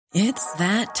It's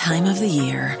that time of the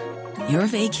year. Your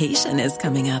vacation is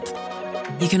coming up.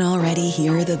 You can already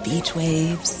hear the beach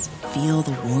waves, feel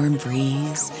the warm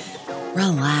breeze,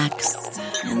 relax,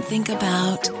 and think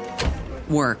about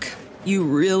work. You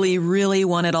really, really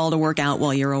want it all to work out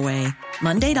while you're away.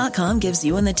 Monday.com gives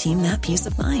you and the team that peace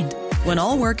of mind. When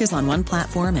all work is on one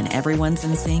platform and everyone's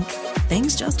in sync,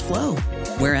 things just flow.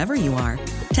 Wherever you are,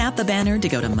 tap the banner to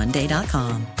go to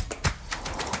Monday.com.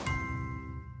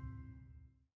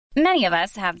 Many of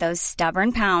us have those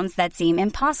stubborn pounds that seem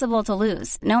impossible to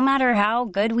lose, no matter how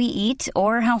good we eat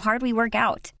or how hard we work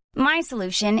out. My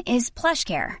solution is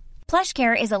PlushCare.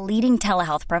 PlushCare is a leading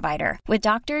telehealth provider with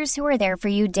doctors who are there for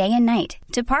you day and night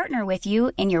to partner with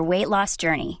you in your weight loss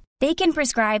journey. They can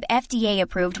prescribe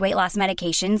FDA-approved weight loss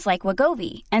medications like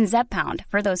Wegovy and Zepbound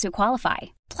for those who qualify.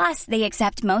 Plus, they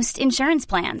accept most insurance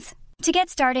plans. To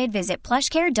get started, visit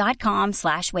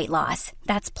plushcare.com/weightloss.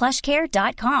 That's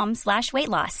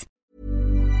plushcare.com/weightloss.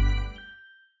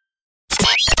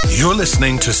 You're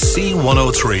listening to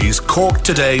C103's Cork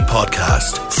Today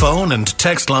podcast. Phone and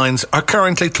text lines are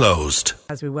currently closed.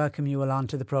 As we welcome you along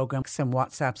to the programme, some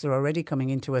WhatsApps are already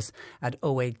coming into us at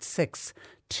 086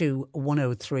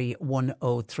 103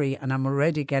 103, and I'm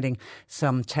already getting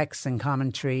some texts and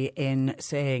commentary in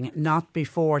saying not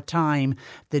before time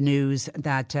the news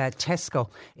that Tesco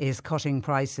is cutting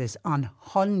prices on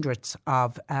hundreds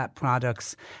of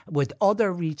products, with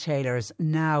other retailers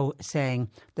now saying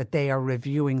that they are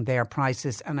reviewing their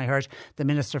prices. And I heard the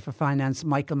Minister for Finance,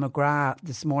 Michael McGrath,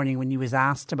 this morning when he was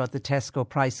asked about the Tesco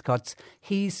price cuts,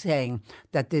 he's saying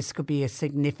that this could be a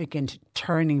significant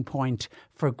turning point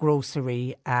for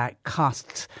grocery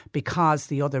costs because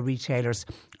the other retailers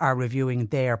are reviewing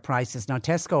their prices. Now,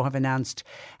 Tesco have announced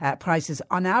prices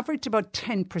on average about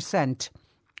 10%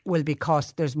 will be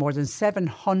cut. There's more than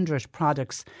 700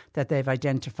 products that they've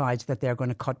identified that they're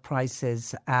going to cut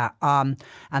prices on,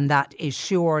 and that is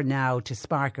sure now to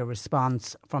spark a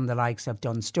response from the likes of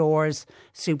Dunnes Stores,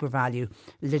 SuperValu,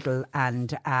 Lidl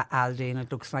and Aldi, and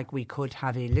it looks like we could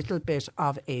have a little bit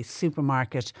of a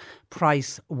supermarket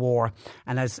price war.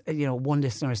 And as you know, one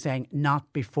listener is saying,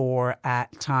 not before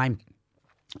time.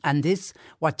 And this,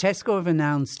 what Tesco have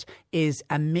announced, is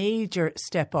a major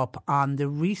step up on the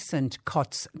recent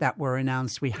cuts that were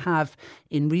announced. We have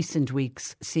in recent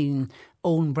weeks seen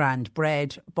own brand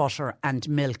bread, butter and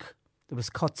milk. There was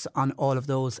cuts on all of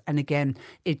those. And again,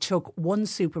 it took one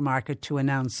supermarket to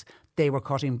announce they were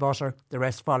cutting butter. The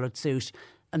rest followed suit.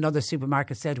 Another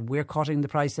supermarket said, we're cutting the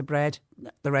price of bread.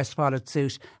 The rest followed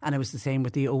suit. And it was the same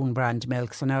with the own brand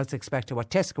milk. So now it's expected what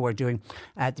Tesco are doing,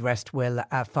 the rest will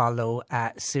follow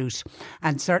suit.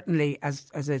 And certainly, as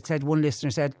I said, one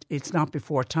listener said, it's not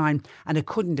before time. And it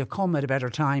couldn't have come at a better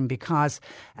time because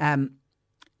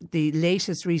the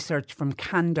latest research from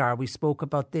Candar, we spoke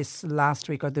about this last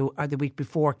week or the week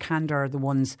before. Candar are the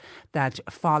ones that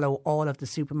follow all of the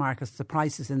supermarkets, the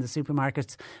prices in the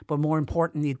supermarkets. But more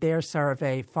importantly, their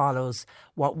survey follows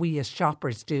what we as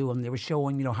shoppers do. And they were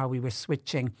showing, you know, how we were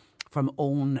switching from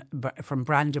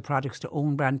branded products to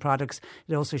own brand products.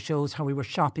 It also shows how we were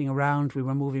shopping around. We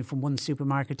were moving from one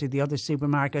supermarket to the other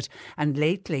supermarket. And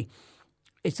lately,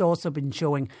 it's also been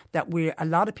showing that a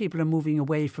lot of people are moving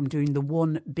away from doing the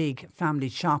one big family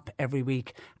shop every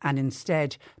week, and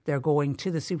instead they're going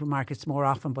to the supermarkets more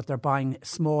often, but they're buying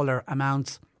smaller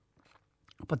amounts.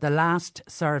 But the last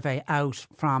survey out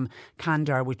from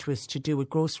Candar, which was to do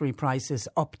with grocery prices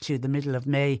up to the middle of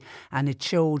May, and it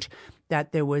showed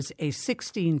that there was a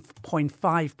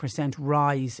 16.5%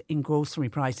 rise in grocery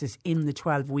prices in the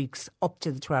 12 weeks up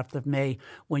to the 12th of May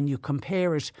when you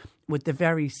compare it with the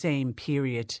very same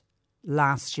period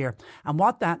last year. And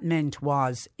what that meant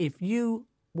was if you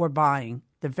were buying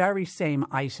the very same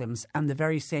items and the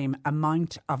very same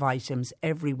amount of items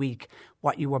every week,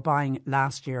 what you were buying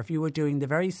last year, if you were doing the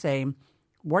very same,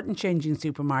 weren't changing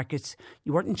supermarkets,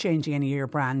 you weren't changing any of your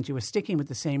brands, you were sticking with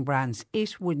the same brands,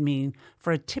 it would mean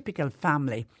for a typical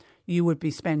family, you would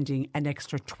be spending an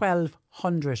extra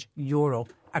 €1,200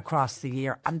 across the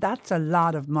year. And that's a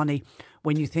lot of money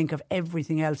when you think of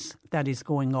everything else that is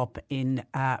going up in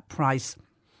price.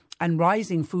 And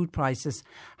rising food prices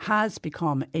has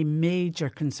become a major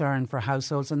concern for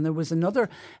households. And there was another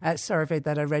survey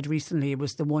that I read recently. It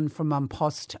was the one from An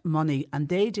Post Money. And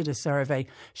they did a survey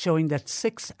showing that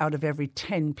 6 out of every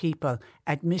 10 people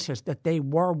admitted that they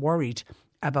were worried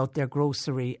about their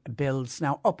grocery bills.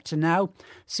 Now, up to now,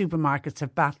 supermarkets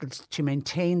have battled to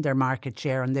maintain their market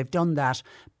share, and they've done that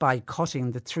by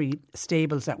cutting the 3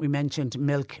 staples that we mentioned,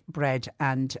 milk, bread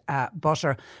and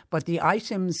butter. But the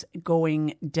items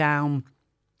going down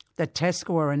that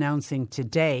Tesco are announcing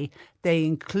today, they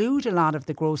include a lot of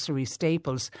the grocery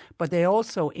staples, but they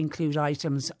also include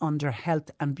items under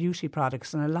health and beauty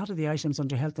products. And a lot of the items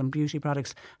under health and beauty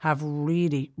products have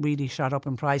really, really shot up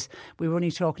in price. We were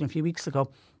only talking a few weeks ago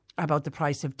about the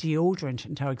price of deodorant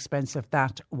and how expensive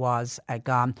that was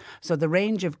gone. So the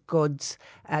range of goods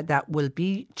that will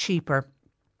be cheaper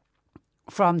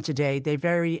from today, they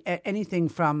vary anything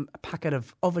from a packet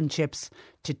of oven chips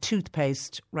to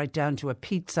toothpaste right down to a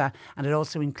pizza, and it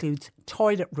also includes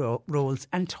toilet rolls.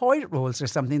 And toilet rolls are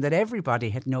something that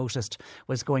everybody had noticed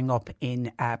was going up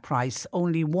in price.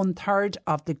 Only 1/3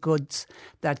 of the goods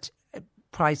that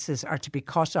prices are to be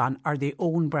cut on are the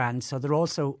own brands, so they're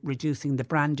also reducing the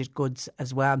branded goods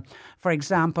as well. For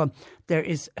example, there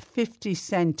is 50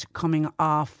 cent coming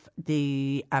off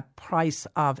the price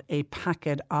of a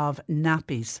packet of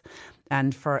nappies,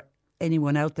 and for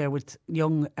anyone out there with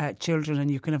young children, and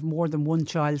you can have more than one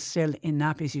child still in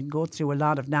nappies, you can go through a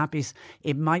lot of nappies.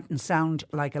 It mightn't sound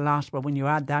like a lot, but when you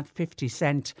add that 50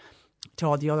 cent to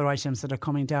all the other items that are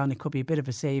coming down, it could be a bit of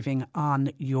a saving on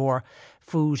your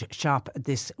food shop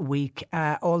this week.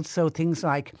 Also things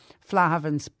like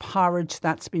Flahaven's porridge,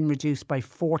 that's been reduced by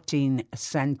 14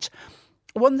 cent.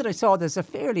 One that I saw there's a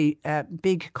fairly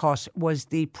big cut was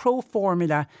the Pro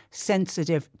Formula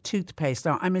Sensitive toothpaste.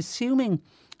 Now I'm assuming,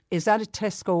 is that a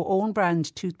Tesco own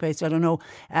brand toothpaste? I don't know.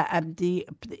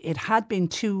 It had been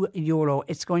 €2.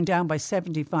 It's going down by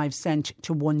 75 cent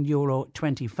to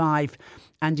 €1.25.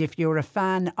 And if you're a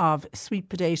fan of sweet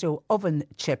potato oven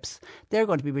chips, they're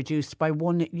going to be reduced by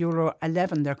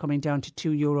 €1.11. They're coming down to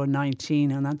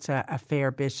 €2.19, and that's a fair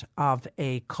bit of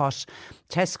a cut.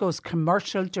 Tesco's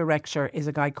commercial director is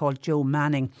a guy called Joe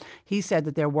Manning. He said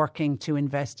that they're working to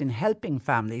invest in helping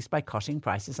families by cutting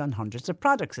prices on hundreds of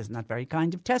products. Isn't that very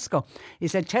kind of Tesco? He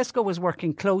said Tesco was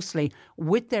working closely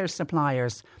with their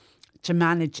suppliers to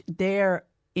manage their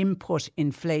input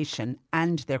inflation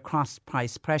and their cost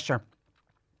price pressure.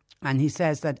 And he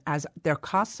says that as their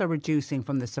costs are reducing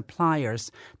from the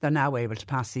suppliers, they're now able to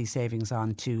pass these savings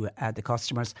on to the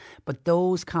customers. But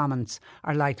those comments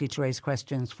are likely to raise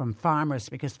questions from farmers,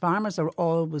 because farmers are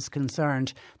always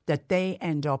concerned that they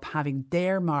end up having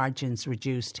their margins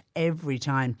reduced every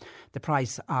time the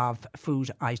price of food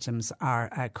items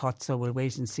are cut. So we'll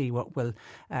wait and see what will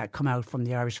come out from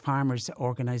the Irish Farmers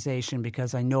Organisation,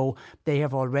 because I know they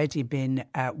have already been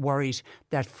worried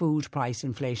that food price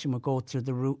inflation will go through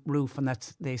the roof, and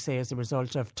that's, they say, as a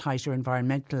result of tighter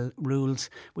environmental rules,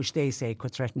 which they say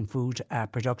could threaten food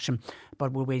production.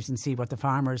 But we'll wait and see what the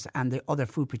farmers and the other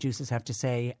food producers have to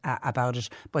say about it.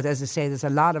 But as I say, there's a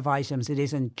lot of items. It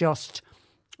isn't just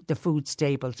the food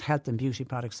staples, health and beauty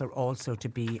products are also to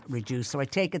be reduced. So I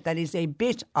take it that is a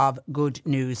bit of good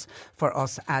news for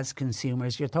us as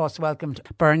consumers. Your thoughts welcomed.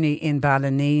 Bernie in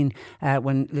Ballineen,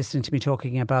 when listening to me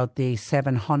talking about the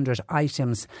 700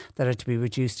 items that are to be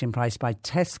reduced in price by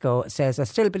Tesco, says, I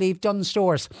still believe Dunnes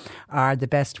Stores are the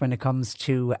best when it comes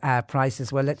to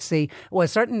prices. Well, let's see. Well,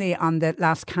 certainly on the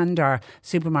last Candar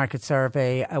supermarket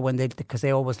survey, because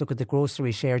they always look at the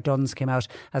grocery share, Dunnes came out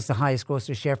as the highest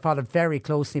grocery share, followed very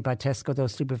closely by Tesco, though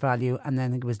Super Value, and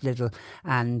then it was Lidl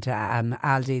and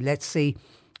Aldi. Let's see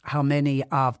how many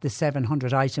of the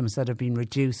 700 items that have been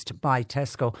reduced by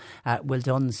Tesco will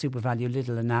Dunnes, Super Value,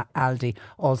 Lidl and Aldi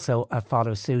also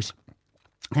follow suit.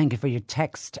 Thank you for your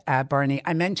text, Bernie.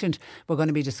 I mentioned we're going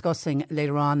to be discussing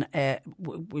later on,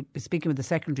 we'll be speaking with a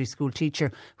secondary school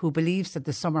teacher who believes that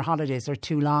the summer holidays are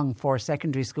too long for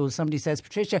secondary schools. Somebody says,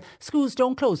 Patricia, schools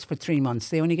don't close for 3 months.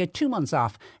 They only get 2 months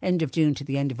off, end of June to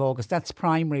the end of August. That's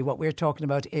primary. What we're talking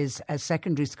about is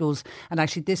secondary schools. And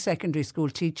actually this secondary school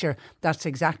teacher, that's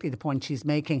exactly the point she's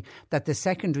making, that the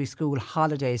secondary school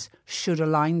holidays should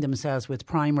align themselves with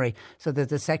primary, so that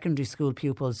the secondary school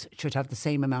pupils should have the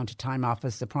same amount of time off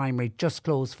as the primary, just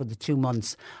closed for the 2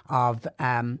 months of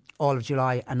all of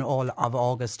July and all of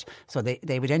August. So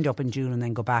they would end up in June and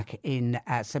then go back in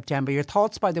September. Your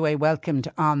thoughts, by the way,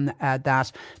 welcomed on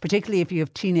that, particularly if you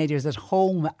have teenagers at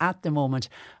home at the moment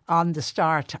on the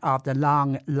start of the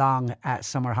long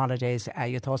summer holidays.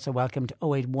 Your thoughts are welcomed.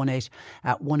 0818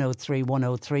 103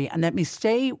 103. And let me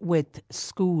stay with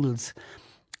schools,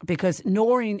 because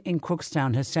Noreen in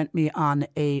Crookstown has sent me on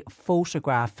a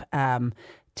photograph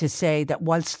to say that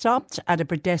while stopped at a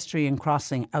pedestrian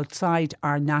crossing outside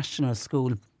our national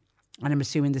school, and I'm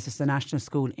assuming this is the national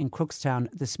school in Crookstown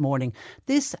this morning,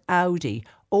 this Audi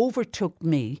overtook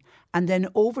me and then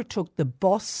overtook the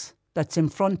bus that's in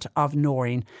front of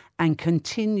Noreen and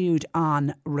continued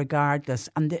on regardless.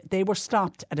 And they were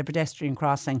stopped at a pedestrian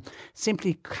crossing.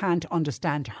 Simply can't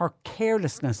understand her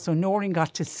carelessness. So Noreen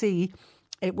got to see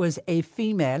It was a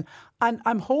female, and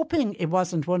I'm hoping it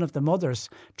wasn't one of the mothers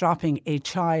dropping a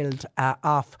child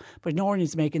off. But Noreen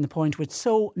is making the point, with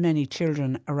so many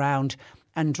children around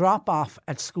and drop off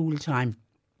at school time,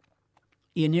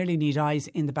 you nearly need eyes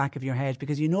in the back of your head,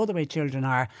 because you know the way children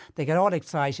are. They get all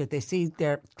excited. They see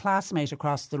their classmate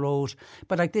across the road.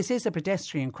 But like, this is a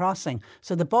pedestrian crossing.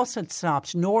 So the bus had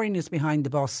stopped. Noreen is behind the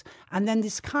bus. And then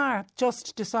this car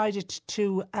just decided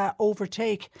to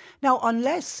overtake. Now,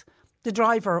 unless the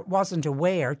driver wasn't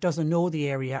aware, doesn't know the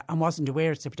area and wasn't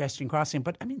aware it's a pedestrian crossing.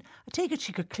 But I mean, I take it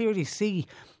she could clearly see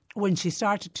when she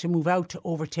started to move out to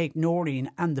overtake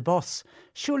Noreen and the bus.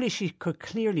 Surely she could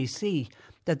clearly see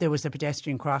that there was a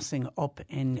pedestrian crossing up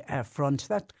in front.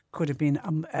 That could have been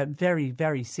a very,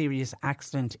 very serious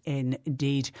accident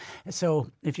indeed. So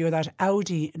if you're that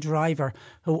Audi driver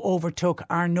who overtook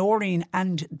our Noreen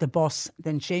and the bus,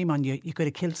 then shame on you. You could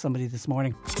have killed somebody this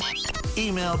morning.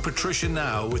 Email Patricia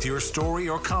now with your story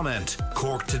or comment.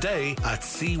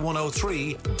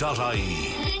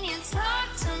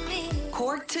 corktoday@c103.ie.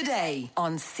 Cork Today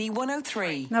on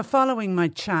C103. Now, following my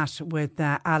chat with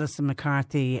Alison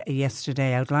McCarthy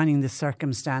yesterday, outlining the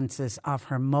circumstances of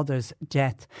her mother's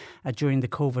death during the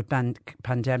COVID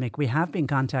pandemic, we have been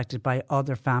contacted by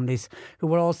other families who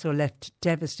were also left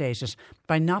devastated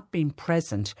by not being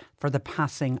present for the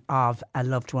passing of a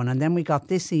loved one. And then we got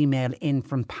this email in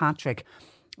from Patrick.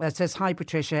 It says, "Hi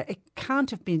Patricia, it can't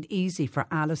have been easy for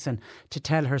Alison to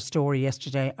tell her story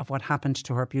yesterday of what happened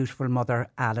to her beautiful mother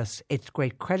Alice. It's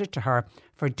great credit to her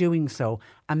for doing so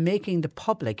and making the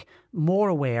public more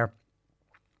aware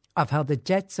of how the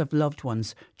deaths of loved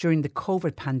ones during the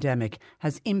COVID pandemic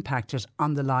has impacted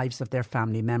on the lives of their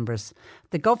family members.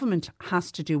 The government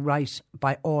has to do right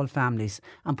by all families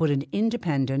and put an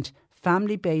independent,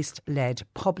 family-based led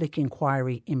public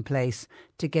inquiry in place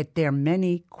to get their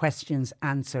many questions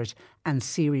answered and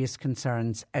serious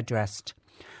concerns addressed.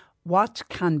 What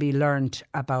can be learnt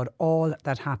about all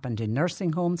that happened in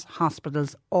nursing homes,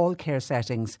 hospitals, all care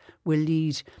settings will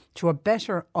lead to a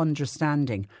better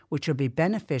understanding which will be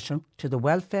beneficial to the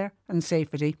welfare and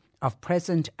safety of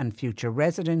present and future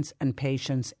residents and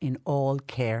patients in all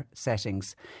care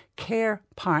settings. Care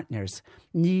partners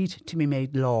need to be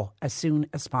made law as soon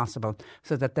as possible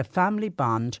so that the family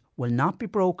bond will not be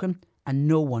broken and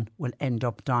no one will end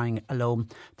up dying alone.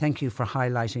 Thank you for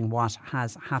highlighting what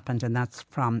has happened." And that's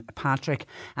from Patrick.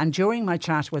 And during my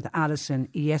chat with Alison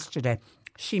yesterday,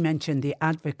 she mentioned the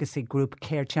advocacy group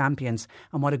Care Champions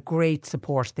and what a great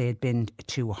support they had been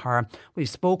to her. We've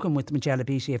spoken with Majella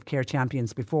Beattie of Care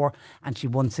Champions before, and she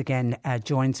once again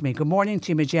joins me. Good morning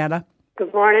to you, Majella.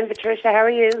 Good morning, Patricia. How are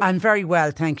you? I'm very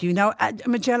well, thank you. Now,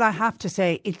 Majella, I have to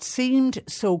say, it seemed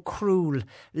so cruel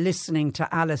listening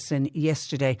to Alison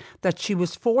yesterday that she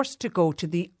was forced to go to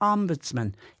the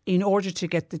Ombudsman in order to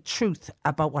get the truth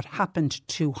about what happened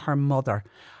to her mother.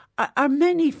 Are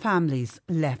many families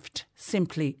left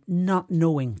simply not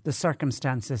knowing the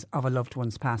circumstances of a loved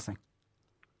one's passing?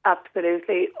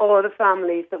 Absolutely. All the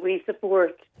families that we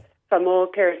support from all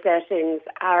care settings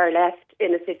are left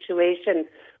in a situation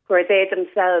where they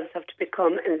themselves have to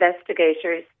become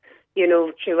investigators,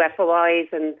 through FOIs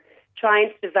and trying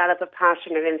to develop a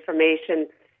pattern of information,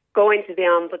 going to the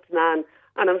Ombudsman.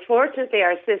 And unfortunately,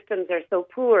 our systems are so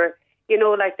poor,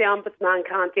 like the Ombudsman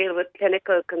can't deal with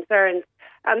clinical concerns.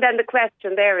 And then the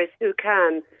question there is who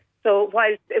can. So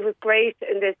whilst it was great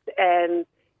in this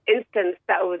instance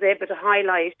that I was able to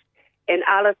highlight in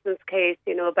Alison's case,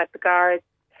 about the guards,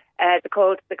 the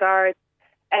call to the guards,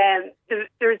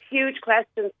 there's huge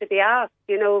questions to be asked,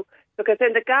 because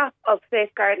in the gap of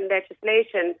safeguarding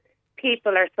legislation,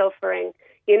 people are suffering.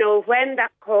 When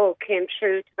that call came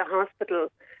through to the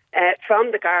hospital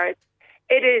from the guards,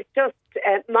 it is just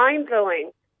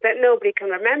mind-blowing that nobody can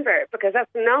remember, because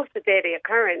that's not a daily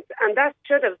occurrence, and that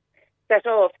should have set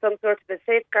off some sort of a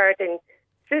safeguarding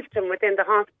system within the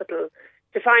hospital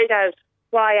to find out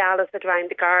why Alice had rang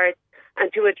the guards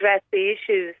and to address the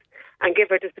issues and give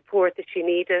her the support that she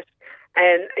needed.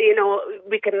 And,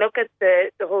 we can look at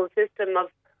the whole system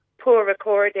of poor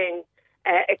recording,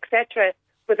 etc.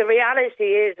 But the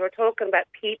reality is we're talking about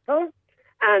people,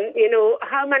 and,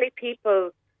 how many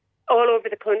people all over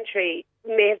the country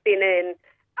may have been in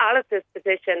Alice's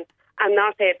position and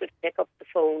not able to pick up the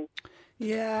phone.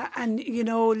 Yeah, and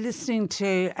listening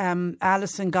to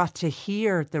Alison got to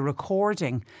hear the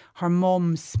recording, her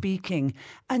mum speaking,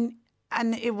 and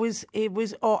and it was,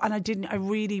 and I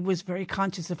really was very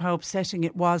conscious of how upsetting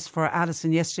it was for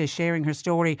Alison yesterday sharing her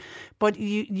story. But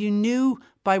you knew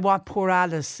by what poor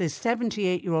Alice, this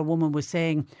 78-year-old woman, was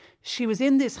saying. She was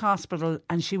in this hospital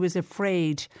and she was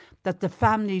afraid that the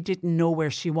family didn't know where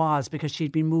she was because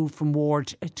she'd been moved from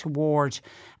ward to ward.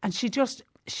 And she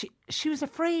was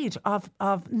afraid of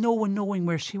no one knowing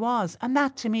where she was. And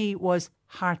that to me was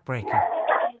heartbreaking.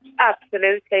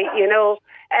 Absolutely.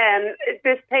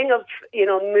 This thing of,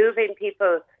 moving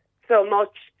people so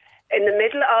much in the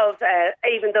middle of,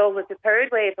 even though it was the third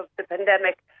wave of the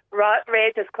pandemic,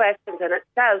 raises questions in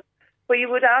itself. But you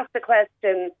would ask the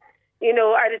question,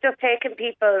 are they just taking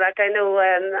people, like I know,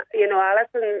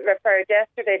 Alison referred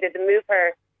yesterday to move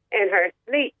her in her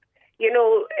sleep.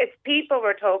 It's people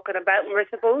we're talking about, and we're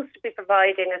supposed to be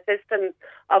providing a system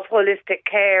of holistic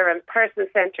care and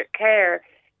person-centred care.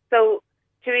 So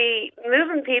to be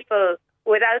moving people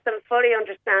without them fully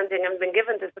understanding and being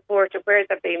given the support of where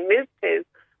they're being moved to.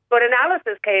 But in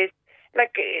Alice's case,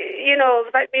 like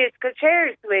musical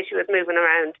chairs, the way she was moving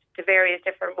around to various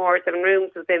different wards and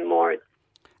rooms within wards.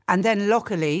 And then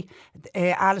luckily,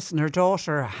 Alison, her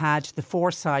daughter, had the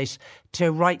foresight to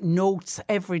write notes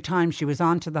every time she was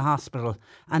onto the hospital.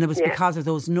 And it was because of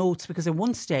those notes, because at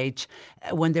one stage,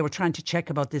 when they were trying to check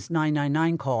about this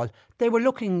 999 call, they were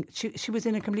looking, she was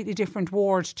in a completely different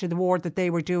ward to the ward that they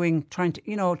were doing, trying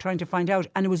to find out.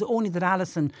 And it was only that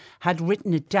Alison had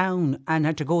written it down and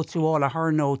had to go through all of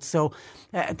her notes. So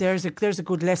there's a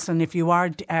good lesson. If you are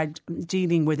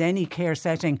dealing with any care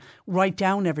setting, write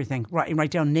down everything.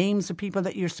 Write down names of people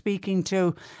that you're speaking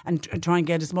to and try and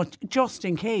get as much, just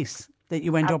in case that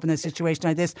you end up in a situation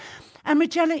like this. And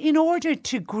Majella, in order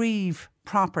to grieve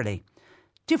properly,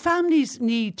 do families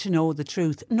need to know the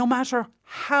truth, no matter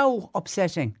how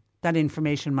upsetting that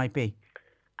information might be?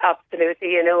 Absolutely.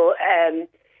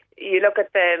 You look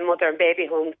at the mother and baby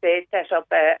homes, they set up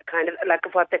a kind of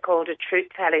like what they call a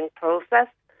truth-telling process.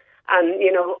 And,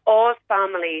 all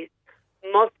families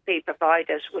must be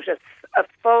provided with a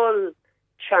full,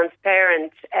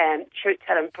 transparent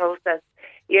truth-telling process.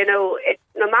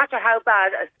 No matter how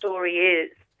bad a story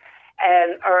is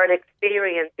or an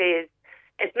experience is,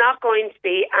 it's not going to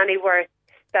be any worse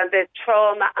than the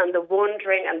trauma and the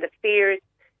wondering and the fears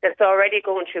that's already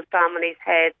going through families'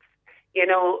 heads.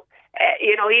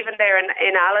 Even there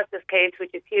in Alice's case,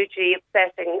 which is hugely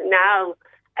upsetting now,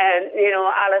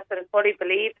 Alison fully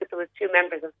believed that there was 2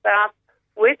 members of staff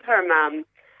with her mum,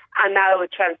 and now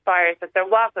it transpires that there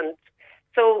wasn't.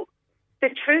 So the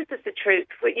truth is the truth.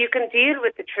 You can deal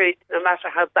with the truth no matter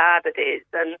how bad it is.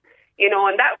 And,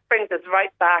 and that brings us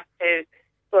right back to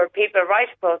where people right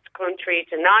across the country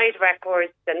denied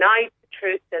records, denied the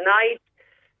truth, denied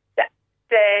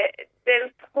the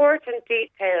important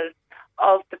details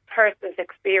of the person's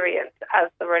experience as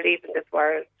they were leaving this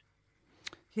world.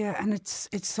 Yeah, and it's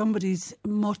somebody's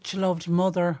much loved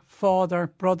mother, father,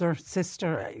 brother,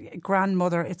 sister,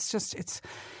 grandmother. It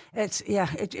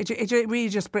really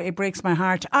just breaks my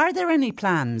heart. Are there any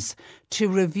plans to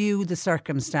review the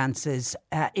circumstances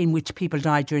in which people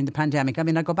died during the pandemic? I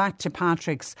mean, I go back to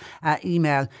Patrick's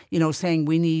email, saying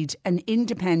we need an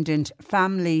independent,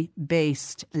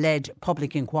 family-based led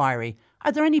public inquiry.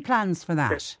 Are there any plans for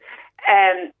that?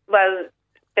 Well,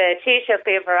 the Taoiseach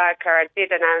Leo Varadkar did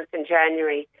announce in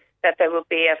January that there will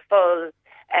be a full,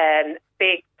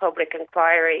 big public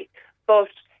inquiry, but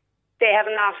they have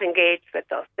not engaged with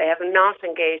us. They have not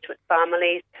engaged with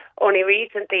families. Only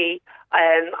recently,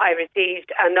 I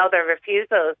received another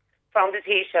refusal from the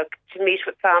Taoiseach to meet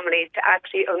with families to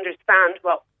actually understand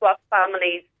what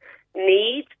families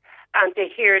need and to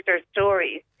hear their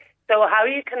stories. So how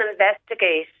you can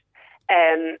investigate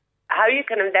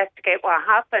what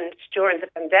happened during the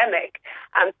pandemic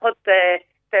and put the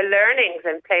learnings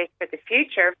in place for the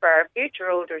future, for our future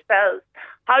older selves,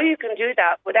 how you can do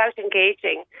that without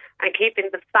engaging and keeping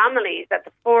the families at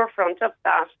the forefront of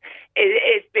that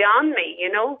is beyond me,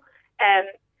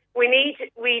 We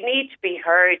need to be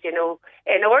heard, in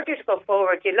order to go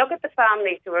forward. You look at the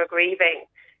families who are grieving.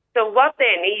 So what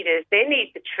they need is they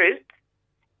need the truth.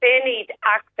 They need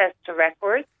access to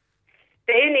records.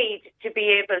 They need to be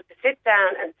able to sit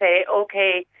down and say,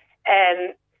 okay,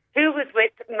 who was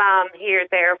with Mum here,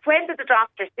 there? When did the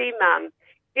doctor see Mum?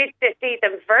 Did they see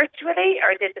them virtually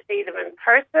or did they see them in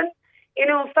person?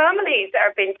 Families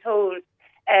are being told,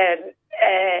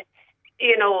 the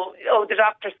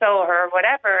doctor saw her or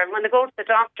whatever. And when they go to the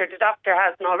doctor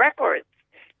has no records.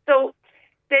 So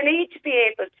they need to be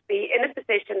able to be in a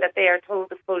position that they are told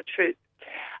the full truth.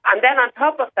 And then on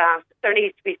top of that, there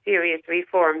needs to be serious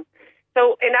reform.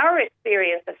 So in our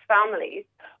experience as families,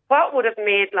 what would have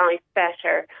made life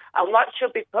better and what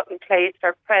should be put in place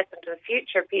for present and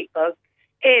future people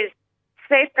is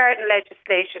safeguarding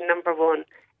legislation, number one.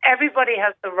 Everybody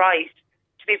has the right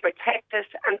to be protected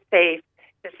and safe.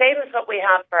 The same as what we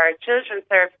have for our children's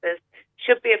services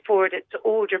should be afforded to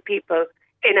older people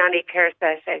in any care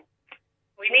setting.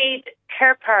 We need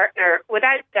care partner,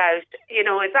 without doubt.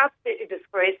 It's absolutely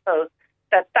disgraceful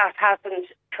that hasn't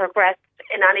progressed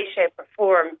in any shape or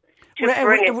form.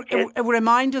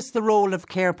 Remind us the role of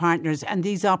care partners, and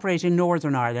these operate in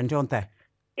Northern Ireland, don't they?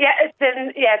 Yeah,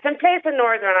 it's in place in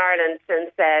Northern Ireland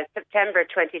since September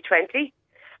 2020.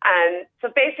 And so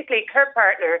basically, care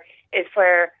partner is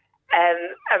where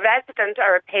a resident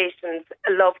or a patient,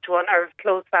 a loved one or a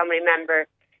close family member,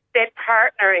 they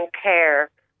partner in care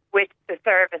with the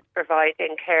service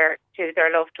providing care to their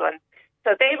loved one.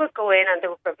 So they would go in and they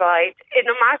would provide,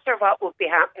 no matter what would be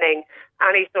happening,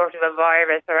 any sort of a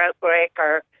virus or outbreak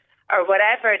or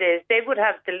whatever it is, they would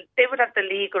have the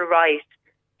legal right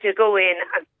to go in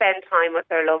and spend time with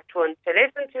their loved ones, to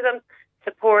listen to them,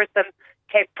 support them,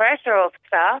 take pressure off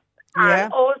staff,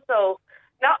 and also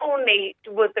not only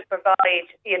would they provide,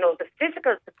 the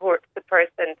physical support to the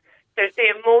person, there's the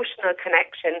emotional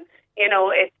connection.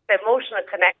 It's the emotional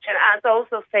connection and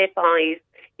also safe eyes.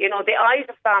 The eyes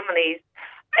of families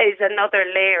is another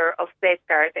layer of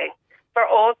safeguarding for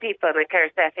all people in a care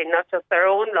setting, not just their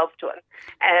own loved one.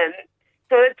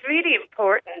 So it's really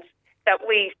important that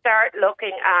we start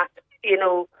looking at,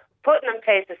 putting in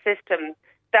place a system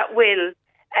that will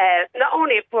not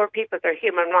only afford people their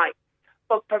human rights,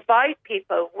 but provide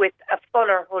people with a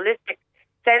fuller, holistic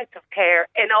sense of care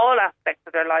in all aspects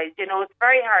of their lives. It's a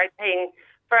very hard thing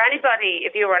for anybody,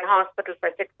 if you were in hospital for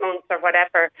 6 months or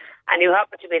whatever, and you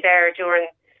happen to be there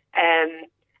during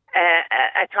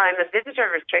a time of visitor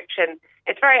restriction,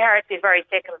 it's very hard to be very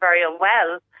sick and very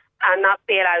unwell and not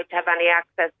be allowed to have any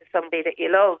access to somebody that you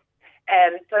love.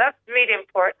 So that's really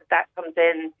important that comes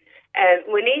in.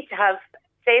 We need to have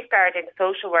safeguarding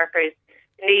social workers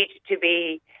need to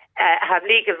be have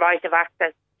legal right of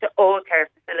access to all care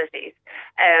facilities.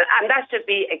 And that should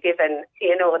be a given,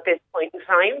 at this point in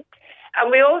time. And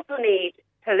we also need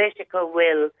political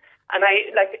will. And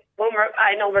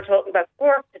I know we're talking about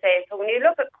Cork today, so when you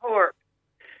look at Cork,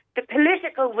 the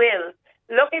political will,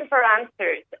 looking for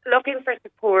answers, looking for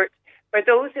support for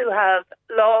those who have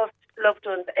lost loved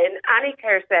ones in any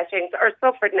care settings or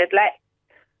suffered neglect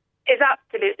is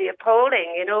absolutely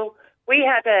appalling. We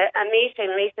had a meeting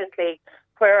recently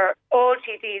where all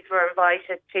TDs were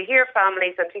invited to hear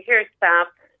families and to hear staff,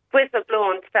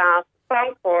 whistle-blowing staff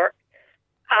from Cork,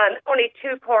 and only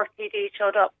 2 Cork TDs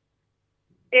showed up.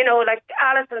 Like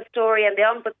Alison's story and the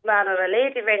Ombudsman and a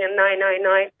lady ringing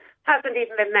 999 hasn't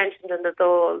even been mentioned in the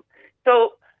Dáil.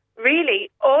 So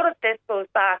really, all of this goes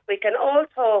back. We can all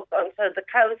talk until the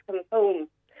cows come home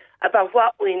about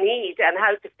what we need and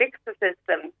how to fix the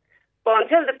system. But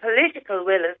until the political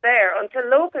will is there, until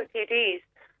local TDs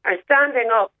are standing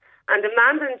up and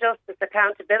demanding justice,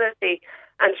 accountability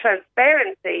and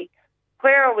transparency,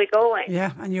 where are we going?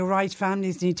 Yeah, and you're right,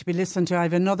 families need to be listened to. I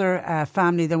have another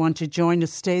family that want to join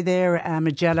us. Stay there,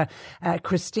 Magella.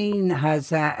 Christine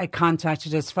has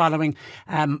contacted us following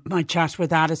my chat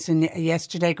with Alison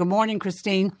yesterday. Good morning,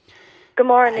 Christine. Good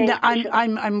morning.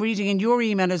 I'm reading in your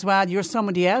email as well. You're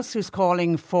somebody else who's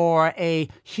calling for a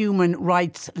human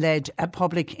rights-led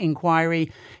public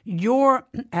inquiry. Your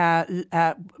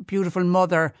beautiful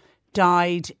mother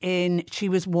died she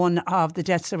was one of the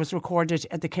deaths that was recorded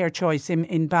at the Care Choice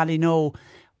in Ballyknoe.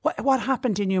 What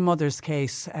happened in your mother's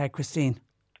case, Christine?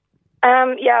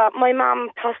 My mum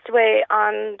passed away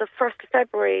on the 1st of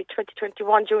February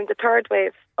 2021 during the 3rd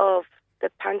wave of the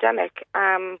pandemic.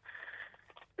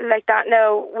 Like that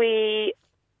now, we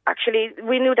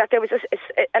knew that there was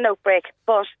an outbreak,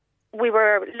 but we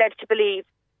were led to believe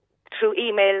through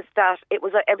emails that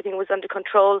everything was under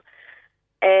control.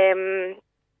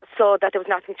 So that there was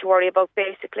nothing to worry about,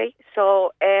 basically.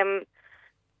 So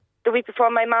the week before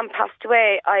my mum passed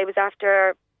away, I was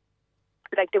after,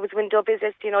 there was window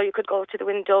visits. You could go to the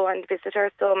window and visit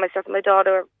her. So myself and my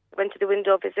daughter went to the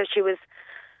window visit. She was,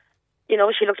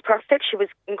 she looked perfect. She was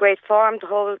in great form,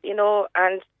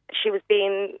 and she was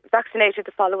being vaccinated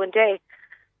the following day.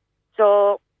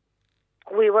 So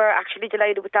we were actually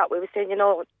delighted with that. We were saying,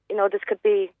 this could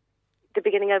be the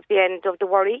beginning of the end of the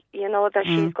worry, that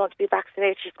she's going to be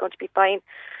vaccinated, she's going to be fine.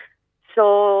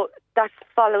 So that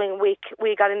following week,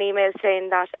 we got an email saying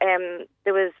that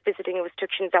there was visiting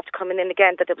restrictions after coming in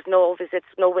again, that there was no visits,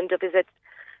 no window visits,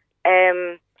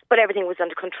 but everything was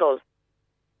under control.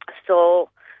 So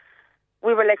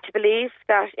we were led to believe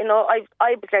that,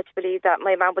 I was led to believe that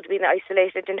my mum would have been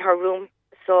isolated in her room,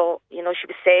 so, you know, she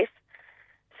was safe.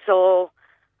 So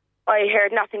I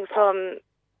heard nothing from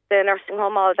the nursing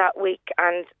home all that week,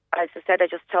 and as I said, I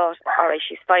just thought, all right,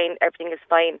 she's fine, everything is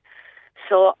fine.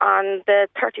 So on the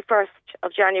 31st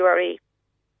of January,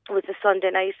 it was a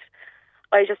Sunday night,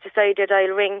 I just decided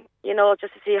I'll ring, you know,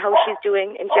 just to see how she's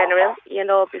doing in general, you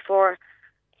know, before,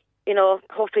 you know,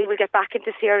 hopefully we'll get back in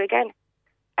to see her again.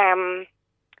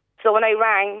 So when I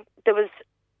rang, there was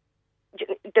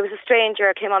a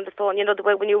stranger came on the phone. You know, the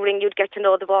way when you ring, you'd get to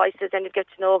know the voices and you'd get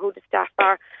to know who the staff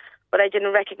are. But I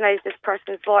didn't recognise this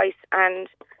person's voice, and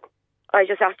I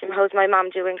just asked him, how's my mum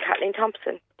doing, Kathleen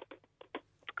Thompson?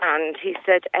 And he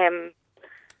said,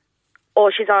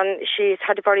 she's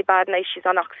had a very bad night, she's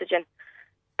on oxygen.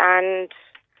 And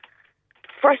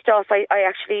first off, I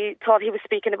actually thought he was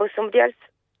speaking about somebody else.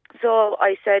 So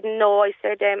I said, no, I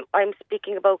said, I'm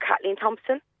speaking about Kathleen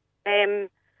Thompson.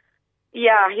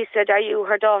 Yeah, he said, are you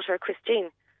her daughter,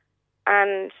 Christine?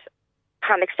 And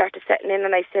panic started setting in,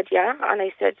 and I said, yeah. And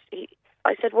I said,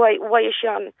 why is she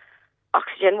on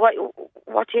oxygen?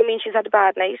 What do you mean she's had a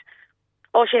bad night?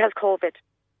 Oh, she has COVID.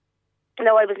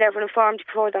 No, I was never informed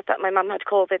before that my mum had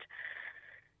COVID.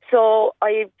 So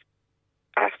I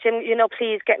asked him, you know,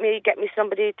 please get me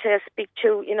somebody to speak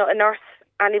to, you know, a nurse,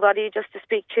 anybody just to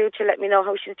speak to let me know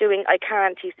how she's doing. I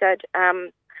can't, he said,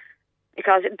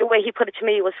 because the way he put it to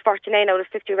me was 49 out of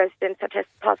 50 residents had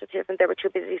tested positive and they were too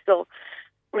busy, so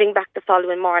ring back the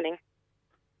following morning.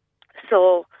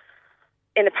 So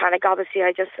in a panic, obviously,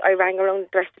 I rang around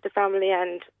the rest of the family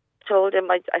and told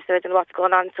him, I said, I don't know what's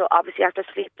going on. So obviously after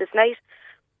sleepless night,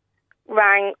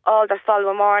 rang all the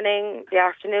following morning, the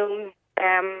afternoon.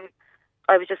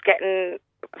 I was just getting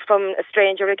from a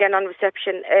stranger again on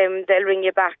reception, they'll ring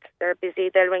you back, they're busy,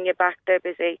 they'll ring you back, they're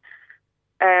busy.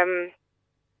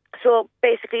 So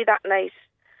basically that night,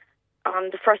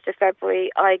 on the 1st of February,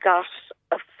 I got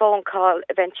a phone call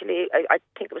eventually. I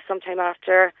think it was sometime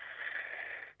after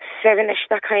 7ish,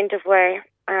 that kind of way.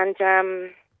 And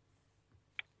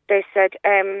they said,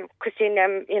 Christine,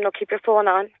 you know, keep your phone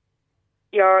on.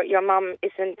 Your mum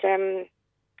isn't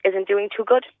doing too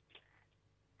good.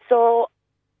 So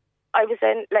I was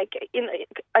then like, you know,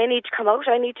 I need to come out.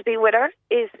 I need to be with her.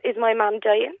 Is my mum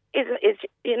dying? Is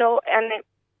you know? And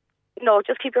no,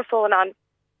 just keep your phone on.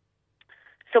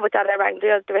 So with that, I rang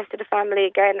the rest of the family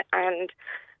again, and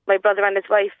my brother and his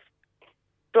wife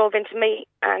drove into me.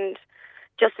 And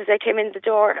just as I came in the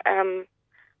door,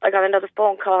 I got another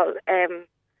phone call.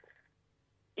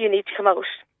 You need to come out.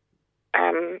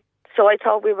 So I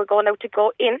thought we were going out to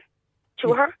go in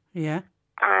to her. Yeah.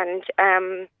 And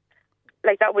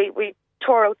like that, we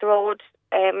tore out the road,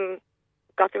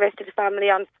 got the rest of the family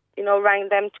on, you know, rang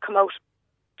them to come out.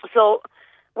 So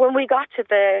when we got to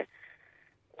the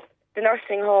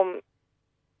nursing home,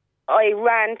 I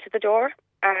ran to the door,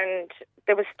 and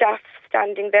there was staff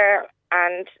standing there,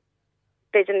 and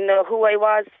they didn't know who I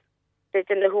was. They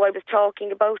didn't know who I was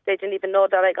talking about. They didn't even know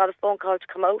that I got a phone call to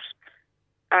come out.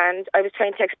 And I was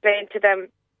trying to explain to them,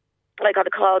 I got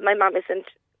a call, my mum isn't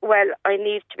well, I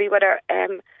need to be with her.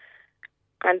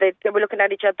 And they were looking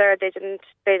at each other. They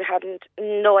hadn't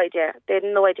no idea. They had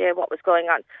no idea what was going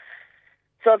on.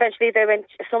 So eventually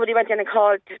somebody went in and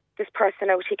called this person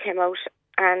out. He came out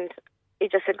and he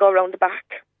just said, go around the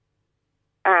back.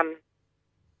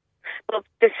 But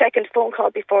the second phone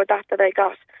call before that I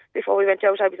got, before we went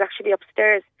out, I was actually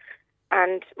upstairs,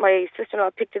 and my sister-in-law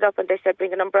picked it up and they said,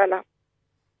 bring an umbrella.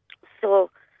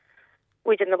 So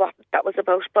we didn't know what that was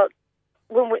about. But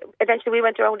eventually we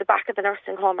went around the back of the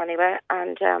nursing home anyway,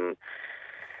 and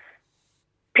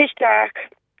pitch dark.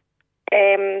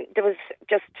 There was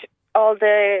just all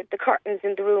the curtains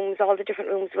in the rooms, all the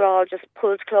different rooms were all just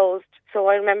pulled closed. So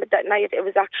I remember that night it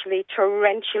was actually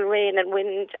torrential rain and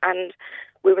wind, and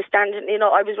we were standing, you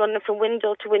know, I was running from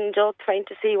window to window trying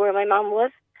to see where my mum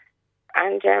was.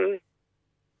 And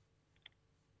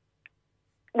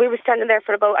we were standing there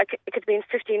for about, it could have been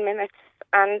 15 minutes,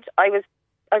 and I was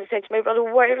saying to my brother,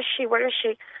 where is she?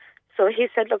 So he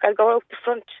said, look, I'll go out the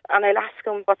front and I'll ask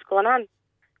him what's going on.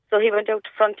 So he went out the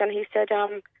front and he said,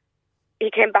 he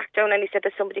came back down and he said,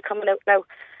 there's somebody coming out now.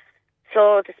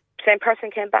 So the same person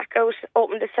came back out,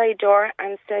 opened the side door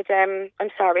and said,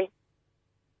 I'm sorry.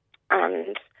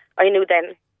 And I knew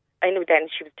then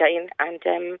she was dying.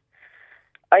 And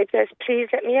I said, please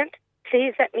let me in.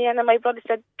 Please let me in. And my brother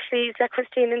said, please let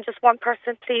Christine in, just one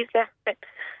person. Please let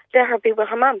her be with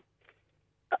her mum.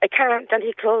 I can't. And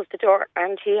he closed the door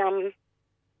and he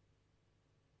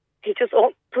just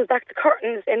pulled back the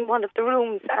curtains in one of the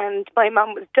rooms, and my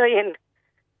mum was dying,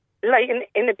 lying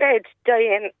in a bed,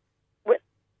 dying with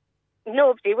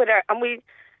nobody with her. And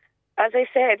as I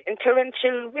said, in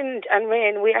torrential wind and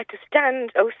rain, we had to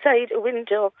stand outside a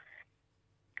window,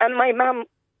 and my mum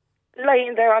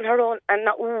lying there on her own, and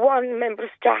not one member of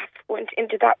staff went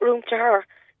into that room to her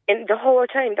in the whole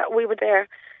time that we were there.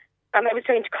 And I was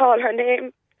trying to call her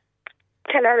name,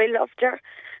 tell her I loved her.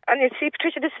 And you see,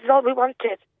 Patricia, this is all we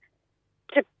wanted,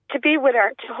 to be with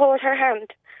her, to hold her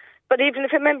hand. But even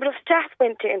if a member of staff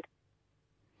went in,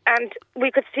 and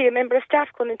we could see a member of staff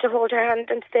going in to hold her hand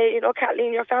and say,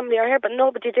 Kathleen, your family are here, but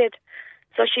nobody did.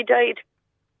 So she died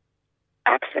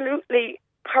absolutely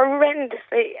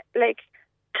horrendously,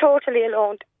 totally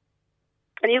alone.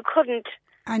 And you couldn't.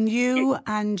 And you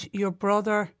and your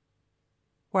brother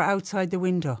were outside the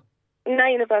window?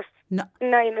 9 of us. No.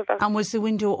 9 of us. And was the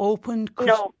window opened?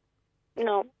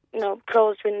 No,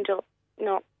 closed window,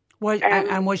 no.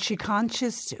 And was she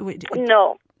conscious?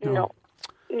 No.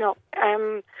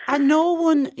 And no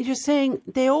one, you're saying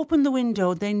they opened the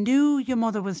window, they knew your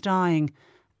mother was dying,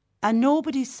 and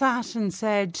nobody sat and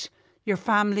said your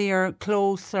family are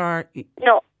close or...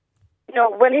 No.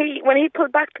 When he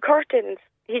pulled back the curtains,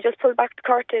 he just pulled back the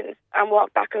curtains and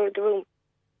walked back out of the room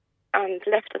and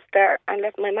left us there and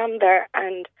left my mum there.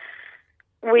 And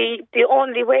the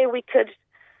only way we could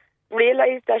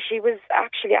realise that she was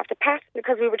actually after passing,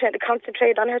 because we were trying to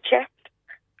concentrate on her chest,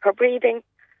 her breathing.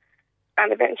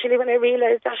 And eventually when I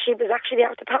realised that she was actually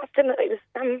after passing, I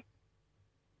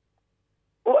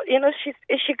was,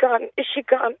 is she gone? Is she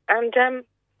gone? And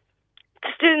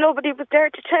still nobody was there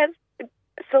to tell.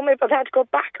 So my brother had to go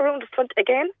back around the front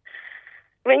again,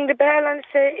 ring the bell and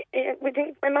say, we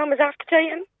think my mum is after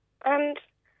dying. And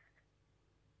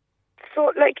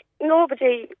so,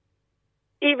 nobody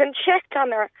even checked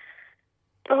on her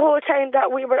the whole time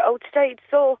that we were outside.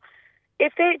 So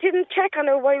if they didn't check on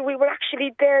her while we were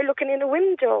actually there looking in a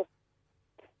window,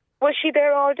 was she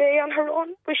there all day on her own?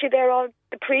 Was she there all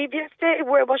the previous day?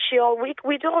 Where was she all week?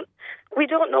 We don't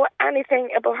know anything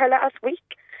about her last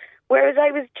week. Whereas I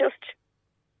was just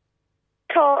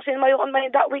thought in my own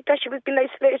mind that week that she was being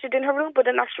isolated in her room, but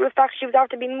in actual fact she was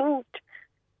after being moved.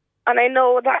 And I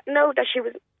know that now that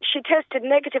she tested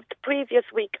negative the previous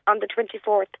week on the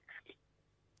 24th.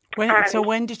 So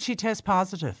when did she test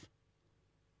positive?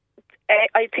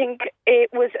 I think it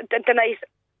was the night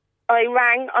I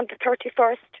rang on the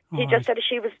 31st. He just said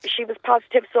she was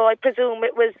positive, so I presume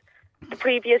it was the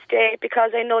previous day,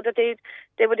 because I know that they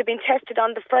would have been tested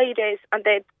on the Fridays and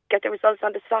they'd get the results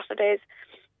on the Saturdays.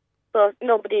 But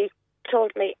nobody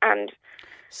told me. And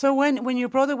so when your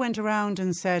brother went around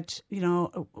and said,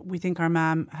 we think our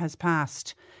mum has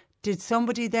passed, did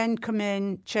somebody then come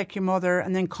in, check your mother,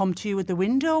 and then come to you at the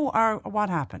window, or what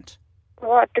happened?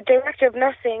 Well, the director of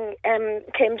nursing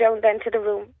came down then to the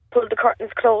room, pulled the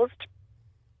curtains closed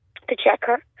to check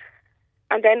her,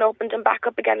 and then opened them back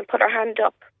up again and put her hand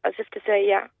up as if to say,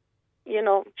 yeah,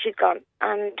 she's gone,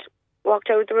 and walked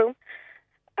out of the room.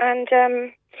 And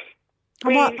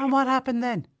what happened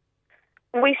then?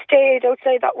 We stayed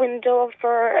outside that window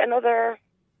for another,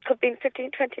 could have been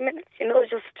 15, 20 minutes,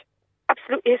 just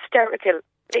absolutely hysterical,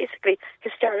 basically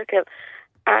hysterical.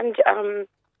 And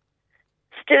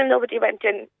still nobody went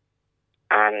in.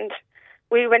 And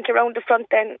we went around the front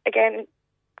then again,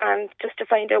 and just to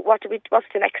find out what's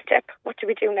the next step, what do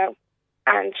we do now?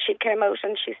 And she came out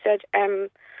and she said,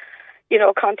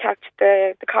 contact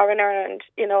the coroner and,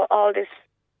 all this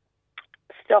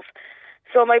stuff.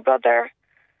 So my brother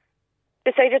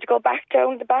decided to go back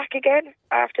down the back again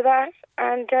after that,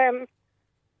 and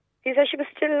he said she was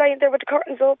still lying there with the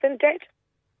curtains open, dead.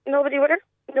 Nobody with her.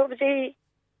 Nobody.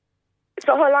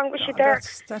 So how long was she there?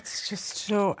 That's just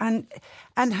so, and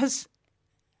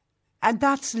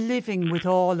that's living with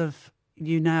all of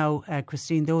you now,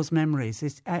 Christine. Those memories.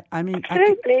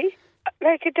 Absolutely.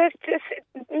 It does just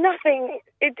nothing.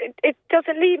 It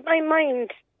doesn't leave my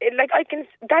mind.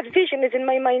 That vision is in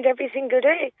my mind every single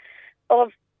day.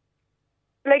 Of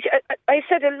I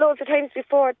said it loads of times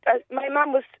before, my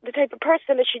mum was the type of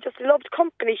person that she just loved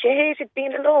company. She hated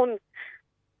being alone.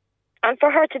 And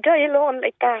for her to die alone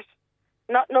like that,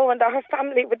 not knowing that her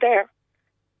family were there,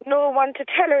 no one to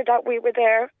tell her that we were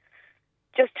there,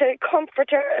 just to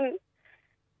comfort her, and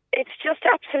it's just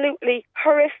absolutely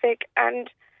horrific. And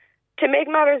to make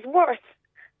matters worse,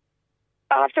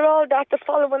 after all that, the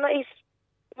following night,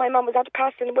 my mum was after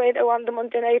passing away on the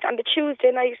Monday night, and the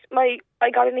Tuesday night, I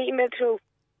got an email through,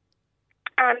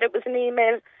 and it was an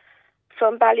email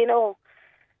from Ballino,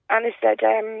 and it said,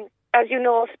 as you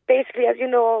know,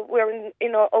 we're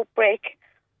in outbreak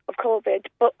of COVID,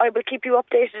 but I will keep you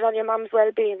updated on your mum's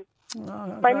well-being.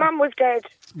 My mum was dead,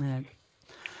 and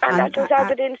that just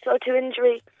added insult to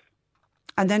injury.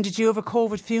 And then did you have a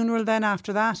COVID funeral then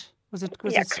after that? Was it?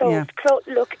 Closed.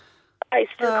 Look, I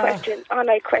still question,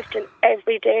 and I question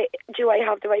every day, do I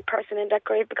have the right person in that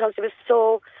grave? Because there was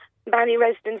so many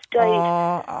residents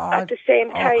died at the same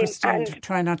time. Christine, and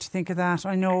try not to think of that.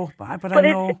 I know, but I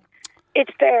know.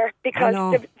 It's there because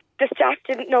the staff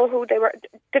didn't know who they were.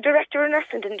 The director of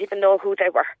nursing didn't even know who they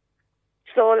were.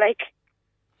 So,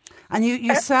 And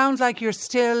you sound like you're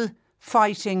still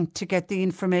fighting to get the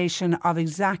information of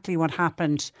exactly what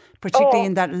happened, particularly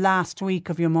in that last week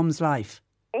of your mum's life.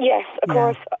 Yes, of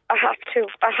course. I have to.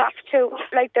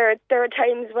 There are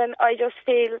times when I just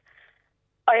feel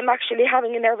I'm actually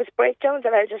having a nervous breakdown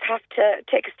that I just have to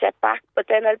take a step back, but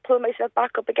then I'll pull myself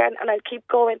back up again and I'll keep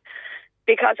going,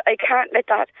 because I can't let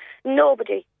that.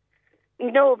 Nobody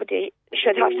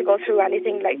should have to go through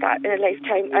anything like that in a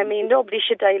lifetime. I mean, nobody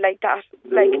should die like that.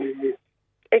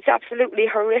 It's absolutely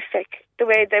horrific the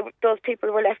way those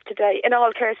people were left to die in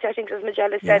all care settings, as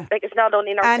Magella said. It's not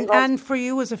only nursing homes. And for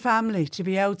you as a family to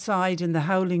be outside in the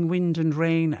howling wind and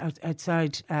rain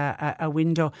outside a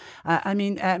window.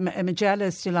 Magella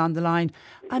is still on the line.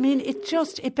 I mean,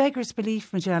 it beggars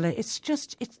belief, Magella. It's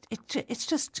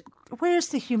just where's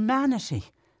the humanity?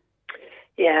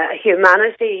 Yeah,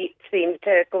 humanity seemed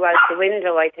to go out the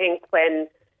window, I think, when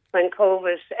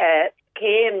COVID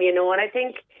came, and I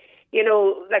think,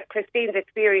 Christine's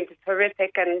experience is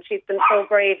horrific, and she's been so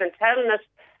brave and telling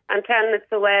it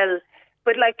so well.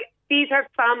 But these are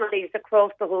families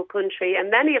across the whole country, and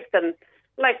many of them,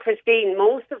 like Christine,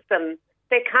 most of them,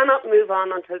 they cannot move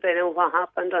on until they know what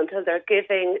happened, until they're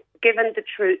given the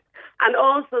truth. And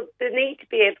also, they need to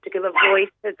be able to give a voice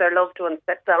to their loved ones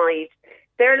that died.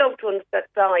 Their loved ones that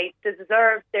died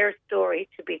deserve their story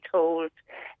to be told.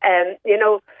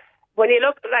 When you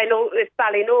look, I know it's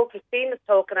Ballyknoe Christine is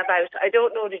talking about. I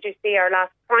don't know, did you see our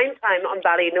last prime time on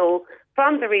Ballyknoe?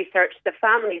 From the research the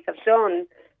families have done,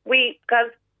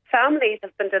 because families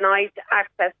have been denied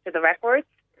access to the records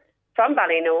from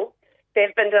Ballyknoe.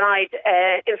 They've been denied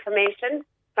information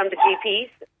from the GPs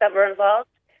that were involved.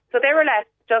 So they were left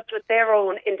just with their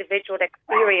own individual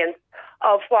experience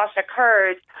of what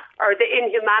occurred or the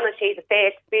inhumanity that they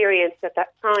experienced at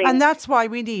that time. And that's why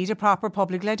we need a proper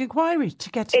public-led inquiry to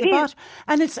get to the bottom.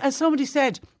 And it's, as somebody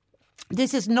said,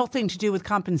 this is nothing to do with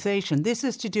compensation. This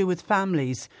is to do with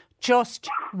families just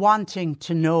wanting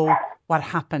to know what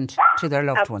happened to their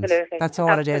loved ones. That's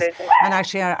all it is. And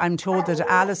actually, I'm told that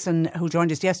Alison, who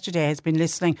joined us yesterday, has been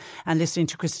listening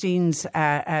to Christine's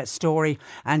story,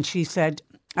 and she said,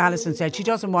 Alison said she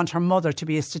doesn't want her mother to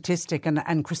be a statistic,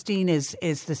 and Christine is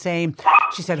the same.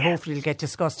 She said hopefully it'll get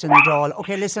discussed in the Dáil.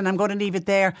 OK, listen, I'm going to leave it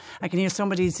there. I can hear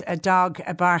somebody's dog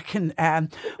barking,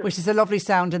 which is a lovely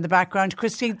sound in the background.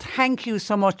 Christine, thank you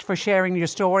so much for sharing your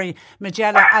story.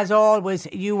 Magella, as always,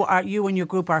 you and your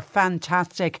group are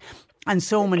fantastic. And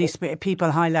so many people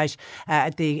highlight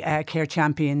the Care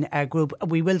Champion group.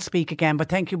 We will speak again, but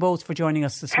thank you both for joining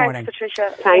us this morning. Thanks,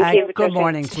 Patricia. Thank you, Patricia. Good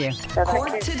morning to you.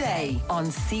 Cork Today on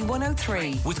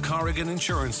C103. With Corrigan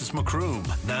Insurance's Macroom,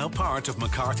 now part of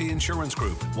McCarthy Insurance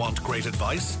Group. Want great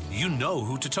advice? You know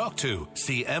who to talk to.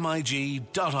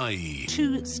 CMIG.ie.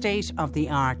 2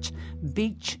 state-of-the-art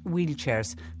beach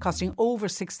wheelchairs costing over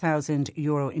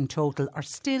 €6,000 in total are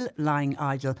still lying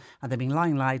idle, and they've been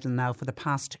lying idle now for the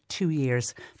past 2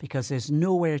 years because there's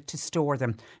nowhere to store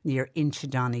them near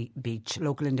Inchydoney Beach.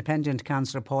 Local Independent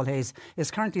Councillor Paul Hayes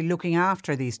is currently looking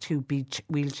after these 2 beach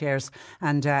wheelchairs,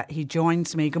 and he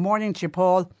joins me. Good morning to you,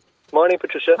 Paul. Morning,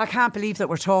 Patricia. I can't believe that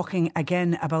we're talking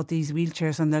again about these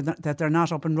wheelchairs and that they're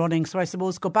not up and running. So I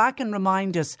suppose go back and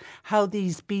remind us how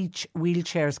these beach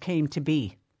wheelchairs came to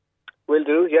be. Will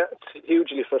do, yeah. It's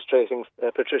hugely frustrating,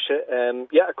 Patricia.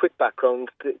 A quick background.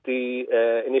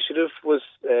 The initiative was,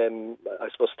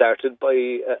 started by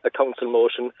a council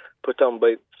motion put down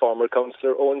by former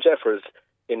councillor Owen Jeffers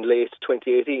in late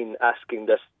 2018, asking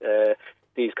that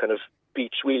these kind of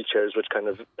beach wheelchairs, which kind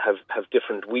of have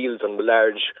different wheels on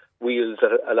large wheels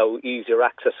that allow easier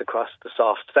access across the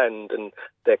soft sand, and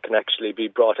they can actually be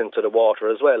brought into the water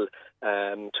as well,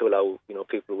 to allow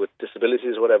people with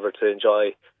disabilities or whatever to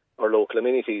enjoy our local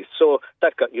amenities. So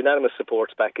that got unanimous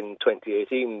support back in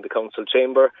 2018, the council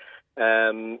chamber.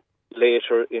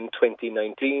 Later in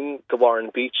 2019, the Warren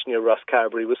Beach near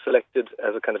Rosscarbery was selected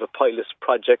as a kind of a pilot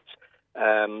project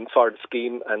for the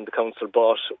scheme, and the council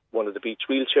bought one of the beach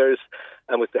wheelchairs,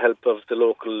 and with the help of the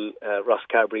local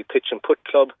Rosscarbery Pitch and Put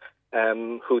Club,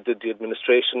 who did the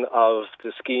administration of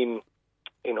the scheme,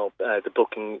 the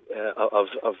booking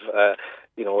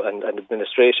and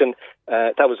administration,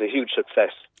 that was a huge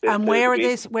success. And where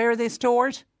are they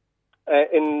stored?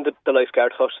 In the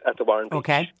lifeguard hut at the Warren Beach.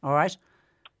 Okay, all right.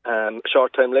 A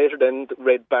short time later, then the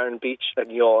Red Barn Beach at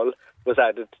Youghal was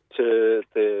added to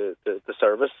the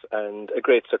service, and a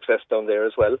great success down there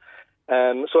as well.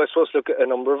 So I suppose, look, a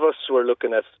number of us were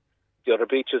looking at the other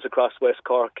beaches across West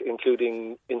Cork,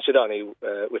 including Inchydoney,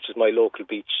 which is my local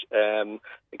beach.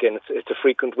 Again, it's a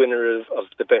frequent winner of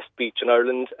the best beach in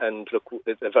Ireland, and look,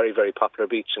 it's a very, very popular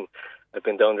beach. And I've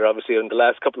been down there, obviously, in the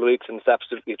last couple of weeks, and it's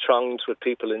absolutely thronged with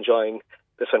people enjoying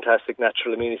the fantastic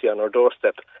natural amenity on our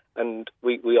doorstep. And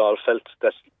we all felt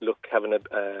that, look, having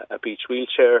a beach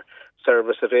wheelchair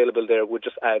service available there would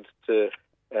just add to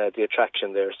the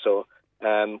attraction there. So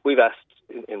we've asked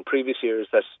in previous years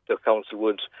that the council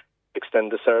would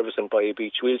extend the service and buy a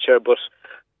beach wheelchair, but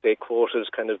they quoted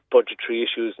kind of budgetary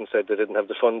issues and said they didn't have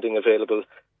the funding available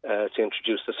to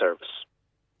introduce the service.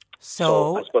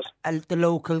 So I suppose the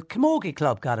local Camogie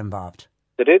Club got involved.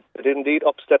 They did indeed.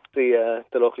 Upstepped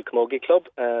the local Camogie Club,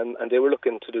 and they were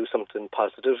looking to do something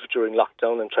positive during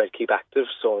lockdown and try to keep active.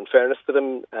 So in fairness to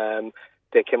them,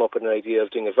 they came up with an idea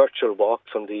of doing a virtual walk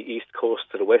from the east coast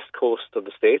to the west coast of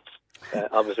the States.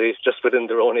 Obviously, it's just within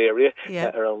their own area,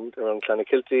 around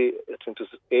Clonakilty. I think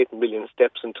there's 8 million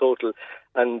steps in total.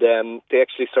 And they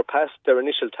actually surpassed their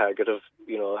initial target of,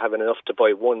 having enough to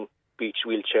buy one beach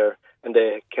wheelchair. And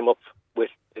they came up with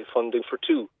funding for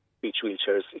 2 beach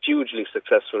wheelchairs. Hugely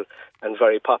successful and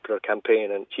very popular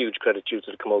campaign, and huge credit due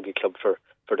to the Camogie Club for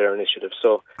their initiative.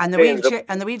 So, and the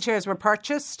wheelchairs were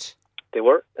purchased? They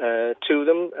were, 2 of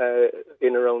them,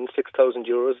 in around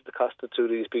 €6,000, the cost of 2 of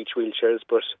these beach wheelchairs.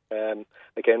 But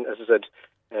again, as I said,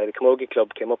 the Camogie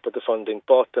Club came up with the funding,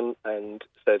 bought them, and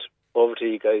said, over to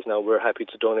you guys now, we're happy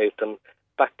to donate them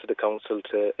back to the council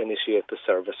to initiate the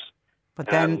service. But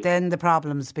then the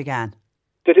problems began.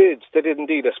 They did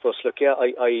indeed, I suppose. Look,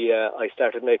 I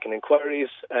started making inquiries,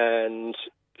 and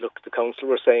look, the council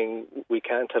were saying we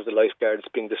can't have the lifeguards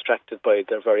being distracted by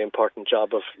their very important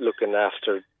job of looking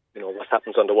after what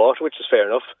happens on the water, which is fair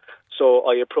enough. So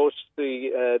I approached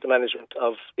the management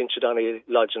of Inchydoney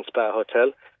Lodge and Spa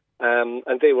Hotel,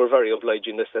 and they were very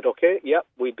obliging. They said, okay,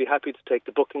 we'd be happy to take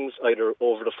the bookings either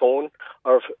over the phone,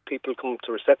 or if people come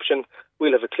to reception,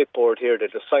 we'll have a clipboard here. They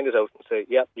just sign it out and say,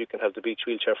 you can have the beach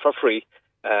wheelchair for free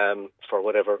for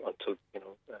whatever, until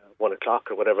 1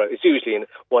 o'clock or whatever. It's usually in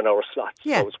 1 hour slots,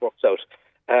 so it works out.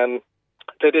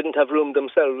 They didn't have room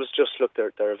themselves. Just look,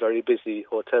 they're a very busy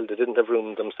hotel. They didn't have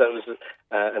room themselves,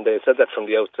 and they said that from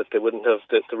the outset. They wouldn't have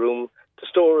the room to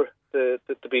store the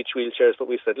beach wheelchairs. But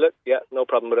we said, look, no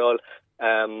problem at all.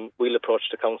 We'll approach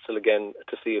the council again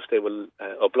to see if they will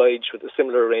oblige with a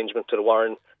similar arrangement to the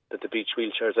Warren, that the beach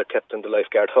wheelchairs are kept in the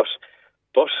lifeguard hut.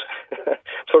 But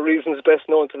for reasons best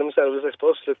known to themselves, I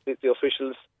suppose, the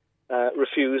officials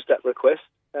refused that request.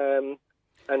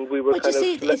 And we were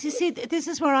this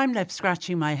is where I'm left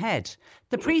scratching my head.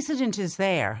 The precedent is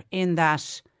there in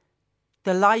that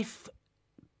the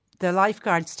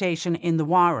lifeguard station in the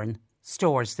Warren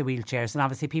stores the wheelchairs, and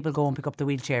obviously people go and pick up the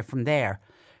wheelchair from there.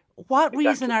 What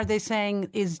reason are they saying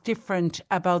is different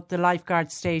about the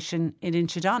lifeguard station in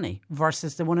Inchydoney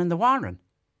versus the one in the Warren?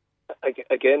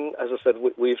 Again, as I said,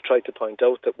 we've tried to point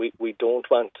out that we don't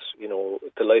want,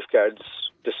 the lifeguards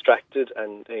distracted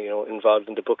and, involved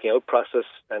in the booking out process,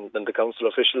 and the council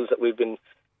officials that we've been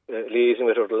liaising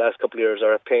with over the last couple of years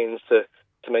are at pains to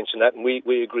mention that. And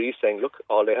we agree, saying, look,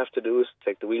 all they have to do is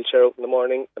take the wheelchair out in the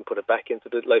morning and put it back into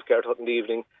the lifeguard hut in the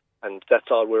evening, and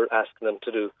that's all we're asking them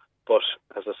to do. But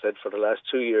as I said, for the last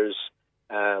 2 years,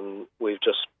 there's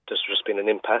just been an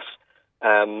impasse.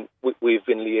 We've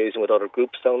been liaising with other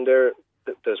groups down there.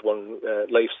 There's one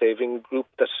life-saving group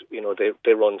that,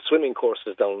 they run swimming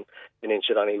courses down in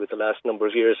Inchydoney with the last number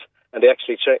of years, and they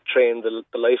actually train the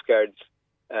lifeguards,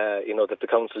 that the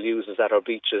council uses at our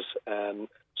beaches.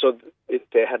 So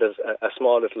they had a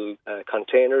small little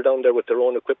container down there with their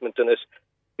own equipment in it.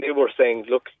 They were saying,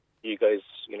 look, you guys,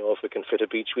 if we can fit a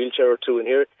beach wheelchair or 2 in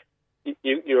here,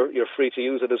 you're free to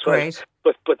use it as well. Right.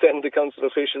 But then the council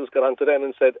officials got onto them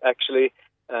and said, actually,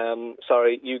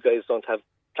 sorry, you guys don't have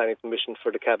planning permission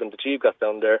for the cabin that you've got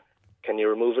down there. Can you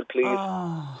remove it, please?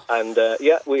 Oh. And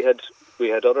we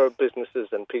had other businesses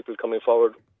and people coming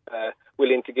forward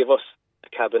willing to give us the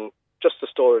cabin just to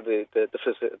store the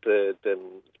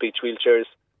beach wheelchairs.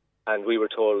 And we were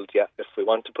told, if we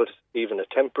want to put even a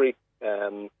temporary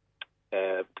cabin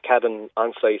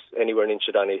on site anywhere in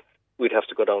Inchydoney, we'd have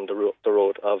to go down the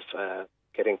road of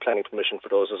getting planning permission for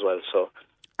those as well. So,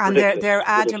 and they're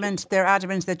adamant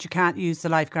that you can't use the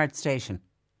lifeguard station.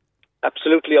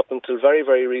 Absolutely, up until very,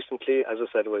 very recently. As I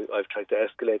said, I've tried to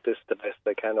escalate this the best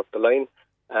I can up the line.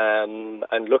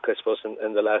 And look, I suppose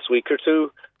in the last week or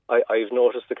two, I've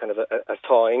noticed a kind of a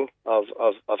thawing of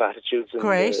attitudes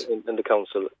in the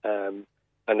council.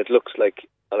 and it looks like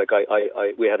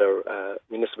we had a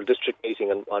municipal district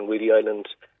meeting on Wheelie Island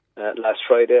last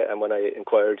Friday, and when I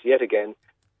inquired yet again,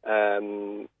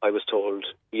 I was told,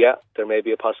 there may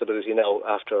be a possibility now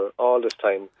after all this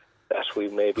time that we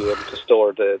may be able to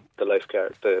store the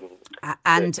lifeguard, the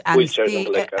wheelchairs in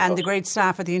the lifeguard house. And the great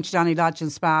staff at the Inchydonny Lodge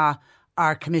and Spa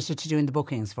are committed to doing the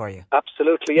bookings for you.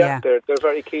 Absolutely, yeah. They're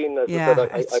very keen. As I said,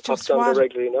 I pop down there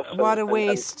regularly enough. What a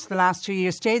waste the last 2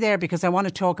 years. Stay there, because I want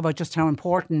to talk about just how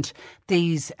important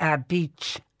these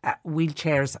beach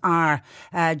wheelchairs are.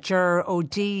 Ger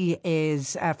O'D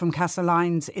is from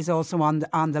Castlelyons is also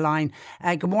on the line.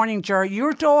 Good morning, Ger.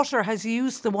 Your daughter has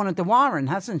used the one at the Warren,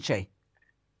 hasn't she?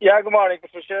 Yeah, good morning,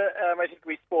 Patricia. I think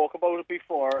we spoke about it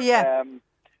before. Yeah.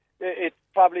 It's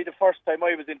probably the first time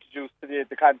I was introduced to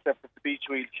the concept of the beach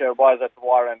wheelchair was at the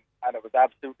Warren, and it was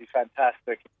absolutely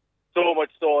fantastic. So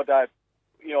much so that,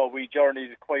 we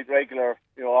journeyed quite regular,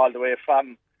 all the way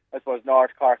from, I suppose,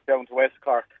 North Cork down to West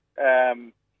Cork.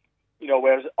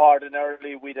 Whereas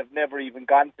ordinarily we'd have never even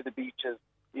gone to the beaches,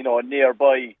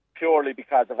 nearby, purely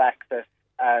because of access.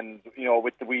 And,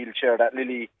 with the wheelchair that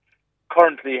Lily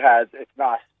currently has, it's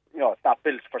not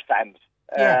built for sand.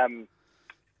 Yeah.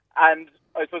 And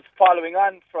I suppose following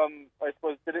on from, the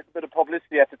little bit of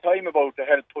publicity at the time about to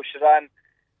help push it on,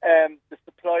 the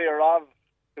supplier of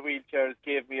the wheelchairs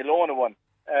gave me a loan of one.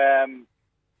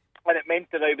 And it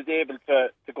meant that I was able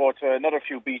to go to another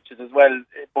few beaches as well,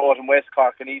 both in West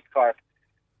Cork and East Cork.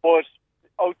 But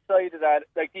outside of that,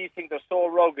 these things are so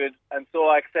rugged and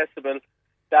so accessible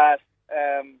that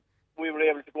we were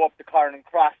able to go up to Carn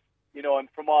Cross, and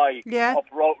Fermoy, up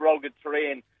rugged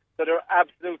terrain. So they're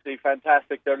absolutely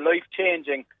fantastic. They're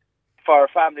life-changing for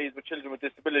families with children with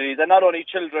disabilities. And not only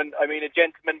children, a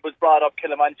gentleman was brought up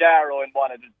Kilimanjaro in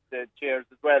one of the chairs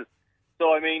as well.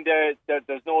 So,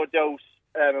 there's no doubt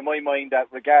in my mind that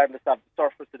regardless of the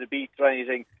surface of the beach or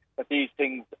anything, that these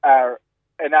things are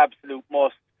an absolute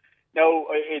must. Now,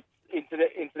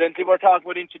 incidentally, we're talking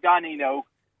about Inchydonny now.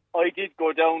 I did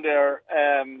go down there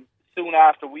soon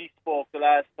after we spoke the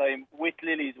last time with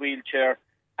Lily's wheelchair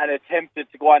and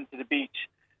attempted to go onto the beach.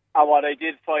 And what I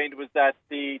did find was that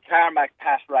the tarmac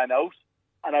path ran out,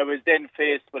 and I was then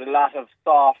faced with a lot of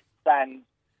soft sand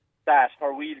that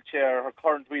her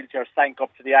current wheelchair sank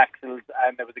up to the axles,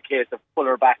 and it was a case of pull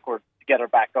her backwards to get her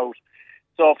back out.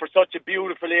 So for such a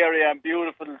beautiful area and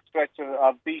beautiful stretch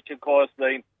of beach and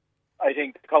coastline, I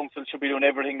think the council should be doing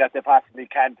everything that they possibly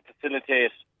can to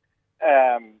facilitate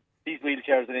these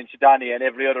wheelchairs in Inchydonny and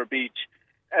every other beach.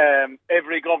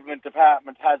 Every government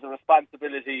department has a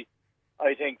responsibility,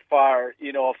 I think, for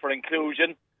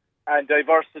inclusion and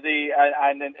diversity,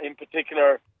 and in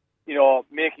particular,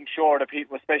 making sure that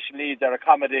people with special needs are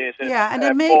accommodated. Yeah, and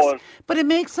it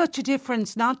makes such a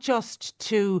difference, not just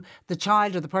to the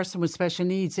child or the person with special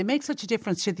needs. It makes such a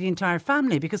difference to the entire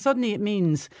family, because suddenly it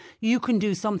means you can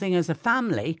do something as a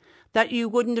family that you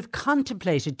wouldn't have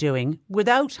contemplated doing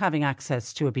without having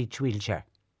access to a beach wheelchair.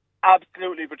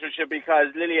 Absolutely, Patricia, because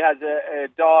Lily has a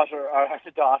daughter,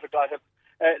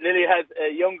 Lily has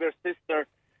a younger sister,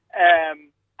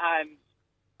 and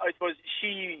I suppose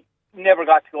she never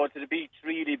got to go to the beach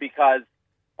really because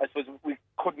I suppose we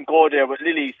couldn't go there with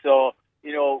Lily. So,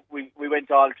 we went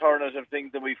to alternative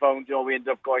things, and we found, we ended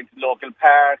up going to local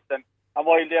parks, and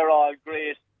while they're all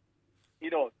great,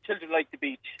 children like the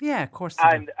beach. Yeah, of course.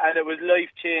 And it was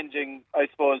life-changing, I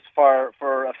suppose, for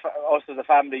us as a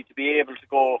family to be able to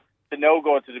go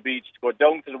to the beach, to go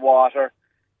down to the water.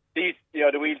 These, the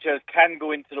wheelchairs can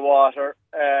go into the water.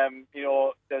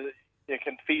 They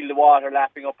can feel the water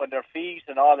lapping up on their feet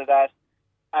and all of that.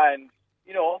 And,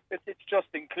 it's just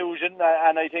inclusion.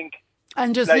 And I think...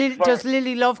 And does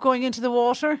Lily love going into the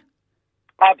water?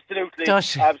 Absolutely. Does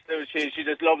she? Absolutely. She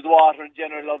just loves water in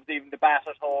general, loves even the bath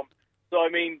at home. So,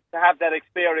 to have that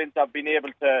experience of being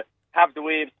able to have the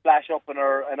waves splash up on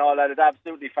her and all that is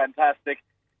absolutely fantastic.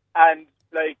 And,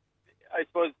 I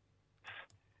suppose,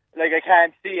 I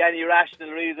can't see any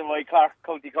rational reason why Cork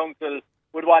County Council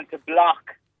would want to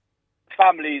block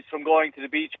families from going to the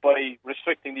beach by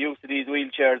restricting the use of these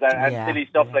wheelchairs and silly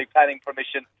stuff like planning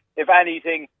permission. If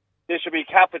anything, they should be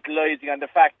capitalising on the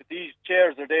fact that these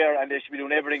chairs are there, and they should be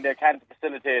doing everything they can to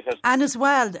facilitate it. And as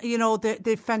well,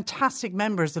 the fantastic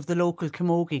members of the local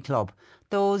Camogie Club,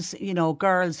 those,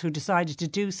 girls who decided to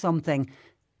do something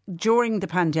during the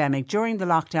pandemic, during the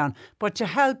lockdown, but to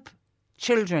help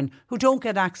children who don't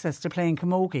get access to playing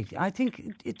camogie. I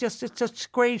think it's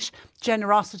just great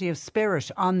generosity of spirit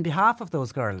on behalf of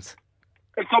those girls.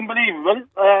 It's unbelievable.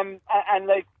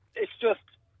 It's just,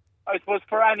 I suppose,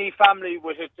 for any family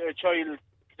with a child,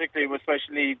 particularly with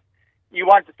special needs, you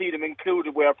want to see them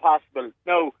included where possible.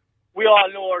 Now, we all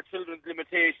know our children's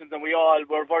limitations, and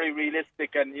we're very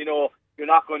realistic, and, you know, you're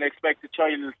not going to expect a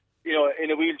child, you know, in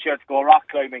a wheelchair to go rock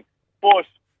climbing. But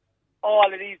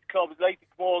all of these clubs, like the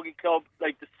Camogie Club,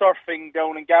 like the surfing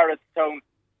down in Garrettstown,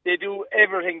 they do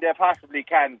everything they possibly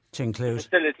can to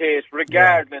facilitate,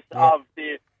 regardless of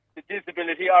the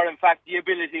disability or, in fact, the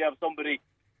ability of somebody.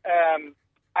 And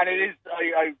it is,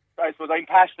 I suppose, I'm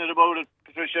passionate about it,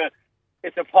 Patricia.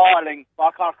 It's appalling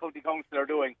what Cork County Council are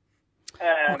doing.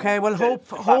 Okay, well,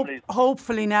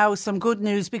 hopefully now some good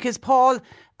news, because, Paul,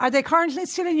 are they currently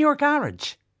still in your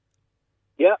garage?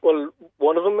 Yeah, well,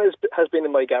 one of them has been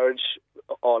in my garage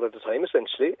all of the time,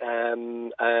 essentially.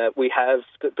 We have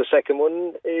the second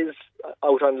one is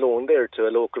out on loan there to a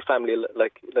local family,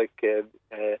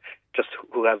 just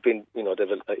who have been, you know,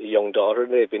 they've a young daughter.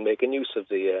 They've been making use of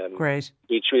the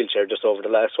beach wheelchair just over the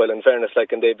last while. In fairness,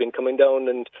 and they've been coming down,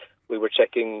 and we were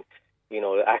checking, you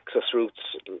know, access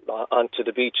routes onto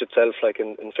the beach itself.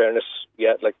 In fairness,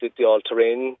 the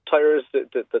all-terrain tires,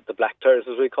 the black tires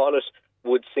as we call it,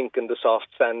 would sink in the soft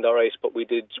sand, all right. But we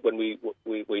did, when we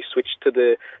switched to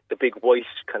the big white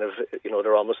kind of, you know,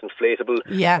 they're almost inflatable.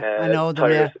 Yeah, I know them.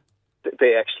 Tires,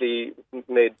 they actually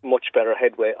made much better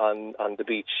headway on the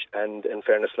beach. And in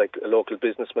fairness, a local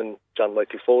businessman, John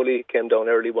Michael Foley, came down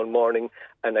early one morning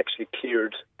and actually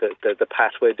cleared the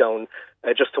pathway down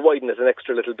just to widen it an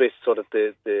extra little bit, so that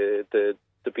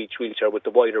the beach wheelchair with the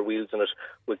wider wheels in it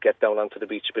would get down onto the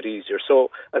beach a bit easier.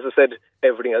 So, as I said,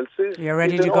 everything else is You're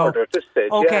ready is to in go. order at this stage.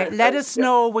 Okay, let us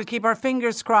know. We'll keep our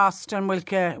fingers crossed, and we'll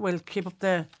keep up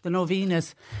the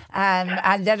novenas.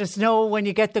 And let us know when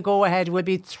you get the go-ahead. We'll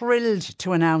be thrilled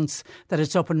to announce that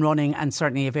it's up and running and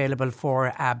certainly available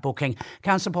for booking.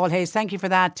 Councillor Paul Hayes, thank you for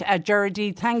that.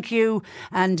 Geraldine, thank you.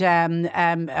 And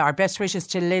our best wishes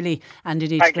to Lily and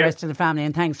indeed to the rest of the family.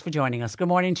 And thanks for joining us. Good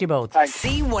morning to you both. Thanks.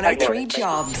 C103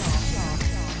 Jobs.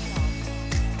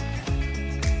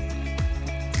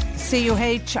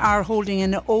 CUH are holding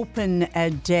an open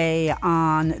day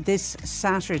on this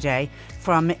Saturday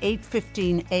from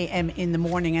 8:15 a.m. in the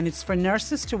morning, and it's for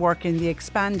nurses to work in the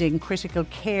expanding critical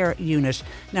care unit.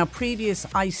 Now, previous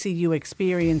ICU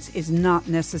experience is not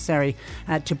necessary.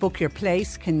 To book your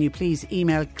place, can you please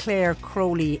email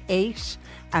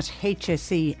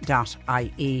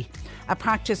clairecrowley8@hse.ie. A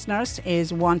practice nurse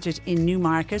is wanted in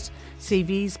Newmarket.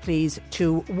 CVs please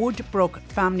to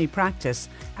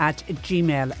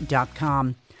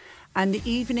woodbrookfamilypractice@gmail.com. And the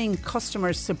evening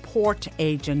customer support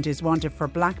agent is wanted for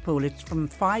Blackpool. It's from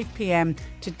 5 p.m.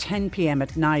 to 10 p.m.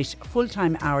 at night.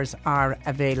 Full-time hours are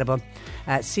available.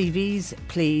 CVs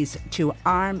please to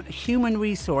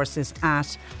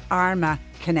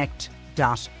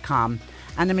humanresources@armaconnect.com.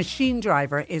 And a machine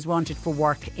driver is wanted for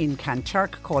work in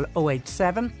Kanturk. Call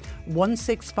 087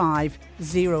 165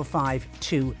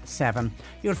 0527.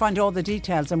 You'll find all the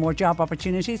details and more job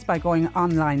opportunities by going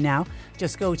online now.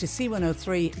 Just go to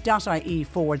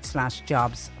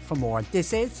c103.ie/jobs for more.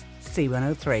 This is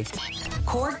C103.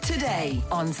 Cork Today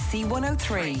on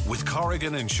C103. With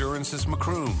Corrigan Insurance's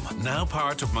Macroom, now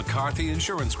part of McCarthy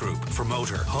Insurance Group for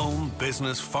motor, home,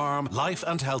 business, farm, life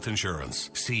and health insurance.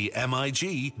 See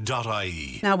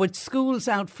mig.ie. Now, with schools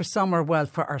out for summer, well,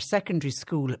 for our secondary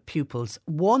school pupils,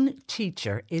 one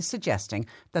teacher is suggesting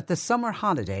that the summer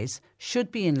holidays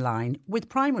should be in line with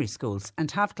primary schools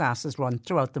and have classes run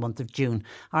throughout the month of June.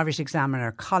 Irish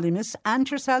Examiner columnist and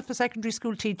herself a secondary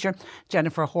school teacher,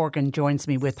 Jennifer Horgan, joins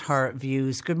me with her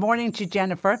views. Good morning to you,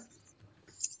 Jennifer.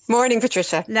 Morning,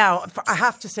 Patricia. Now, I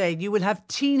have to say, you will have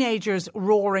teenagers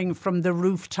roaring from the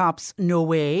rooftops, no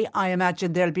way. I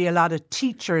imagine there'll be a lot of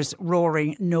teachers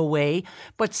roaring, no way.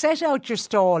 But set out your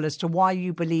stall as to why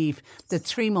you believe that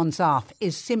 3 months off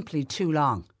is simply too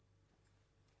long.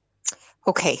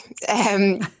 Okay.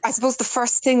 I suppose the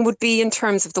first thing would be in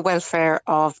terms of the welfare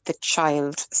of the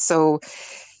child. So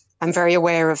I'm very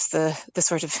aware of the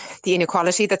sort of the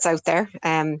inequality that's out there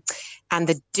and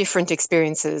the different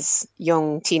experiences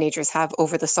young teenagers have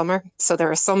over the summer. So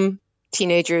there are some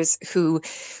teenagers who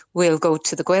will go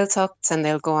to the Gaeltachts and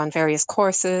they'll go on various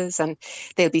courses and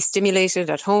they'll be stimulated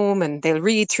at home and they'll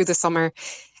read through the summer.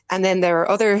 And then there are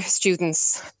other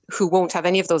students who won't have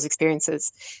any of those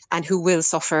experiences and who will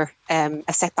suffer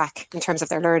a setback in terms of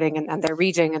their learning and their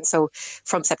reading. And so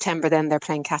from September, then they're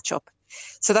playing catch up.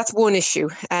 So that's one issue.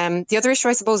 The other issue,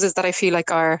 I suppose, is that I feel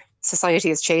like our society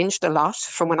has changed a lot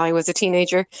from when I was a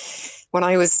teenager. When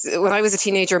I was a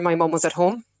teenager, my mum was at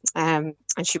home and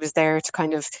she was there to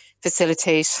kind of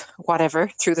facilitate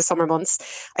whatever through the summer months.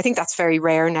 I think that's very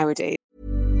rare nowadays.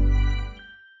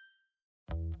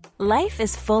 Life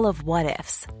is full of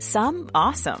what-ifs. Some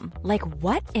awesome, like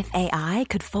what if AI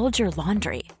could fold your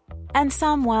laundry? And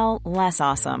some, well, less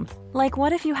awesome, like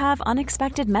what if you have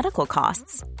unexpected medical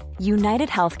costs? United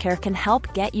Healthcare can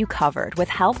help get you covered with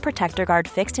Health Protector Guard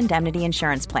fixed indemnity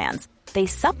insurance plans. They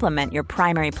supplement your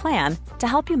primary plan to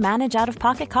help you manage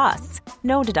out-of-pocket costs.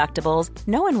 No deductibles,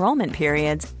 no enrollment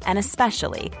periods, and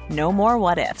especially no more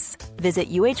what-ifs.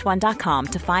 Visit uh1.com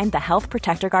to find the Health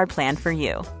Protector Guard plan for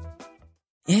you.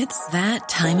 It's that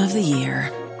time of the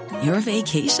year. Your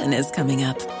vacation is coming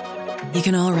up. You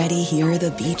can already hear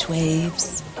the beach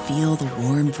waves, feel the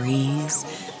warm breeze,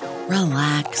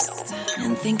 relax,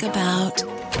 and think about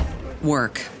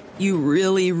work. You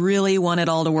really, really want it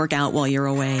all to work out while you're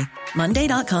away.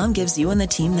 Monday.com gives you and the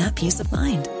team that peace of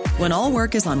mind. When all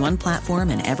work is on one platform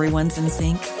and everyone's in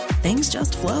sync, things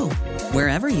just flow.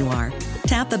 Wherever you are,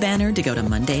 tap the banner to go to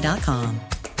Monday.com.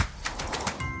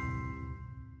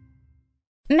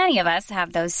 Many of us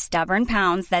have those stubborn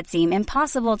pounds that seem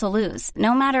impossible to lose,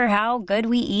 no matter how good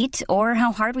we eat or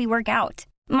how hard we work out.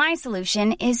 My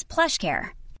solution is PlushCare.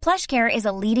 PlushCare is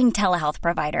a leading telehealth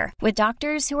provider with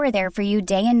doctors who are there for you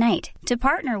day and night to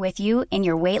partner with you in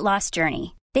your weight loss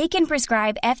journey. They can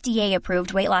prescribe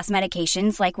FDA-approved weight loss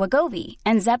medications like Wegovy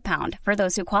and Zepbound for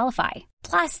those who qualify.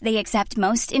 Plus, they accept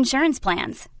most insurance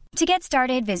plans. To get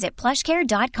started, visit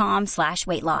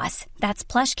plushcare.com/weightloss. That's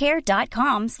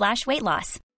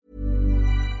plushcare.com/weightloss.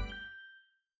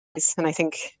 And I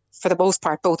think for the most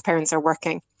part, both parents are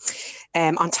working.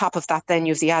 On top of that, then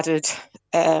you have the added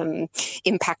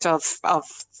impact of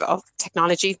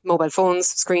technology, mobile phones,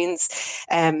 screens.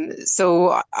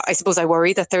 So I suppose I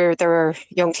worry that there are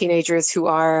young teenagers who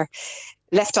are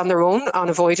left on their own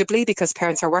unavoidably because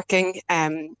parents are working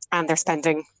and they're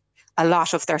spending a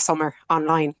lot of their summer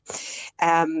online.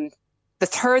 The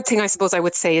third thing I suppose I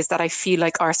would say is that I feel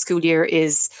like our school year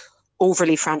is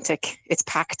overly frantic. It's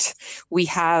packed. We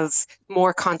have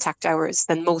more contact hours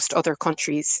than most other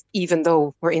countries, even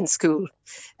though we're in school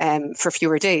for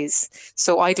fewer days.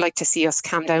 So I'd like to see us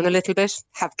calm down a little bit,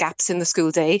 have gaps in the school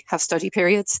day, have study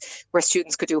periods where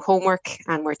students could do homework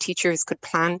and where teachers could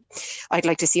plan. I'd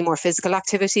like to see more physical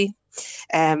activity.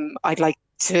 I'd like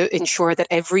to ensure that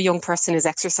every young person is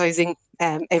exercising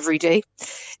every day.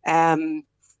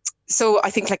 So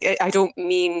I think I don't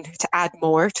mean to add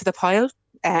more to the pile.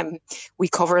 We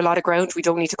cover a lot of ground. We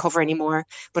don't need to cover any more,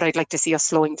 but I'd like to see us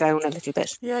slowing down a little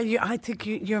bit. Yeah, I think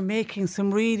you're making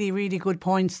some really, really good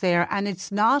points there. And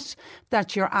it's not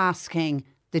that you're asking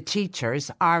the teachers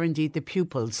or indeed the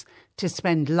pupils to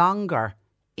spend longer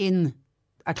in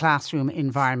a classroom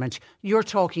environment. You're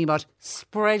talking about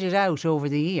spread it out over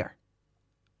the year.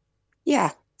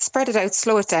 Yeah, spread it out,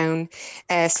 slow it down,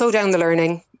 slow down the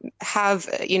learning. Have,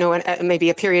 maybe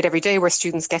a period every day where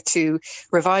students get to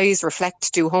revise,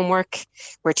 reflect, do homework,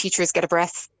 where teachers get a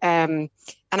breath. And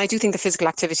I do think the physical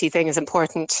activity thing is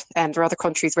important. And there are other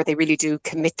countries where they really do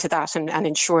commit to that and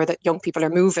ensure that young people are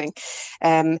moving.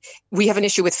 We have an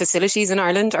issue with facilities in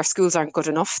Ireland. Our schools aren't good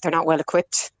enough. They're not well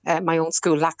equipped. My own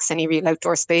school lacks any real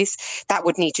outdoor space. That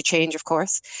would need to change, of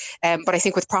course. But I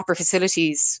think with proper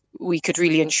facilities, we could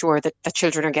really ensure that the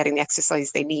children are getting the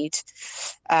exercise they need.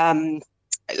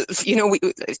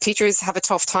 Teachers have a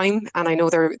tough time, and I know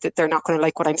they're not going to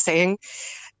like what I'm saying.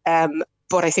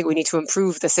 But I think we need to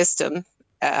improve the system,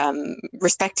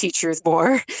 respect teachers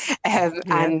more, and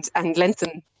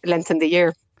lengthen the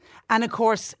year. And of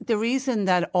course, the reason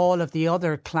that all of the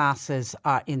other classes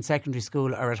in secondary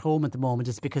school are at home at the moment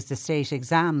is because the state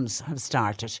exams have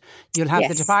started. You'll have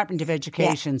the Department of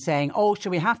Education saying,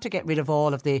 should we have to get rid of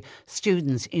all of the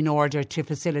students in order to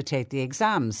facilitate the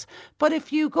exams? But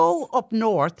if you go up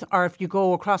north, or if you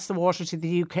go across the water to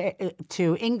the UK,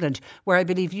 to England, where I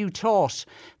believe you taught,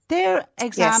 their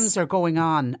exams are going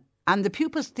on, and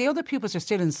the other pupils are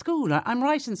still in school. I'm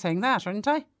right in saying that, aren't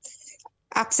I?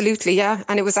 Absolutely, yeah.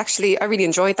 And it was actually, I really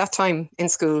enjoyed that time in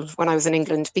school when I was in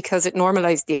England because it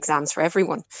normalised the exams for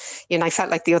everyone. I felt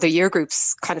like the other year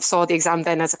groups kind of saw the exam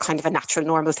then as a kind of a natural,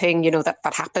 normal thing,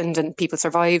 that happened and people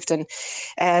survived. And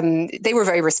they were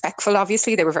very respectful,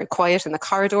 obviously. They were very quiet in the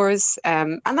corridors.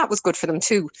 And that was good for them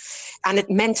too. And it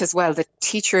meant as well that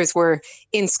teachers were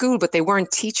in school, but they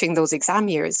weren't teaching those exam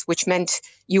years, which meant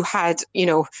you had,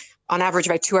 on average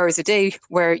about 2 hours a day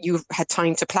where you had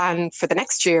time to plan for the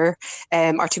next year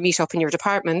or to meet up in your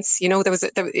departments.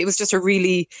 It was just a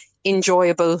really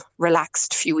enjoyable,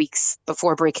 relaxed few weeks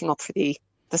before breaking up for the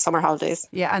summer holidays.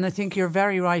 Yeah, and I think you're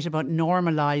very right about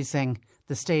normalising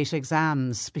the state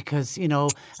exams because, you know,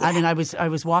 I mean, I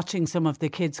was watching some of the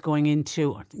kids going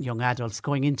into, young adults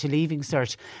going into Leaving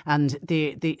Cert, and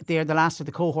they're the last of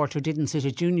the cohort who didn't sit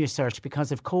a junior cert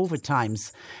because of COVID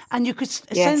times. And you could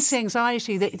sense the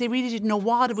anxiety. They really didn't know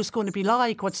what it was going to be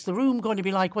like. What's the room going to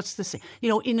be like? What's the, you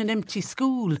know, in an empty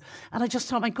school? And I just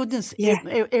thought, my goodness,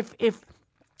 if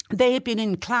they had been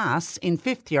in class in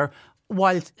fifth year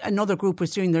while another group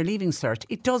was doing their Leaving Cert,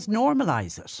 it does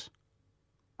normalise it.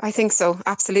 I think so,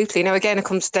 absolutely. Now, again, it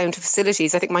comes down to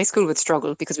facilities. I think my school would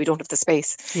struggle because we don't have the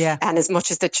space. Yeah. And as much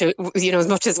as as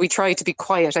much as we try to be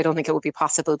quiet, I don't think it would be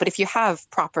possible. But if you have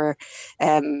proper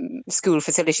school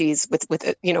facilities with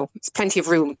plenty of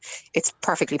room, it's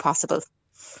perfectly possible.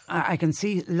 I can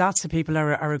see lots of people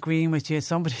are agreeing with you.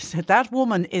 Somebody said that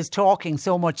woman is talking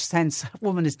so much sense. That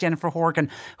woman is Jennifer Horgan,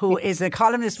 who is a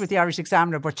columnist with the Irish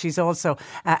Examiner, but she's also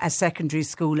a secondary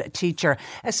school teacher.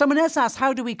 Someone else asked,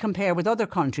 how do we compare with other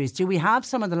countries? Do we have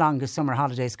some of the longest summer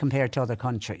holidays compared to other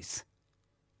countries?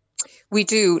 We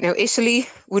do. Now, Italy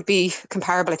would be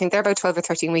comparable. I think they're about 12 or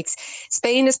 13 weeks.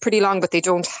 Spain is pretty long, but they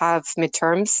don't have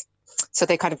midterms. So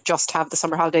they kind of just have the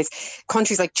summer holidays.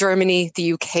 Countries like Germany,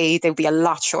 the UK, they'll be a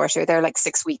lot shorter. They're like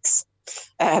 6 weeks,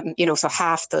 so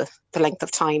half the length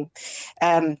of time.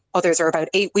 Others are about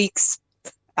 8 weeks.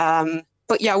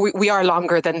 But yeah, we are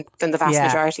longer than the vast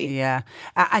majority. Yeah.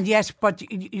 And yet, but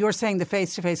you're saying the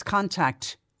face-to-face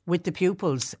contact with the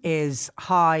pupils is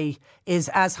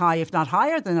as high, if not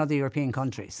higher, than other European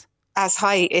countries. As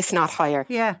high, if not higher.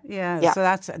 Yeah. So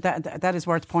that is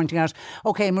worth pointing out.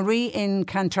 OK, Marie in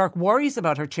Kanturk worries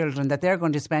about her children that they're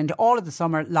going to spend all of the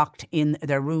summer locked in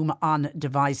their room on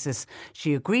devices.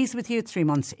 She agrees with you, 3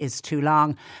 months is too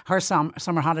long. Her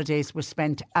summer holidays were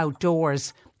spent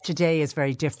outdoors. Today is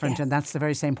very different, and that's the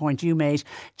very same point you made.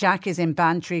 Jack is in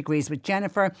Bantry, agrees with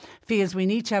Jennifer, feels we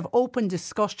need to have open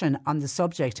discussion on the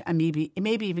subject and maybe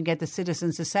even get the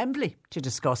Citizens' Assembly to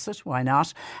discuss it. Why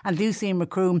not? And Lucy in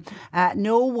Macroom,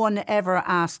 no one ever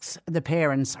asks the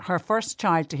parents. Her first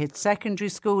child to hit secondary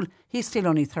school, he's still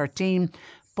only 13.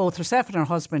 Both herself and her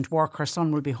husband work. Her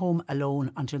son will be home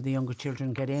alone until the younger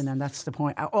children get in, and that's the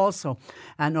point. Also,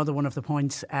 another one of the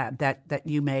points that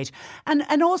you made,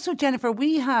 and also Jennifer,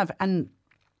 we have and.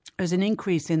 There's an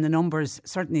increase in the numbers,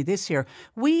 certainly this year.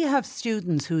 We have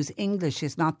students whose English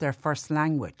is not their first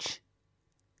language.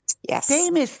 Yes,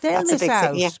 they'll miss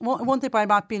out, won't they, by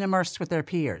not being immersed with their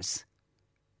peers?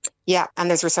 Yeah, and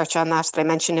there's research on that I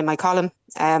mentioned in my column,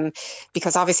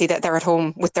 because obviously they're at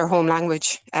home with their home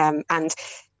language, and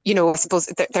I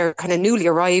suppose they're kind of newly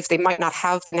arrived. They might not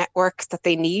have the network that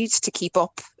they need to keep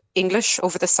up English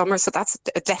over the summer, so that's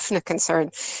a definite concern.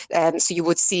 So you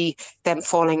would see them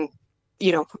falling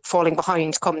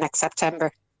behind come next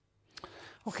September.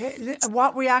 Okay,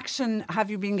 what reaction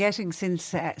have you been getting since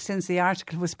the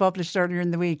article was published earlier in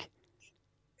the week?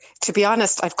 To be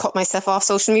honest, I've cut myself off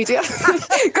social media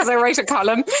because I write a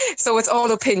column, so it's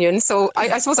all opinion. So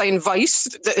I suppose I invite,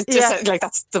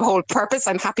 that's the whole purpose.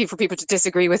 I'm happy for people to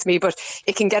disagree with me, but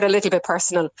it can get a little bit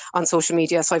personal on social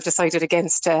media. So I've decided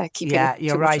against keeping. Yeah,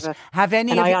 you're right. Have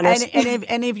any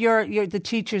of the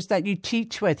teachers that you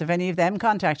teach with, have any of them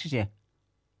contacted you?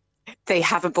 They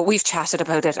haven't, but we've chatted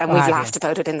about it and we've laughed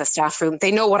about it in the staff room.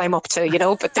 They know what I'm up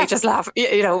to, but they just laugh.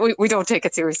 We don't take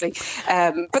it seriously.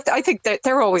 But I think that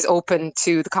they're always open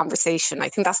to the conversation. I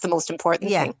think that's the most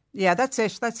important thing. Yeah, that's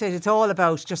it. It's all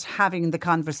about just having the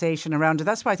conversation around it.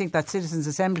 That's why I think that Citizens'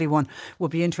 Assembly one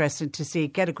would be interesting to see.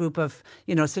 Get a group of,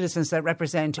 citizens that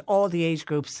represent all the age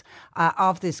groups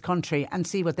of this country and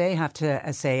see what they have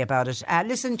to say about it.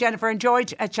 Listen, Jennifer,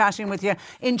 enjoyed chatting with you.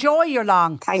 Enjoy your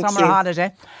long summer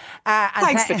holiday.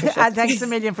 Thanks, Patricia. And thanks a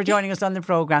million for joining us on the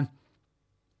programme.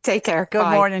 Take care.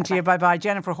 Good morning to you. Bye-bye.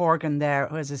 Jennifer Horgan there,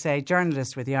 who, as I say,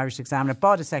 journalist with the Irish Examiner,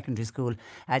 but a secondary school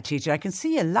teacher. I can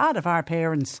see a lot of our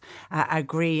parents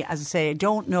agree. As I say, I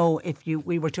don't know if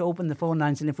we were to open the phone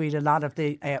lines and if we had a lot of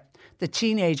the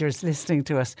teenagers listening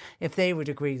to us, if they would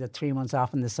agree that 3 months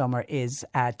off in the summer is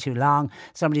too long.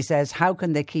 Somebody says, how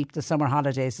can they keep the summer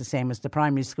holidays the same as the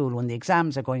primary school when the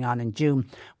exams are going on in June?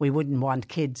 We wouldn't want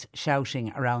kids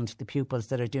shouting around the pupils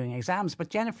that are doing exams. But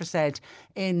Jennifer said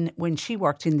when she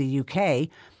worked in the UK,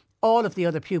 all of the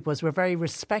other pupils were very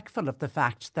respectful of the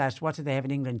fact that, what do they have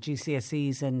in England,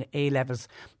 GCSEs and A-levels,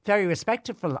 very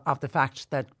respectful of the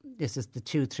fact that this is the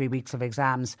 2-3 weeks of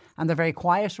exams, and they're very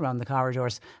quiet around the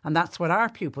corridors. And that's what our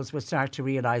pupils would start to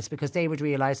realise, because they would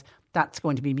realise that's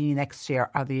going to be me next year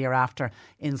or the year after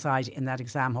inside in that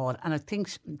exam hall. And I think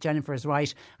Jennifer is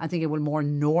right. I think it will more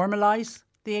normalise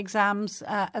the exams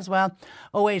as well.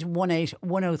 0818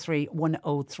 103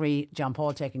 103. John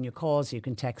Paul taking your calls. You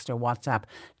can text or WhatsApp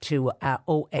to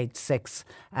 086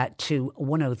 to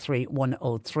 103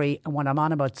 103. And when I'm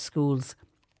on about schools,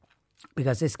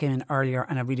 because this came in earlier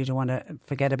and I really don't want to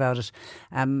forget about it.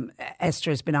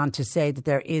 Esther has been on to say that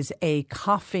there is a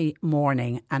coffee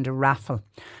morning and a raffle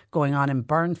going on in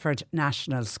Burnford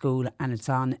National School, and it's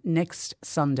on next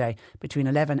Sunday between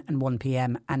 11 and 1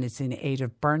 p.m. and it's in aid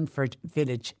of Burnford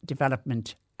Village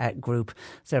Development Group.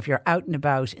 So if you're out and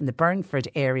about in the Burnford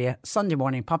area Sunday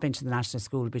morning, pop into the National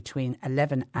School between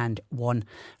 11 and 1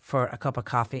 for a cup of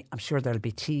coffee. I'm sure there'll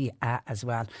be tea as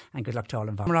well, and good luck to all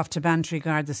involved. We're off to Bantry,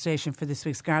 Garda Station for this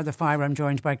week's Garda Fire. I'm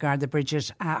joined by Garda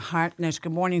Bridget Hartnett.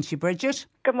 Good morning to you, Bridget.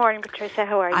 Good morning, Patricia.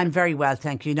 How are you? I'm very well,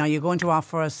 thank you. Now, you're going to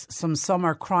offer us some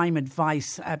summer crime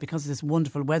advice because of this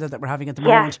wonderful weather that we're having at the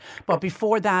moment. But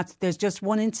before that, there's just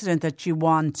one incident that you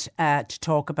want to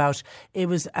talk about. It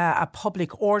was a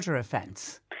public order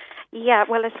offence. Yeah,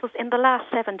 well, I suppose in the last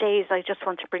 7 days, I just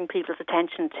want to bring people's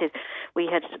attention to, we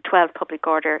had 12 public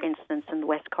order incidents in the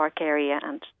West Cork area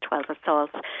and 12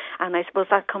 assaults. And I suppose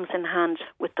that comes in hand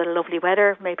with the lovely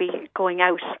weather, maybe going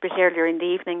out a bit earlier in the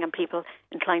evening and people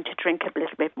inclined to drink a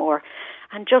little bit more.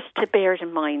 And just to bear it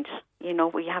in mind, you know,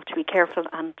 we have to be careful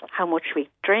on how much we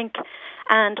drink.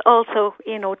 And also,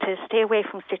 you know, to stay away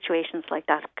from situations like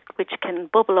that, which can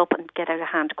bubble up and get out of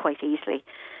hand quite easily.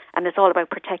 And it's all about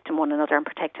protecting one another and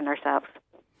protecting ourselves.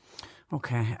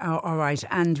 Okay, all right.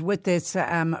 And with this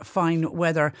fine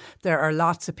weather, there are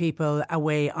lots of people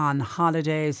away on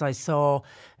holidays. I saw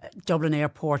Dublin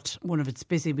Airport, one of its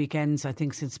busy weekends, I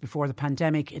think since before the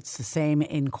pandemic. It's the same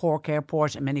in Cork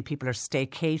Airport, and many people are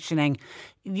staycationing.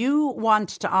 You want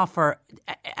to offer,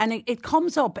 and it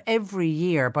comes up every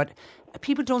year, but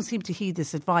people don't seem to heed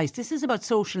this advice. This is about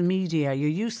social media, your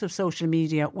use of social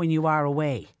media when you are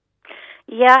away.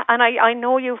 Yeah, and I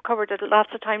know you've covered it lots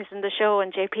of times in the show,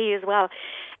 and JP as well.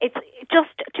 It's just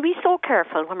to be so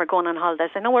careful when we're going on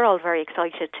holidays. I know we're all very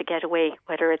excited to get away,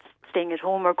 whether it's staying at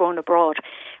home or going abroad,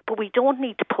 but we don't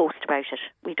need to post about it.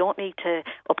 We don't need to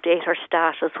update our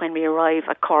status when we arrive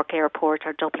at Cork Airport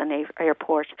or Dublin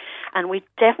Airport, and we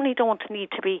definitely don't need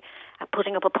to be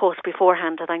putting up a post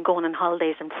beforehand that I'm going on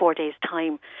holidays in 4 days'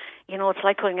 time. You know, it's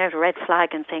like putting out a red flag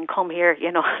and saying, come here,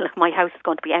 you know, my house is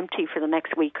going to be empty for the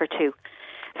next week or two.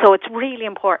 So it's really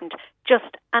important.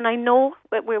 And I know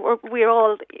that we're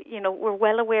all, you know, we're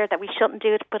well aware that we shouldn't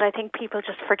do it, but I think people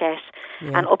just forget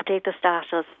and update the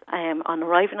status on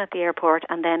arriving at the airport,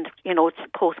 and then, you know,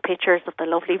 post pictures of the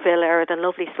lovely villa or the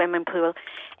lovely swimming pool.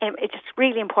 It's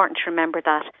really important to remember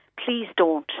that. Please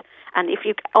don't. And if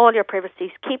all your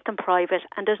privacies, keep them private,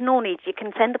 and there's no need. You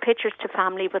can send the pictures to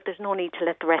family, but there's no need to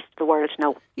let the rest of the world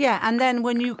know. Yeah, and then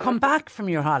when you come back from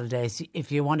your holidays,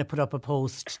 if you want to put up a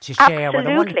post to share,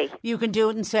 you can do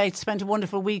it and say, spent a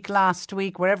wonderful week last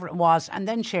week, wherever it was, and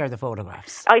then share the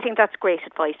photographs. I think that's great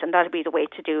advice, and that'll be the way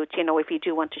to do it, you know, if you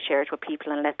do want to share it with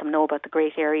people and let them know about the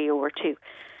great area you were to.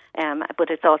 But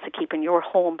it's also keeping your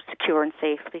home secure and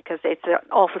safe, because it's an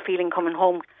awful feeling coming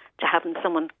home to having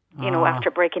someone, you know,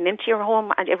 after breaking into your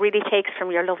home, and it really takes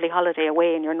from your lovely holiday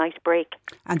away and your nice break.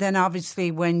 And then obviously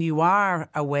when you are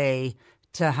away,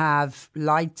 to have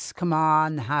lights come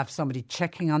on, have somebody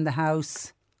checking on the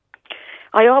house.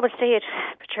 I always say it,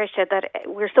 Patricia, that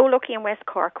we're so lucky in West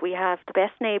Cork. We have the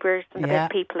best neighbours and the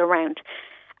best people around.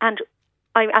 And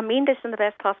I mean this in the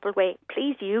best possible way.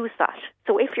 Please use that.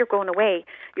 So if you're going away,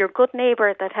 your good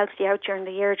neighbour that helps you out during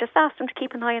the year, just ask them to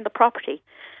keep an eye on the property.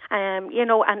 You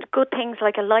know, and good things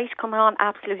like a light coming on,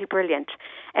 absolutely brilliant.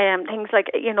 Things like,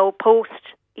 you know, post,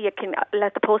 you can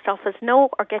let the post office know,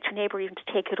 or get your neighbour even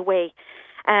to take it away.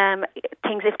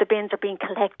 Things, if the bins are being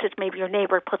collected, maybe your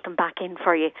neighbour put them back in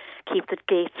for you. Keep the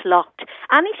gates locked.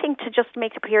 Anything to just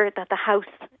make it appear that the house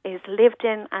is lived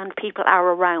in and people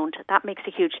are around. That makes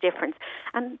a huge difference.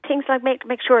 And things like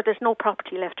make sure there's no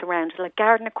property left around, like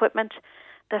garden equipment.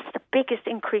 That's the biggest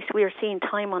increase we are seeing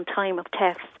time on time of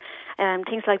thefts.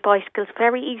 Things like bicycles,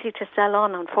 very easy to sell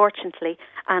on, unfortunately.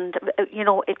 And, you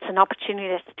know, it's an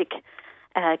opportunistic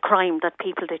crime that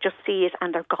people, they just see it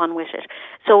and they're gone with it.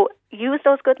 So use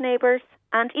those good neighbours,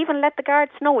 and even let the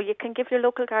guards know. You can give your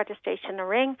local Garda station a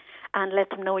ring and let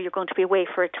them know you're going to be away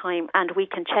for a time, and we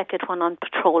can check it when on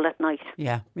patrol at night.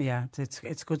 Yeah,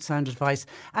 it's good sound advice.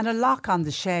 And a lock on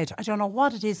the shed. I don't know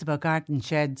what it is about garden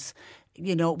sheds.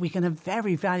 You know, we can have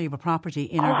very valuable property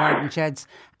in our garden sheds,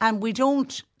 and we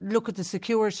don't look at the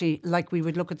security like we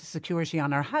would look at the security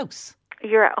on our house.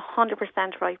 You're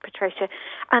 100% right, Patricia.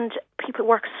 And people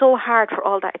work so hard for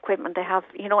all that equipment they have,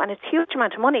 and it's a huge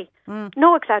amount of money.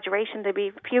 No exaggeration. There'll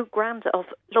be a few grand of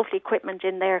lovely equipment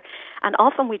in there. And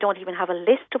often we don't even have a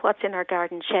list of what's in our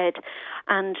garden shed.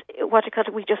 And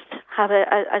we just have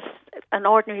an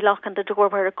ordinary lock on the door,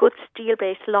 where a good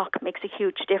steel-based lock makes a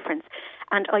huge difference.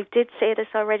 And I did say this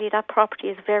already, that property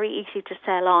is very easy to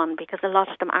sell on, because a lot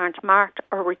of them aren't marked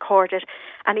or recorded.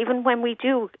 And even when we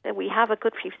do, we have a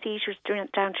good few seizures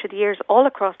down through the years all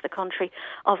across the country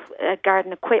of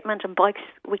garden equipment and bikes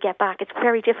we get back. It's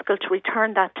very difficult to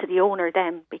return that to the owner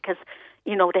then, because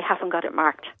they haven't got it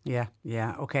marked. Yeah,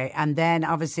 okay. And then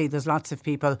obviously there's lots of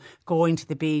people going to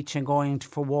the beach and going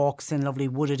for walks in lovely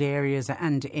wooded areas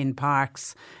and in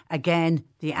parks. Again,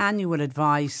 the annual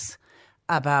advice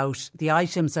about the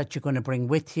items that you're going to bring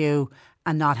with you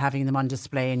and not having them on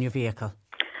display in your vehicle.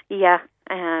 Yeah.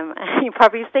 You're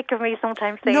probably sick of me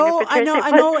sometimes saying it, Patricia.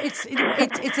 I know.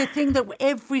 It's a thing that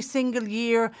every single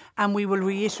year, and we will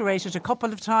reiterate it a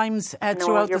couple of times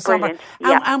throughout the summer.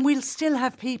 And we'll still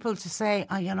have people to say,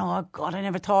 oh God, I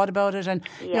never thought about it. And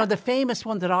the famous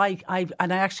one that I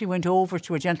actually went over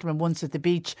to a gentleman once at the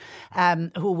beach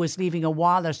who was leaving a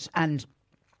wallet, and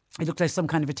it looked like some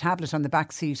kind of a tablet on the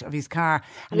back seat of his car,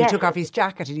 and he took off his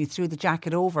jacket and he threw the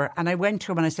jacket over. And I went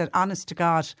to him and I said, honest to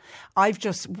God, I've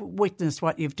just witnessed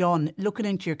what you've done. Looking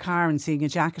into your car and seeing a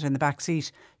jacket in the back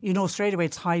seat, straight away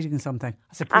it's hiding something.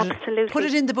 I said, put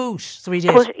it in the boot. So he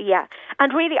did.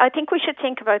 And really, I think we should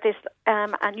think about this,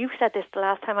 and you said this the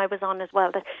last time I was on as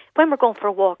well, that when we're going for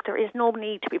a walk, there is no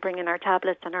need to be bringing our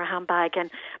tablets and our handbag and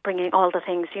bringing all the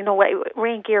things.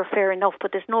 Rain gear, fair enough,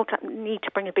 but there's no need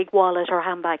to bring a big wallet or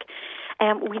handbag.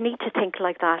 We need to think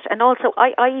like that. And also,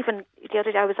 I even, the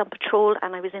other day I was on patrol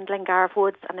and I was in Glengarve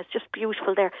Woods, and it's just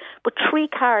beautiful there, but 3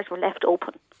 cars were left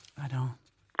open. I know.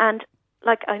 And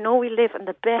I know we live in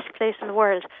the best place in the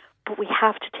world, but we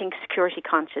have to think security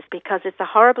conscious, because it's a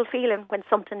horrible feeling when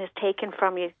something is taken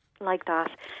from you like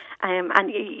that. And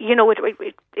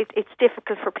it's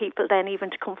difficult for people then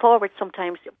even to come forward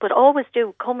sometimes, but always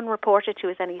do come and report it to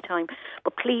us any time.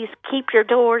 But please keep your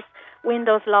doors,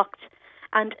 windows locked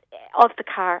and of the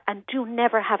car, and do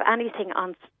never have anything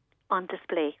on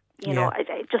display.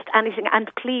 Just anything.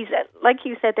 And please, like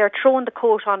you said, they're throwing the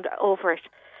coat on over it.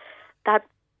 That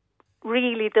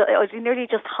really, it nearly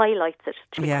just highlights it.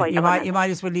 To be quite honest. You might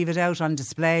as well leave it out on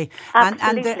display.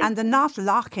 Absolutely. And the not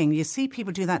locking. You see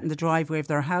people do that in the driveway of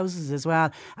their houses as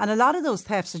well. And a lot of those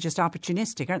thefts are just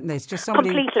opportunistic, aren't they? It's just somebody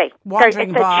completely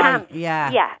wandering by. A chance.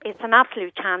 Yeah, it's an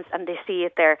absolute chance, and they see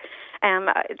it there.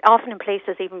 Often in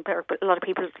places, even a lot of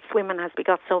people, swimming has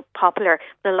got so popular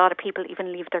that a lot of people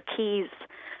even leave their keys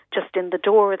just in the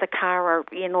door of the car,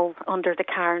 or under the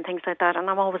car and things like that. And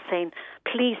I'm always saying,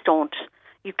 please don't.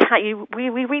 You can't. We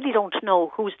really don't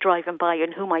know who's driving by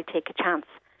and who might take a chance.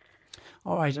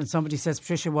 All right, and somebody says,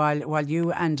 Patricia, while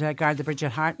you and Garda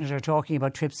Bridget Hartnett are talking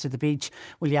about trips to the beach,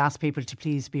 will you ask people to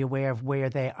please be aware of where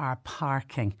they are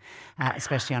parking,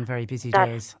 especially on very busy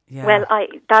days? Yeah. Well,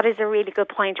 that is a really good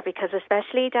point, because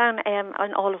especially down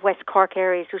in all of West Cork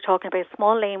areas, we're talking about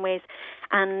small laneways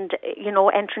and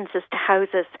entrances to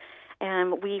houses.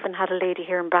 We even had a lady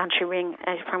here in Bantry Ring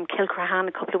from Kilcrahan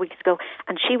a couple of weeks ago,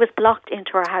 and she was blocked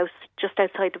into her house just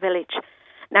outside the village.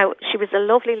 Now, she was a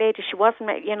lovely lady. She wasn't,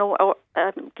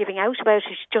 giving out about it.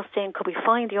 She's just saying, could we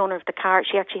find the owner of the car?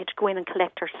 She actually had to go in and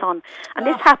collect her son. And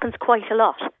this happens quite a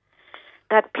lot.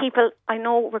 That people, I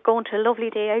know we're going to a lovely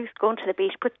day out, going to the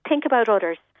beach, but think about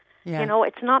others. Yeah.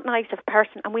 It's not nice if a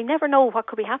person, and we never know what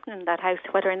could be happening in that house,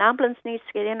 whether an ambulance needs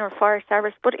to get in or fire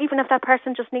service, but even if that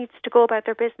person just needs to go about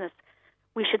their business,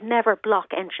 we should never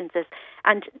block entrances.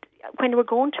 And when we're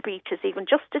going to beaches, even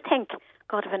just to think,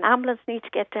 God, if an ambulance needs to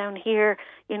get down here,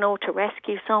 to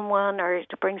rescue someone or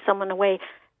to bring someone away,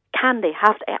 can they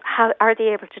are they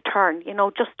able to turn?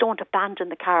 Just don't abandon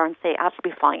the car and say, that'll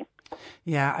be fine.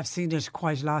 Yeah, I've seen it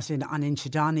quite a lot on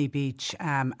Inchydoney Beach,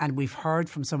 and we've heard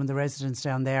from some of the residents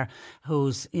down there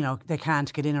who's, they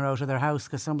can't get in or out of their house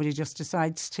because somebody just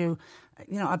decides to,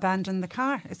 abandon the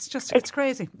car. It's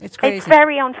crazy. It's crazy. It's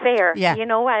very unfair, yeah.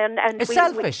 And it's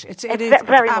selfish. It's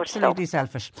very absolutely so.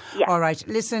 Selfish. Yeah. All right,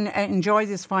 listen, enjoy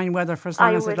this fine weather for as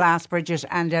long as it lasts, Bridget,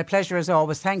 and pleasure as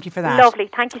always. Thank you for that.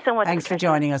 Lovely. Thank you so much. Thanks for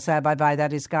joining us. Bye-bye.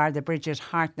 That is Garda Bridget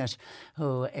Hartnett,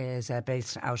 who is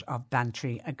based out of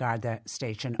Bantry Garda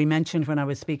Station. We mentioned when I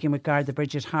was speaking with Garda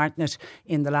Bridget Hartnett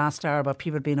in the last hour about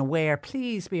people being aware.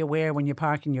 Please be aware when you're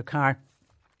parking your car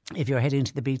If you're heading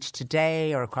to the beach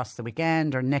today or across the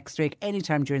weekend or next week,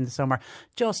 anytime during the summer,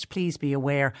 just please be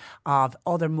aware of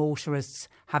other motorists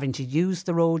having to use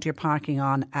the road you're parking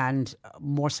on, and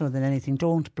more so than anything,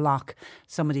 don't block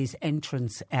somebody's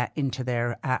entrance into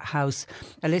their house.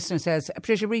 A listener says,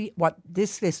 Patricia, what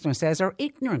this listener says are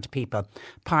ignorant people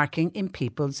parking in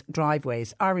people's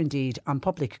driveways or indeed on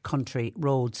public country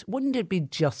roads. Wouldn't it be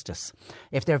justice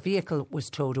if their vehicle was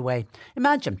towed away?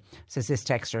 Imagine, says this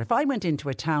texter, if I went into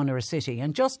a town or a city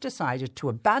and just decided to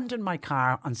abandon my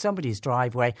car on somebody's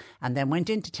driveway and then went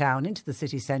into town, into the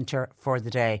city centre for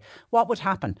the day, what would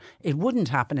happen? It wouldn't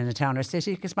happen in a town or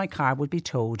city because my car would be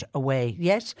towed away.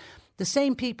 Yet the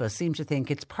same people seem to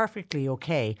think it's perfectly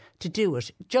okay to do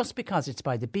it just because it's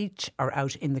by the beach or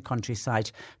out in the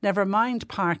countryside. Never mind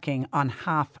parking on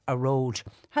half a road.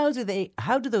 How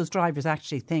do those drivers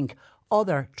actually think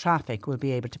other traffic will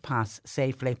be able to pass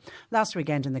safely? Last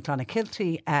weekend in the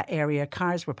Clonakilty area,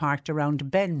 cars were parked around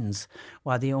bends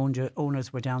while the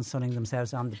owners were down sunning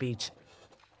themselves on the beach.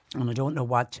 And I don't know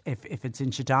if it's in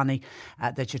Shidani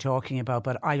that you're talking about,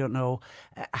 but I don't know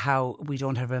how we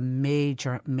don't have a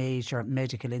major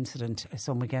medical incident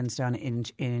some weekends down in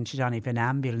Shidani if an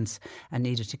ambulance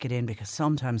needed to get in, because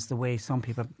sometimes the way some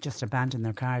people just abandon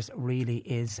their cars really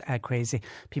is crazy.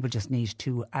 People just need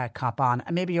to cop on.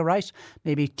 And maybe you're right,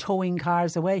 maybe towing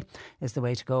cars away is the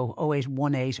way to go.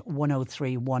 0818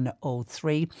 103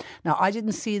 103. Now, I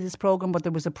didn't see this programme, but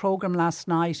there was a programme last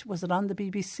night. Was it on the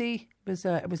BBC?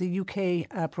 It was a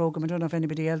UK programme. I don't know if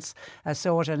anybody else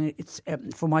saw it. And it's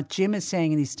from what Jim is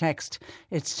saying in his text,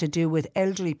 it's to do with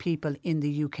elderly people in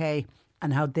the UK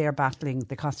and how they're battling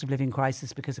the cost of living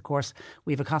crisis, because, of course,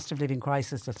 we have a cost of living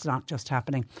crisis that's not just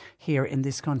happening here in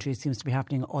this country. It seems to be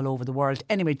happening all over the world.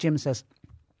 Anyway, Jim says,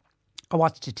 I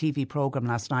watched a TV programme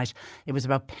last night. It was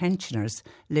about pensioners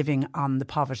living on the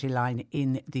poverty line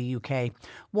in the UK.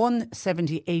 One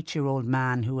 78-year-old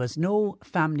man who has no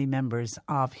family members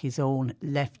of his own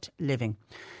left living.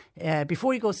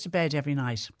 Before he goes to bed every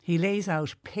night, he lays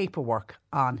out paperwork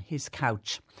on his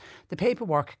couch. The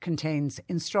paperwork contains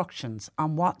instructions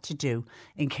on what to do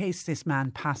in case this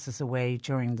man passes away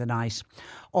during the night.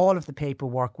 All of the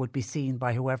paperwork would be seen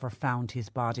by whoever found his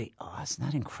body. Oh, isn't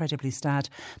that incredibly sad?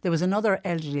 There was another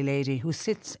elderly lady who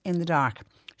sits in the dark.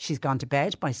 She's gone to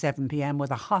bed by 7 p.m. with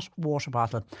a hot water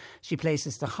bottle. She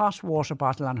places the hot water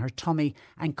bottle on her tummy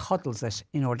and cuddles it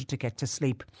in order to get to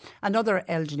sleep. Another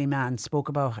elderly man spoke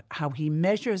about how he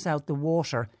measures out the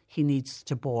water he needs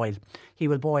to boil. He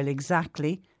will boil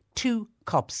exactly 2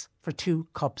 cups for 2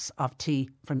 cups of tea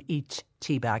from each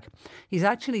tea bag. He's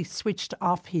actually switched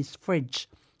off his fridge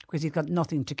because he's got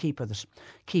nothing to keep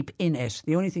in it.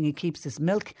 The only thing he keeps is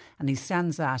milk, and he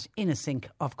stands that in a sink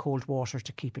of cold water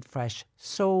to keep it fresh.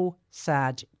 So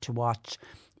sad to watch.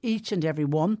 Each and every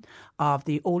one of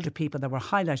the older people that were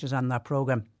highlighted on that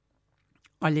programme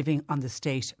are living on the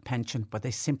state pension, but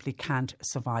they simply can't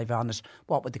survive on it.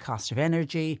 What with the cost of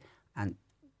energy and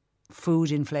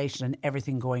food inflation and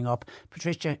everything going up.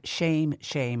 Patricia, shame.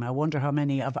 I wonder how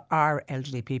many of our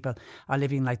elderly people are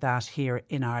living like that here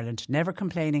in Ireland. Never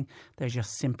complaining, they're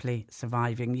just simply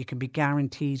surviving. You can be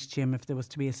guaranteed, Jim, if there was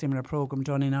to be a similar programme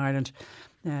done in Ireland,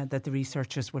 that the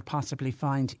researchers would possibly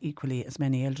find equally as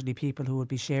many elderly people who would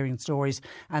be sharing stories.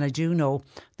 And I do know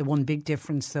the one big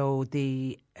difference, though,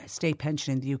 the state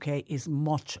pension in the UK is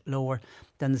much lower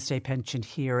than the state pension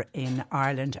here in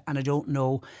Ireland. And I don't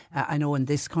know, I know in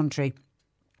this country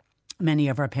many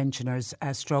of our pensioners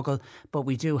struggle, but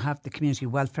we do have the community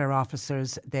welfare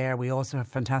officers there. We also have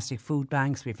fantastic food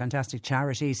banks, we have fantastic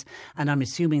charities, and I'm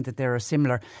assuming that there are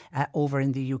similar over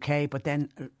in the UK. But then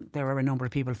there are a number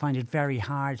of people who find it very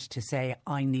hard to say,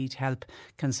 I need help,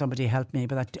 can somebody help me?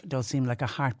 But that does seem like a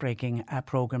heartbreaking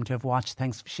programme to have watched.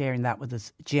 Thanks for sharing that with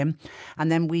us, Jim.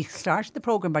 And then we started the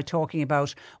programme by talking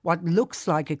about what looks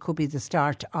like it could be the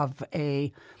start of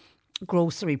a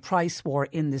grocery price war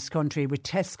in this country, with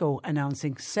Tesco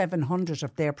announcing 700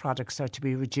 of their products are to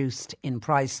be reduced in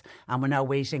price, and we're now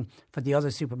waiting for the other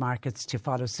supermarkets to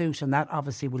follow suit. And that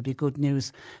obviously will be good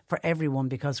news for everyone,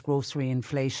 because grocery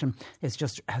inflation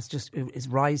is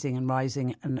rising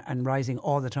and rising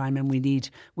all the time, and we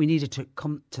need it to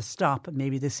come to stop.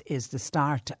 Maybe this is the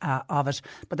start of it,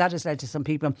 but that has led to some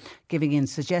people giving in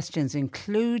suggestions,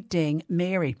 including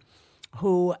Mary,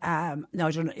 who, now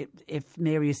I don't know if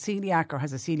Mary is celiac or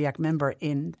has a celiac member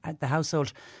at the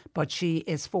household, but she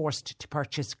is forced to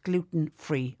purchase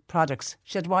gluten-free products.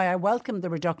 She said, why I welcome the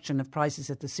reduction of prices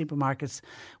at the supermarkets.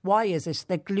 Why is it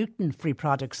that gluten-free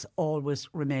products always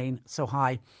remain so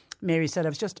high? Mary said, I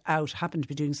was just out, happened to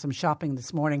be doing some shopping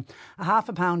this morning. A half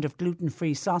a pound of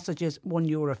gluten-free sausages,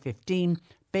 €1.15.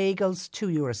 Bagels,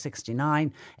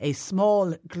 €2.69. A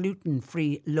small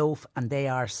gluten-free loaf, and they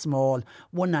are small,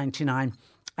 $1.99.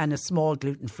 And a small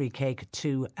gluten-free cake,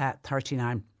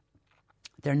 $2.39.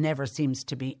 There never seems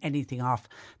to be anything off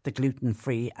the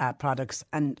gluten-free products.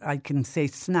 And I can say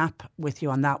snap with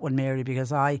you on that one, Mary,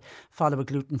 because I follow a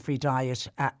gluten-free diet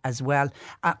as well.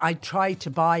 I try to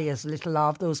buy as little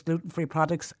of those gluten-free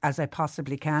products as I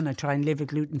possibly can. I try and live a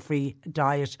gluten-free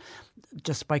diet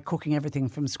just by cooking everything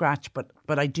from scratch. But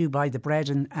I do buy the bread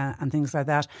and things like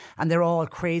that. And they're all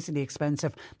crazily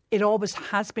expensive. It always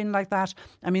has been like that.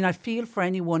 I mean, I feel for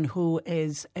anyone who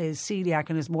is celiac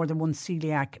and has more than one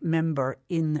celiac member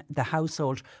in the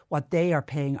household, what they are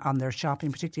paying on their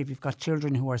shopping, particularly if you've got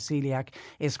children who are celiac,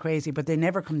 is crazy. But they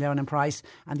never come down in price.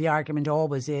 And the argument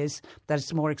always is that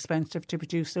it's more expensive to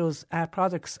produce those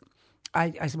products.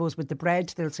 I suppose with the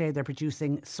bread, they'll say they're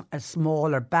producing a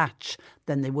smaller batch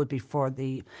than they would be for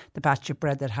the batch of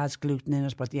bread that has gluten in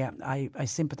it. But yeah, I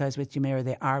sympathise with you, Mary.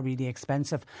 They are really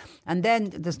expensive. And then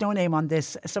there's no name on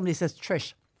this. Somebody says,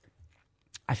 Trish,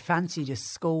 I fancied a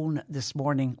scone this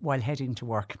morning while heading to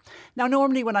work. Now,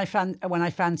 normally when I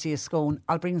fancy a scone,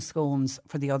 I'll bring scones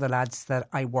for the other lads that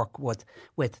I work with.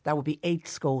 That would be 8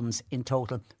 scones in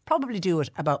total. Probably do it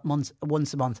about once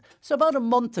a month. So about a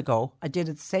month ago, I did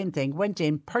the same thing. Went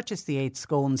in, purchased the 8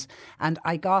 scones, and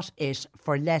I got it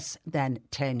for less than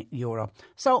 €10.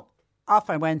 So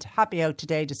off I went, happy out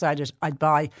today, decided I'd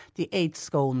buy the 8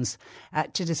 scones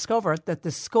to discover that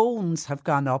the scones have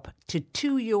gone up to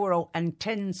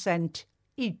 €2.10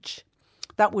 each.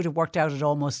 That would have worked out at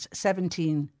almost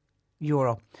 €17.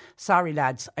 Sorry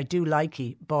lads, I do like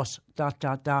you, but ...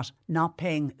 not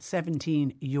paying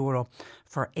 €17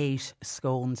 for 8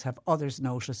 scones. Have others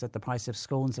noticed that the price of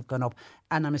scones have gone up?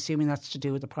 And I'm assuming that's to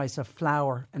do with the price of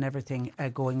flour and everything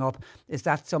going up. Is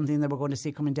that something that we're going to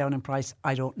see coming down in price?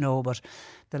 I don't know, but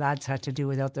the lads had to do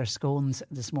without their scones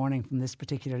this morning from this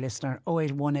particular listener.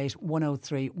 0818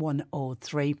 103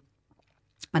 103.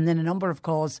 And then a number of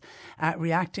calls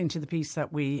reacting to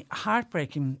the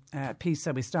heartbreaking piece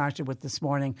that we started with this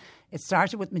morning. It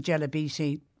started with Majella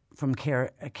Beattie from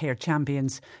Care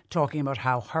Champions talking about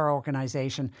how her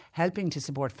organisation helping to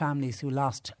support families who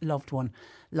lost loved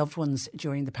ones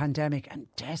during the pandemic and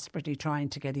desperately trying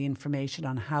to get the information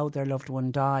on how their loved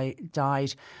one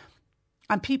died.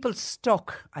 And people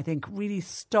really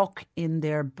stuck in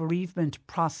their bereavement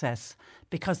process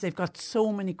because they've got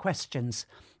so many questions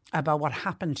about what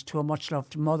happened to a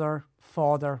much-loved mother,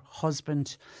 father,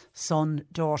 husband, son,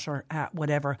 daughter,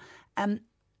 whatever. And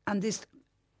this,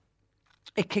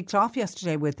 it kicked off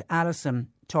yesterday with Alison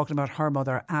talking about her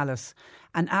mother, Alice.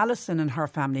 And Alison and her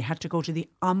family had to go to the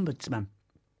Ombudsman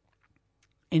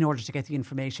in order to get the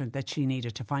information that she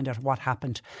needed to find out what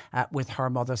happened with her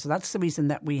mother. So that's the reason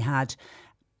that we had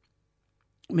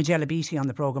Majella Beattie on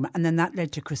the programme. And then that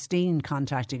led to Christine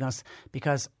contacting us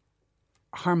because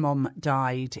her mum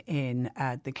died in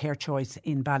the Care Choice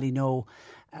in Ballyknoe,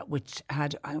 which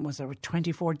had, was there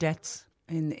 24 deaths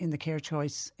in the Care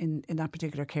Choice, in that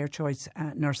particular Care Choice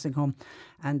nursing home.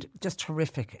 And just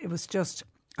horrific. It was just,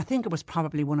 I think it was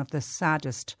probably one of the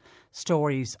saddest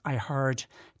stories I heard,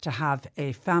 to have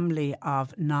a family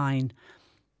of 9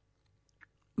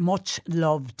 much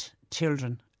loved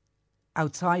children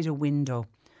outside a window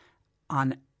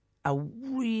on a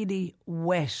really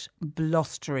wet,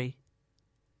 blustery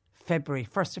February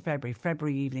 1st of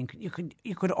February evening.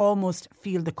 You could almost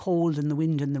feel the cold and the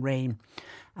wind and the rain,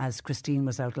 as Christine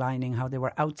was outlining how they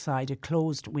were outside a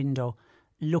closed window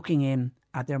looking in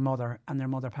at their mother and their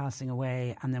mother passing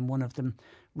away, and then one of them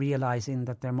realising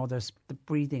that the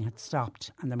breathing had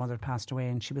stopped and their mother passed away,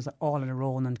 and she was all on her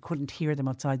own and couldn't hear them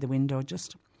outside the window.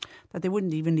 Just that they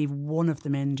wouldn't even leave one of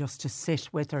them in just to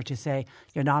sit with her to say,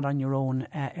 you're not on your own,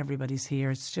 everybody's here.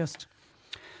 It's just,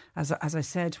 as I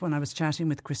said when I was chatting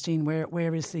with Christine,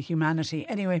 where is the humanity?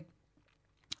 Anyway,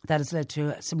 that has led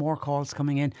to some more calls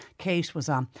coming in. Kate was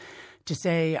on to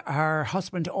say her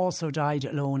husband also died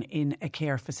alone in a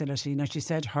care facility. Now, she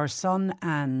said her son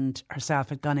and herself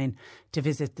had gone in to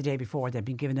visit the day before. They'd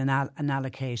been given an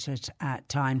allocated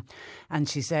time. And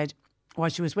she said while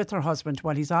she was with her husband,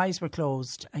 while his eyes were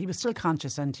closed, he was still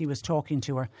conscious and he was talking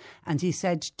to her. And he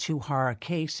said to her,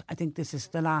 Kate, I think this is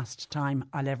the last time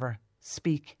I'll ever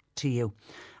speak to you.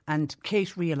 And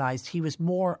Kate realised he was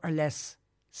more or less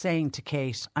saying to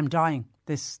Kate, I'm dying.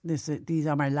 These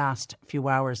are my last few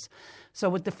hours. So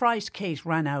with the fright, Kate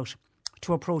ran out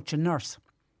to approach a nurse.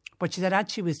 But she said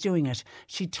as she was doing it,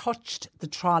 she touched the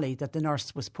trolley that the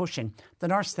nurse was pushing. The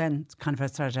nurse then kind of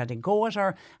started having a go at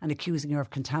her and accusing her of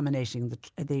contaminating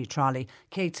the trolley.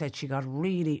 Kate said she got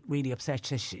really, really upset.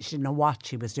 She didn't know what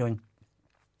she was doing.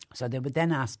 So they were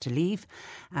then asked to leave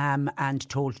and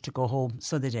told to go home.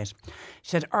 So they did.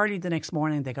 She said early the next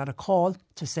morning they got a call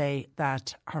to say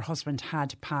that her husband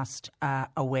had passed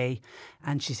away.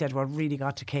 And she said what really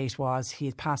got to Kate was he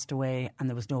had passed away and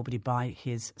there was nobody by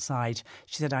his side.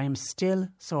 She said, I am still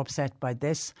so upset by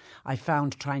this. I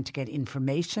found trying to get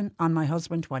information on my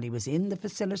husband while he was in the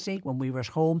facility when we were at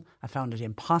home. I found it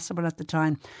impossible at the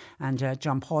time. And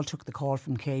John Paul took the call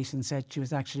from Kate and said she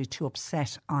was actually too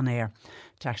upset on air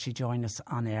to actually join us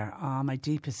on air. My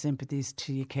deepest sympathies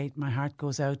to you, Kate. My heart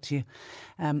goes out to you.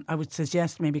 I would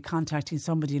suggest maybe contacting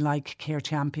somebody like Care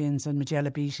Champions and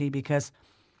Magella Beatty, because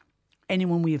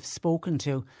anyone we have spoken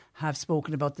to have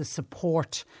spoken about the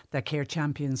support that Care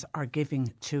Champions are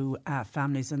giving to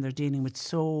families, and they're dealing with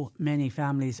so many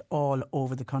families all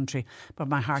over the country. But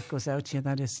my heart goes out to you.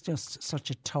 That is just such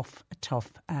a tough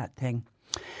thing.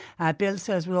 Bill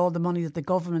says with all the money that the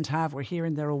government have, we're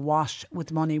hearing they're awash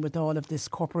with money with all of this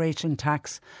corporation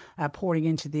tax pouring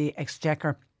into the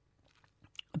exchequer.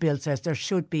 Bill says there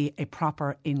should be a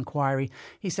proper inquiry.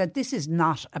 He said this is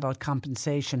not about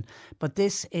compensation, but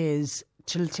this is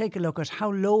to take a look at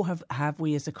how low have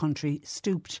we as a country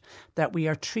stooped, that we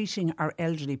are treating our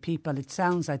elderly people. It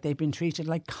sounds like they've been treated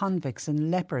like convicts and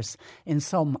lepers in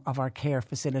some of our care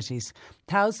facilities.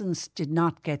 Thousands did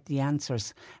not get the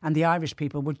answers, and the Irish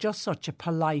people were just such a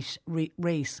polite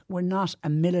race. We're not a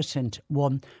militant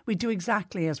one. We do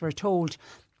exactly as we're told.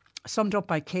 Summed up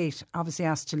by Kate, obviously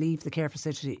asked to leave the care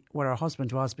facility where her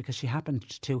husband was because she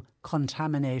happened to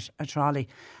contaminate a trolley.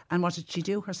 And what did she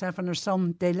do? Herself and her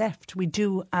son, they left. We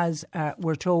do as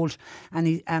we're told.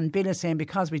 And Bill is saying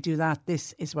because we do that,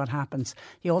 this is what happens.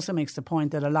 He also makes the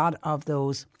point that a lot of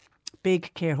those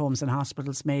big care homes and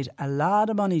hospitals made a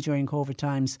lot of money during COVID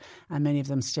times, and many of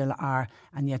them still are,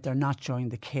 and yet they're not showing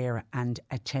the care and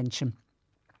attention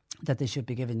that they should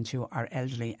be given to our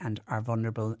elderly and our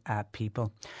vulnerable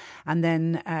people. And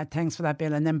then, thanks for that,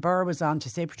 Bill. And then Burr was on to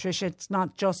say, Patricia, it's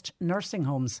not just nursing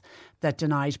homes that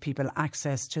denied people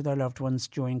access to their loved ones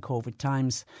during COVID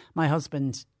times. My dad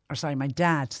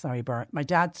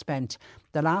spent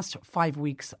the last 5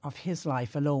 weeks of his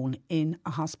life alone in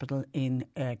a hospital in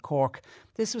Cork.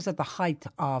 This was at the height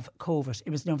of COVID.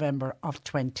 It was November of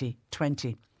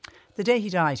 2020. The day he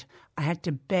died, I had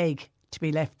to beg to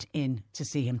be left in to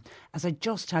see him, as I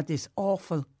just had this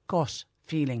awful gut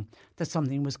feeling that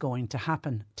something was going to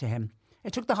happen to him.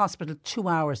 It took the hospital 2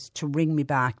 hours to ring me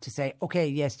back to say, OK,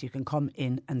 yes, you can come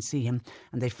in and see him.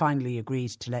 And they finally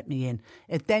agreed to let me in.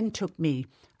 It then took me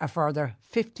a further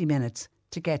 50 minutes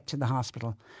to get to the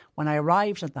hospital. When I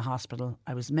arrived at the hospital,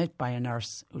 I was met by a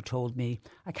nurse who told me,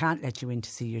 I can't let you in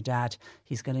to see your dad.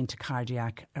 He's gone into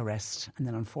cardiac arrest. And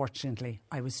then unfortunately,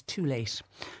 I was too late.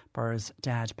 Burr's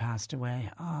dad passed away.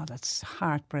 Oh, that's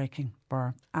heartbreaking,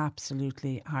 Burr.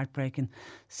 Absolutely heartbreaking.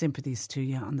 Sympathies to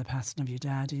you on the passing of your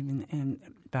dad, even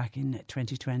back in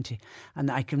 2020.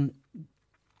 And I can,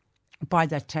 by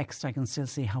that text, I can still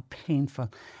see how painful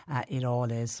it all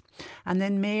is. And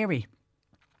then Mary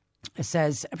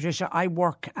says, Patricia, I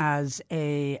work as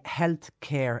a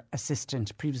healthcare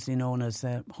assistant, previously known as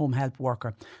a home health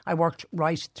worker. I worked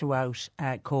right throughout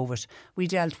COVID. We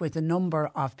dealt with a number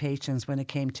of patients when it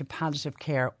came to palliative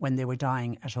care when they were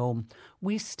dying at home.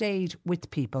 We stayed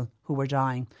with people who were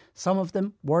dying. Some of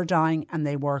them were dying and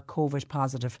they were COVID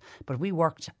positive, but we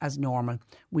worked as normal.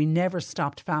 We never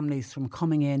stopped families from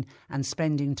coming in and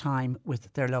spending time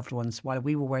with their loved ones. While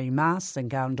we were wearing masks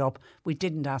and gowned up, we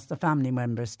didn't ask the family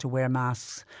members to wear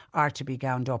masks or to be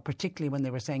gowned up, particularly when they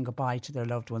were saying goodbye to their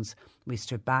loved ones. We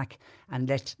stood back and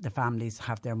let the families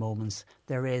have their moments.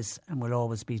 There is and will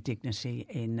always be dignity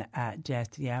in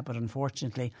death, yeah, but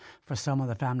unfortunately for some of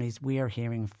the families we are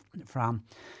hearing from,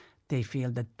 they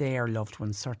feel that their loved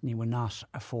ones certainly were not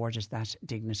afforded that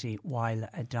dignity while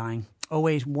dying.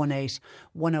 0818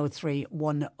 103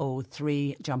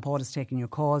 103. John Paul is taking your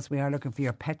calls. We are looking for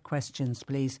your pet questions,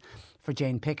 please. For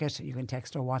Jane Pickett, you can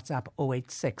text or WhatsApp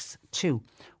 0862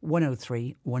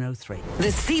 103 103. The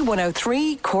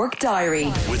C103 Cork Diary.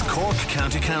 With Cork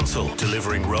County Council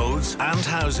delivering roads and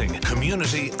housing,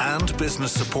 community and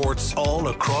business supports all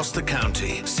across the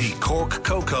county. See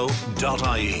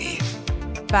corkcoco.ie.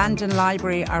 Bandon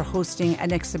Library are hosting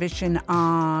an exhibition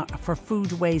for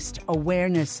Food Waste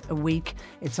Awareness Week.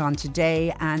 It's on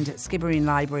today, and Skibbereen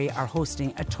Library are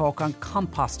hosting a talk on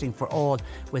composting for all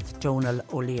with Donal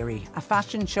O'Leary. A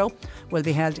fashion show will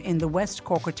be held in the West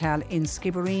Cork Hotel in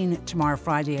Skibbereen tomorrow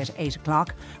Friday at 8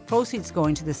 o'clock. Proceeds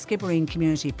going to the Skibbereen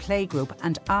Community Playgroup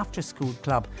and After School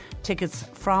Club. Tickets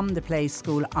from the Play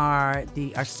School are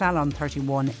Salon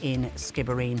 31 in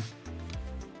Skibbereen.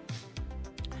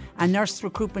 A nurse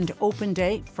recruitment open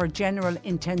day for General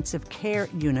Intensive Care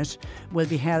Unit will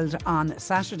be held on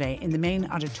Saturday in the main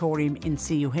auditorium in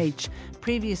CUH.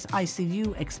 Previous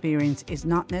ICU experience is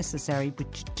not necessary,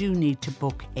 but you do need to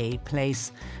book a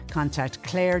place. Contact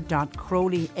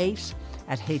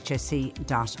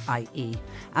claire.crowley8@hse.ie.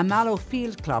 And Mallow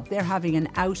Field Club, they're having an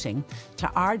outing to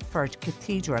Ardfert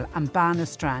Cathedral and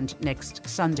Bannistrand next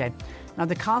Sunday. Now,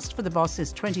 the cost for the bus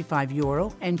is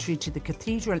 €25. Entry to the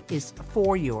cathedral is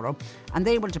 €4, and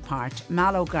they will depart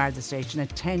Mallow Garda Station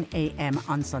at 10 a.m.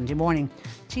 on Sunday morning.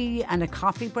 Tea and a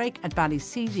coffee break at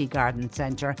Ballyseedy Garden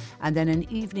Centre, and then an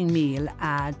evening meal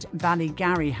at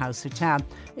Ballygary House Hotel.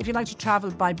 If you'd like to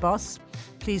travel by bus,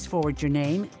 please forward your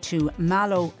name to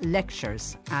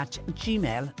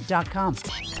mallowlectures@gmail.com.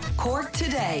 Cork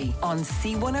Today on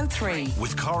C103.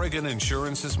 With Corrigan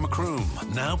Insurance's Macroom,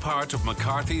 now part of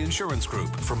McCarthy Insurance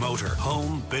Group for motor,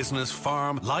 home, business,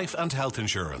 farm, life and health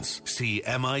insurance. See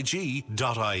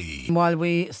MIG.ie. While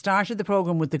we started the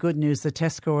programme with the good news that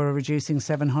Tesco are reducing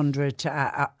 700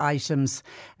 items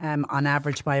on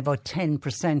average by about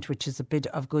 10%, which is a bit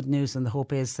of good news, and the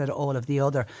hope is that all of the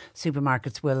other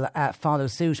supermarkets will follow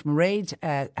suit. Mairead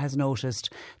has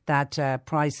noticed that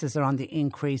prices are on the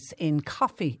increase in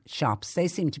coffee shops. They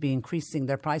seem to be increasing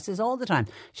their prices all the time.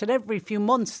 Should every few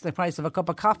months the price of a cup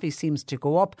of coffee seems to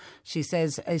go up. She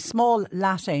says a small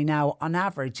latte now on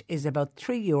average is about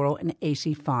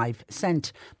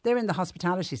 €3.85. They're in the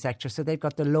hospitality sector, so they've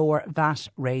got the lower VAT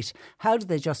rate. How do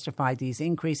they justify these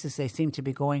increases? They seem to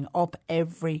be going up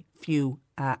every few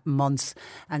months.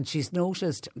 And she's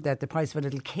noticed that the price of a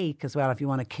little cake as well, if you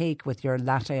want a cake with your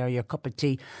latte or your cup of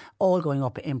tea, all going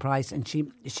up in price. And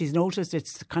she's noticed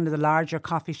it's kind of the larger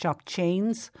coffee shop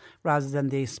chains rather than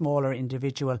the smaller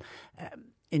individual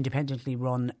independently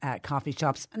run coffee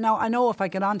shops. Now, I know if I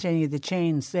get onto any of the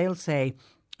chains, they'll say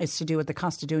it's to do with the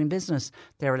cost of doing business.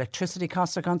 Their electricity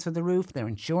costs are gone through the roof, their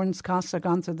insurance costs are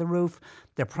gone through the roof,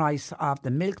 the price of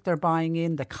the milk they're buying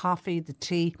in, the coffee, the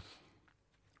tea,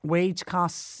 wage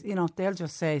costs, they'll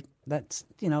just say that,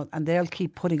 and they'll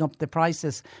keep putting up the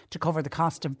prices to cover the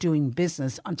cost of doing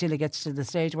business until it gets to the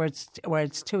stage where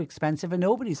it's too expensive and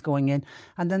nobody's going in,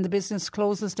 and then the business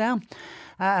closes down.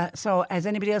 So has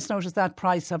anybody else noticed that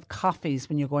price of coffees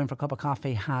when you're going for a cup of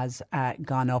coffee has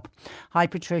gone up? Hi,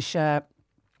 Patricia.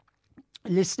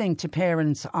 Listening to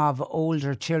parents of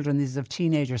older children, these of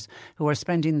teenagers who are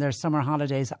spending their summer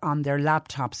holidays on their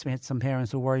laptops. We had some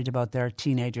parents who were worried about their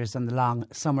teenagers and the long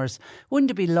summers. Wouldn't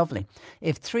it be lovely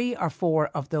if 3 or 4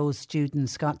 of those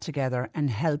students got together and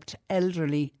helped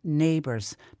elderly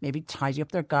neighbours, maybe tidy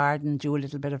up their garden, do a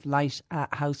little bit of light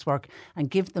housework, and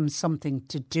give them something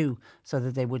to do so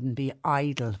that they wouldn't be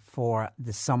idle for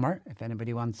the summer, if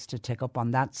anybody wants to take up on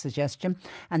that suggestion.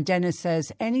 And Dennis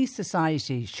says any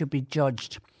society should be judged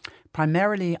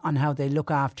primarily on how they look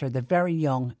after the very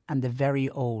young and the very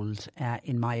old,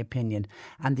 in my opinion.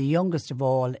 And the youngest of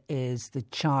all is the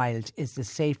child, is the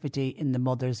safety in the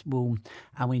mother's womb.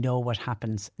 And we know what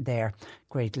happens there.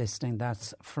 Great listening.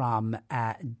 That's from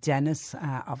Dennis,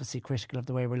 obviously critical of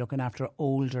the way we're looking after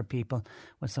older people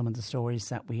with some of the stories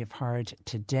that we have heard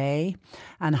today.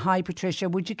 And hi, Patricia,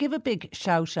 would you give a big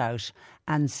shout out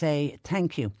and say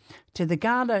thank you to the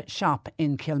Gala shop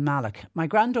in Kilmallock? My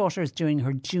granddaughter is doing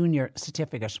her junior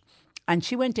certificate, and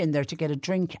she went in there to get a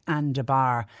drink and a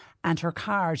bar, and her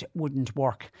card wouldn't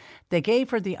work. They gave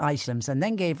her the items and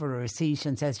then gave her a receipt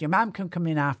and says, your mum can come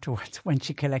in afterwards when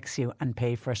she collects you and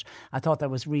pay for it. I thought that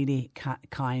was really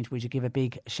kind. Would you give a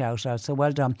big shout out? So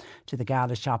well done to the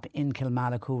Gala shop in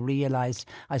Kilmallock, who realised,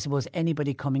 I suppose,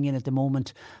 anybody coming in at the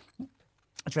moment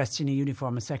dressed in a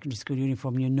uniform, a secondary school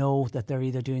uniform, you know that they're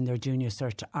either doing their junior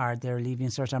cert or their leaving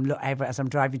cert. As I'm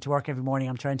driving to work every morning,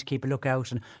 I'm trying to keep a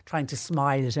lookout and trying to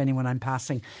smile at anyone I'm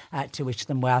passing to wish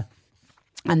them well.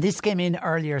 And this came in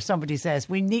earlier. Somebody says,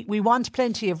 we want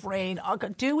plenty of rain. Oh,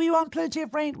 God, do we want plenty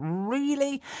of rain?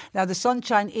 Really? Now, the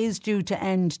sunshine is due to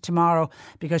end tomorrow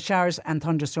because showers and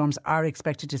thunderstorms are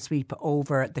expected to sweep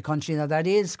over the country. Now, that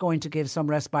is going to give some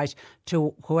respite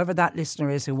to whoever that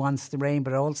listener is who wants the rain,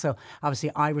 but also,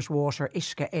 obviously, Irish Water,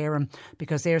 Ishka Éireann,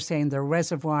 because they're saying their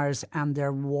reservoirs and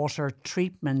their water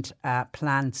treatment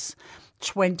plants,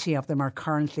 20 of them are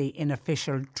currently in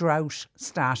official drought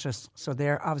status. So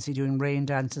they're obviously doing rain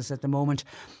dances at the moment.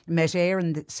 Met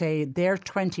Éireann say their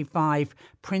 25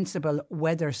 principal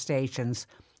weather stations,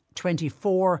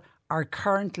 24 are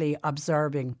currently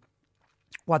observing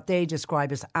what they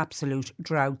describe as absolute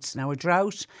droughts. Now, a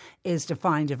drought is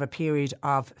defined as a period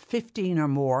of 15 or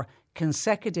more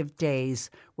consecutive days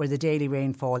where the daily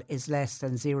rainfall is less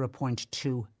than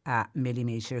 0.2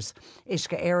 millimetres.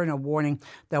 Uisce Éireann are warning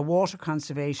that water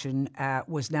conservation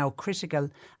was now critical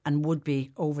and would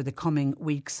be over the coming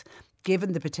weeks,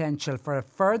 given the potential for a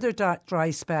further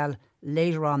dry spell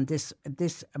later on this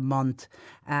month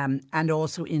and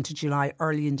also into July.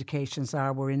 Early indications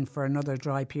are we're in for another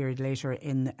dry period later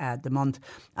in the month,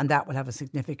 and that will have a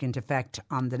significant effect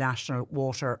on the national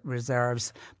water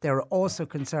reserves. There are also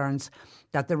concerns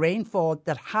that the rainfall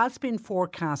that has been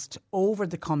forecast over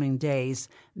the coming days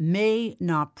may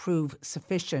not prove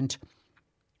sufficient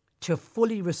to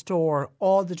fully restore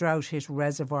all the drought-hit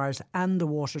reservoirs and the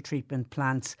water treatment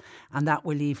plants, and that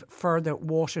will leave further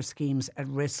water schemes at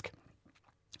risk.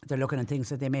 They're looking at things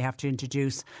that they may have to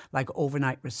introduce, like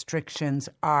overnight restrictions,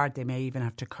 or they may even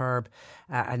have to curb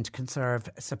and conserve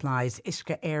supplies.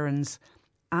 Uisce Éireann's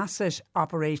Asset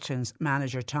Operations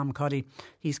Manager Tom Cuddy,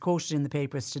 he's quoted in the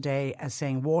papers today as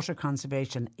saying water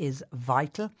conservation is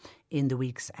vital in the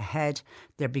weeks ahead.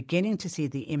 They're beginning to see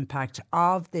the impact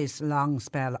of this long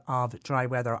spell of dry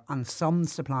weather on some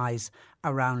supplies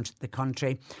around the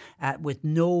country. With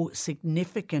no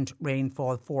significant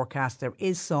rainfall forecast, there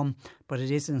is some, but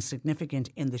it isn't significant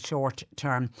in the short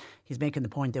term. He's making the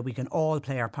point that we can all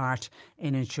play our part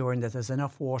in ensuring that there's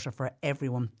enough water for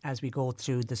everyone as we go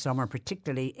through the summer,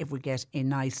 particularly if we get a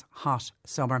nice hot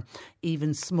summer.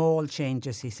 Even small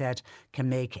changes, he said, can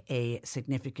make a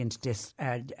significant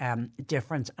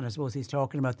difference. And I suppose he's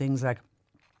talking about things like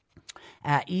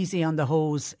easy on the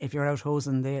hose if you're out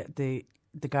hosing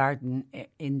the garden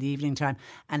in the evening time,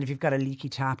 and if you've got a leaky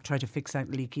tap, try to fix that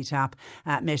leaky tap.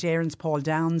 Met Éireann's Paul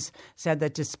Downs said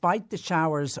that despite the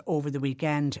showers over the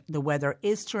weekend, the weather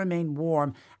is to remain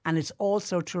warm and it's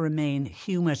also to remain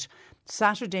humid.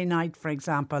 Saturday night, for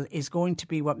example, is going to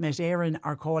be what Met Éireann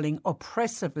are calling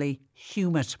oppressively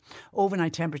humid.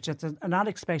 Overnight temperatures, are not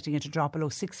expecting it to drop below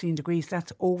 16 degrees.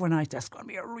 That's overnight. That's going to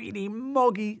be a really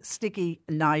muggy, sticky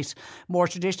night. More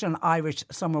traditional Irish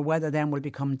summer weather then will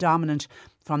become dominant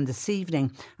from this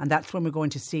evening, and that's when we're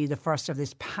going to see the first of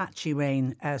this patchy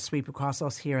rain sweep across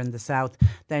us here in the south.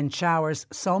 Then showers,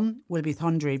 some will be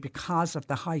thundery because of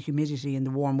the high humidity and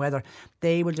the warm weather.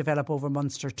 They will develop over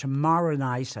Munster tomorrow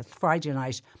night, that's Friday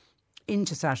night,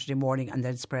 into Saturday morning, and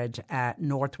then spread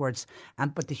northwards.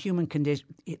 But the humid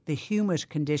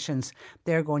conditions,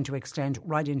 they're going to extend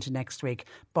right into next week.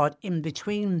 But in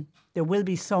between, there will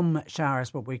be some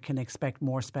showers, but we can expect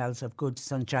more spells of good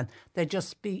sunshine. They'll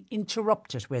just be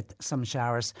interrupted with some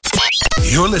showers.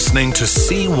 You're listening to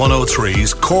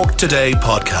C103's Cork Today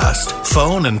podcast.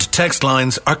 Phone and text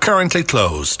lines are currently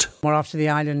closed. We're off to the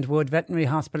Island Wood Veterinary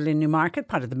Hospital in Newmarket,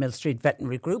 part of the Mill Street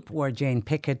Veterinary Group, where Jane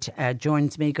Pickett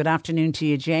joins me. Good afternoon to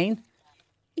you, Jane.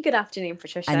 Good afternoon,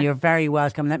 Patricia. And you're very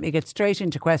welcome. Let me get straight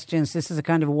into questions. This is a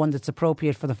kind of one that's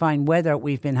appropriate for the fine weather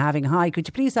we've been having. Hi, could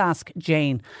you please ask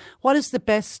Jane, what is the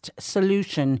best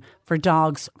solution for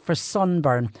dogs for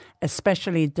sunburn,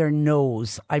 especially their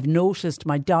nose? I've noticed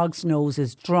my dog's nose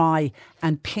is dry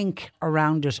and pink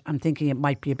around it. I'm thinking it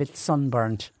might be a bit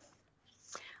sunburnt.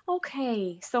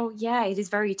 Okay, so yeah, it is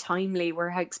very timely. We're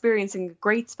experiencing a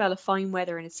great spell of fine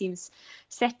weather and it seems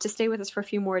set to stay with us for a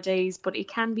few more days, but it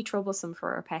can be troublesome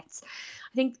for our pets.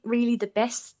 I think really the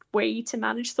best way to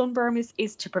manage sunburn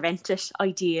is to prevent it,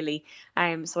 ideally.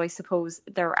 So I suppose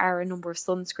there are a number of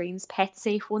sunscreens, pet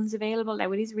safe ones available.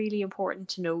 Now it is really important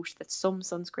to note that some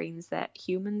sunscreens that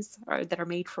humans or that are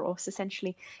made for us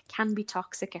essentially can be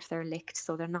toxic if they're licked,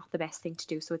 so they're not the best thing to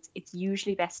do. So it's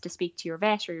usually best to speak to your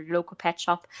vet or your local pet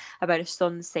shop about a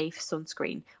sun safe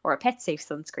sunscreen or a pet safe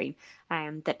sunscreen,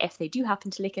 that if they do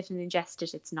happen to lick it and ingest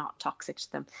it, it's not toxic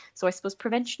to them. So I suppose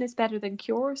prevention is better than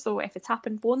cure. So if it's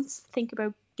happened once, think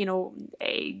about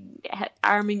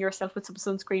arming yourself with some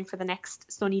sunscreen for the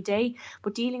next sunny day.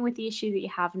 But dealing with the issue that you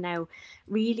have now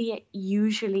really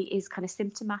usually is kind of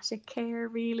symptomatic care,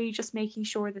 really just making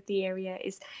sure that the area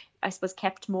is, I suppose,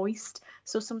 kept moist.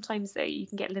 So sometimes you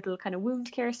can get little kind of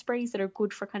wound care sprays that are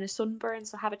good for kind of sunburn.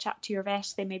 So have a chat to your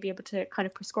vet. They may be able to kind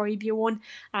of prescribe you one,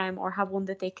 or have one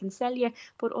that they can sell you.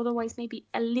 But otherwise, maybe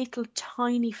a little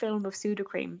tiny film of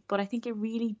pseudocreme. But I think it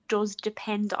really does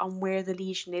depend on where the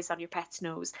lesion is on your pet's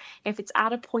nose. If it's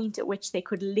at a point at which they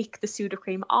could lick the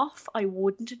pseudocreme off, I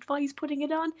wouldn't advise putting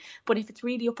it on. But if it's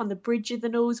really up on the bridge of the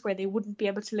nose where they wouldn't be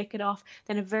able to lick it off,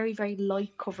 then a very, very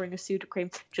light covering of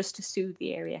pseudocreme just to soothe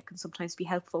the area can sometimes be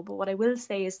helpful. But what I will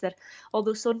say is that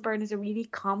although sunburn is a really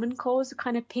common cause of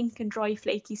kind of pink and dry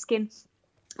flaky skin,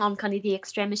 on kind of the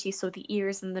extremities, so the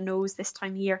ears and the nose this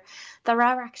time of year. There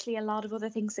are actually a lot of other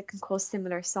things that can cause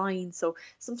similar signs. So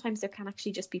sometimes there can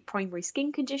actually just be primary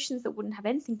skin conditions that wouldn't have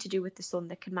anything to do with the sun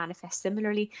that can manifest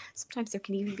similarly. Sometimes there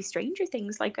can even be stranger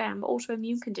things like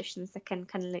autoimmune conditions that can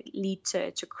kind of lead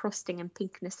to crusting and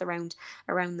pinkness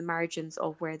around the margins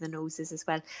of where the nose is as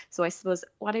well. So I suppose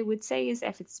what I would say is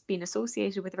if it's been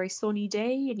associated with a very sunny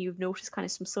day and you've noticed kind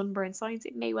of some sunburn signs,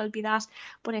 it may well be that.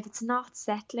 But if it's not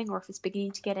settling or if it's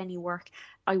beginning to get any work,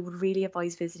 I would really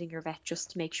advise visiting your vet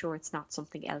just to make sure it's not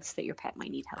something else that your pet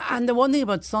might need help with. And the one thing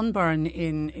about sunburn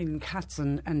in cats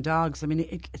and dogs, I mean,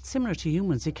 it's similar to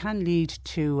humans. It can lead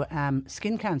to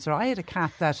skin cancer. I had a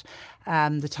cat that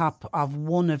the top of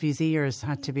one of his ears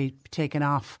had to be taken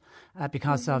off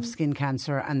because of skin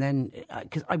cancer, and then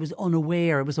because I was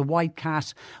unaware, it was a white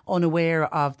cat, unaware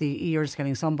of the ears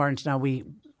getting sunburned. Now we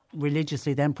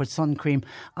religiously then put sun cream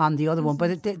on the other one,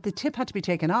 but the tip had to be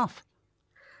taken off.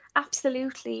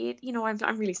 Absolutely. You know,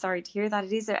 I'm really sorry to hear that.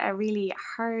 It is a really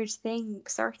hard thing,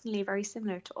 certainly very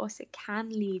similar to us. It can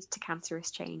lead to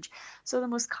cancerous change. So the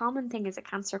most common thing is a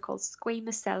cancer called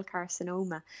squamous cell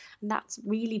carcinoma. And that's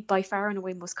really by far and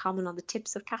away most common on the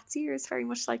tips of cats' ears, very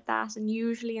much like that. And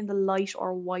usually in the light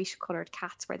or white coloured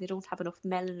cats where they don't have enough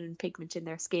melanin pigment in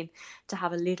their skin to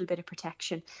have a little bit of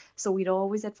protection. So we'd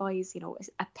always advise, you know,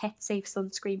 a pet safe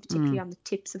sunscreen, particularly on the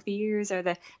tips of the ears or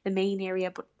the main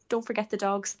area. But don't forget the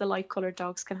dogs, the light coloured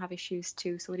dogs can have issues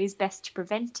too. So it is best to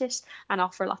prevent it and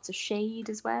offer lots of shade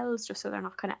as well, just so they're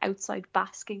not kind of outside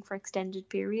basking for extended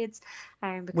periods.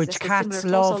 Which cats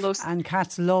love, and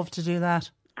cats love to do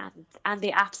that. And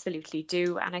they absolutely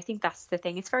do. And I think that's the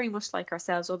thing. It's very much like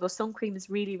ourselves. Although sun cream is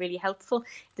really, really helpful,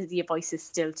 the advice is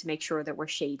still to make sure that we're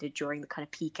shaded during the kind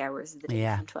of peak hours of the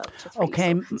day from 12 to 3.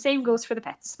 Okay. So same goes for the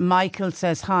pets. Michael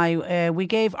says, hi, we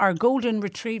gave our golden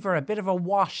retriever a bit of a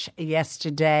wash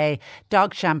yesterday,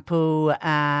 dog shampoo,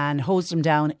 and hosed him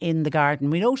down in the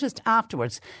garden. We noticed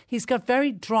afterwards he's got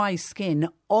very dry skin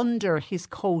under his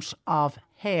coat of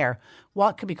hair.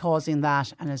 What could be causing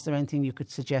that? And is there anything you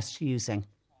could suggest using?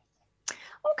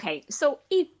 Okay, so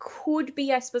it could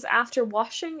be, I suppose, after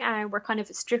washing, we're kind of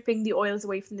stripping the oils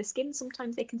away from the skin.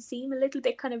 Sometimes they can seem a little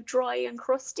bit kind of dry and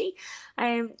crusty.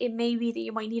 It may be that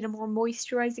you might need a more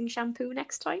moisturising shampoo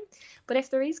next time. But if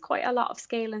there is quite a lot of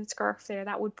scale and scurf there,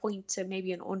 that would point to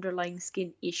maybe an underlying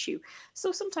skin issue.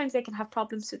 So sometimes they can have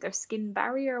problems with their skin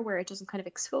barrier where it doesn't kind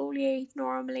of exfoliate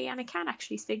normally, and it can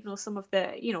actually signal some of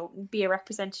the, you know, be a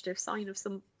representative sign of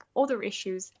some other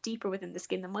issues deeper within the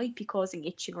skin that might be causing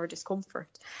itching or discomfort.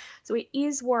 So it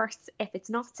is worth, if it's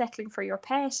not settling for your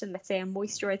pet and let's say a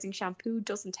moisturising shampoo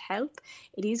doesn't help,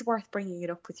 it is worth bringing it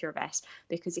up with your vet,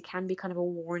 because it can be kind of a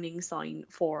warning sign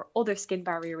for other skin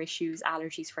barrier issues,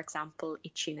 allergies for example,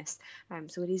 itchiness.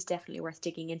 So it is definitely worth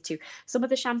digging into. Some of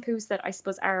the shampoos that I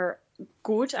suppose are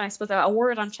good, and I suppose a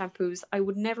word on shampoos, I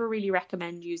would never really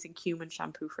recommend using human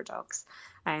shampoo for dogs.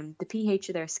 The pH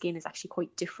of their skin is actually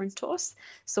quite different to us,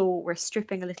 so we're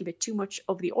stripping a little bit too much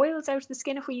of the oils out of the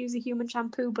skin if we use a human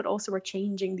shampoo, but also we're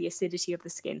changing the acidity of the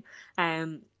skin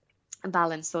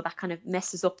balance, so that kind of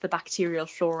messes up the bacterial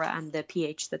flora and the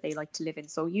pH that they like to live in.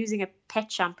 So using a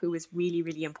pet shampoo is really,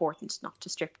 really important, not to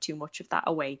strip too much of that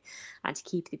away and to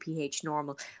keep the pH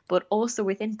normal. But also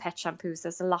within pet shampoos,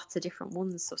 there's lots of different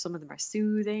ones. So some of them are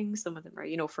soothing, some of them are,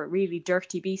 you know, for really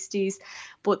dirty beasties,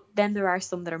 but then there are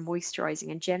some that are moisturising,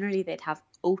 and generally they'd have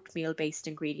oatmeal based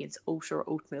ingredients, oat or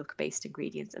oat milk based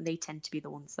ingredients, and they tend to be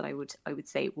the ones that I would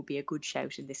say would be a good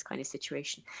shout in this kind of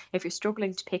situation. If you're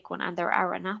struggling to pick one, and there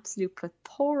are an absolute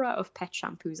plethora of pet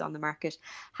shampoos on the market,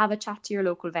 have a chat to your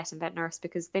local vet and vet nurse,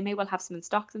 because they may well have some in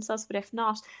stock themselves, but if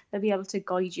not, they'll be able to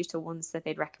guide you to ones that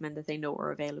they'd recommend that they know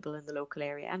are available in the local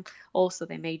area. And also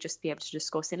they may just be able to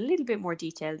discuss in a little bit more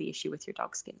detail the issue with your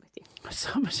dog's skin with you.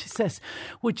 Somebody says,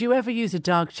 would you ever use a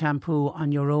dog shampoo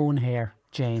on your own hair,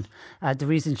 Jane? The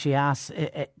reason she asks,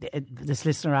 this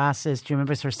listener asks, is, do you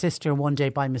remember her sister one day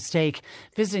by mistake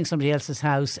visiting somebody else's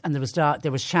house, and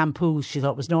there was shampoo she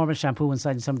thought was normal shampoo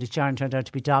inside, and somebody's jar, and turned out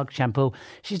to be dog shampoo.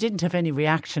 She didn't have any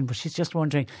reaction, but she's just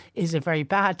wondering, is it very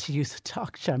bad to use a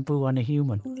dog shampoo on a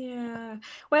human? Yeah.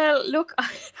 Well, look,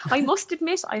 I must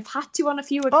admit I've had to on a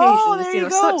few occasions. Oh, there you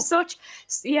go. Such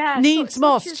Needs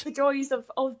must. Such is the joys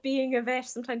of being a vet.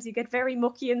 Sometimes you get very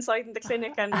mucky inside in the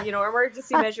clinic, and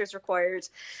emergency measures required.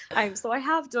 So I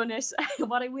have done it.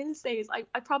 What I will say is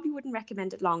I probably wouldn't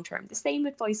recommend it long term. The same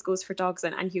advice goes for dogs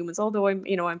and humans. Although I'm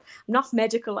not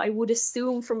medical, I would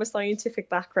assume from a scientific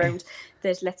background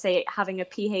that, let's say, having a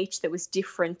pH that was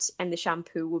different in the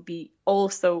shampoo would be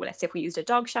also, let's say if we used a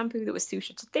dog shampoo that was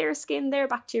suited to their skin, their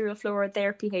bacterial flora,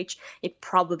 their pH, it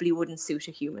probably wouldn't suit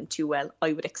a human too well,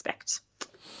 I would expect.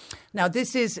 Now,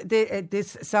 this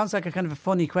sounds like a kind of a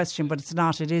funny question, but it's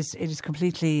not. It is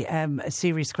completely a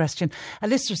serious question. A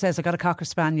listener says, I got a Cocker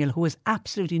Spaniel who has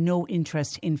absolutely no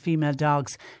interest in female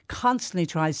dogs, constantly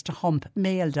tries to hump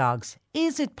male dogs.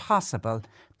 Is it possible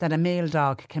that a male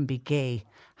dog can be gay?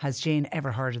 Has Jane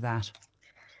ever heard of that?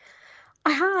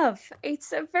 I have.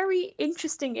 It's a very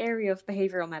interesting area of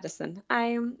behavioural medicine.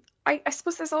 I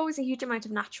suppose there's always a huge amount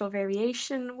of natural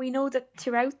variation. We know that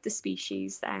throughout the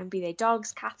species, be they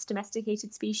dogs, cats,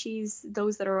 domesticated species,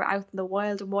 those that are out in the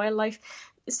wild and wildlife,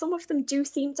 some of them do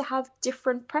seem to have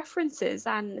different preferences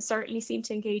and certainly seem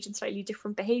to engage in slightly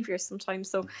different behaviours sometimes.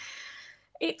 So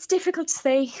it's difficult to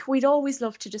say. We'd always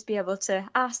love to just be able to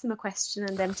ask them a question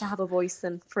and them to have a voice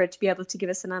and for it to be able to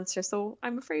give us an answer. So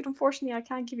I'm afraid, unfortunately, I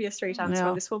can't give you a straight answer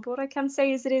on this one. But what I can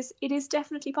say is it is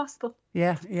definitely possible.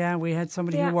 Yeah. We had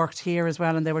somebody who worked here as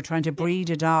well, and they were trying to breed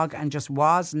a dog and just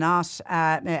was not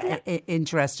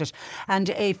interested. And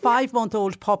a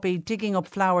 5-month-old puppy digging up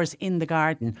flowers in the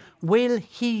garden. Will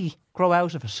he grow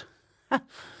out of it?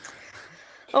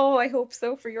 Oh, I hope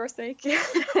so, for your sake.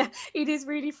 It is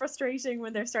really frustrating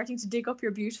when they're starting to dig up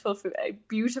your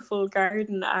beautiful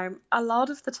garden. A lot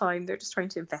of the time, they're just trying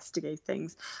to investigate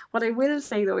things. What I will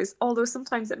say, though, is although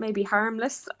sometimes it may be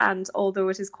harmless, and although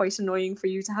it is quite annoying for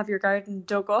you to have your garden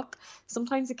dug up,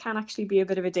 sometimes it can actually be a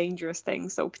bit of a dangerous thing.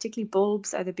 So particularly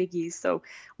bulbs are the biggies. So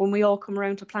when we all come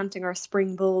around to planting our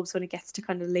spring bulbs, when it gets to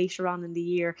kind of later on in the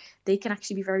year, they can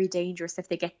actually be very dangerous if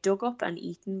they get dug up and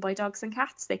eaten by dogs and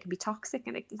cats. They can be toxic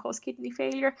and it can cause kidney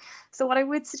failure. So what I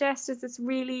would suggest is it's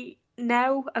really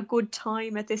now a good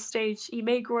time at this stage. You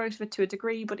may grow out of it to a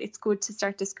degree, but it's good to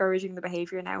start discouraging the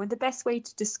behaviour now. And the best way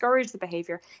to discourage the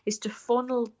behaviour is to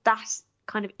funnel that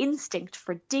kind of instinct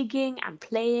for digging and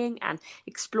playing and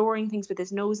exploring things with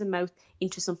his nose and mouth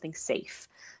into something safe.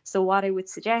 So what I would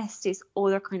suggest is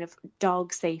other kind of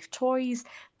dog safe toys,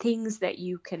 things that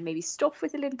you can maybe stuff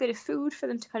with a little bit of food for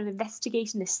them to kind of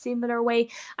investigate in a similar way.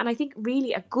 And I think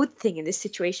really a good thing in this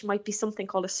situation might be something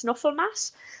called a snuffle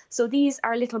mat. So these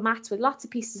are little mats with lots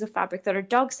of pieces of fabric that are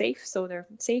dog safe, so they're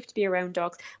safe to be around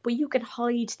dogs, but you can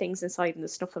hide things inside in the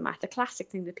snuffle mat. The classic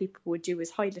thing that people would do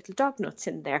is hide little dog nuts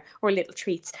in there or little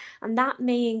treats, and that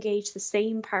may engage the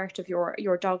same part of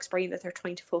your dog's brain that they're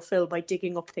trying to fulfill by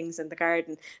digging up things in the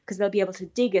garden, because they'll be able to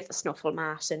dig at the snuffle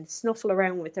mat and snuffle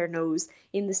around with their nose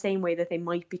in the same way that they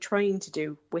might be trying to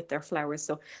do with their flowers.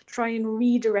 So try and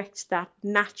redirect that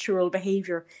natural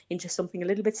behaviour into something a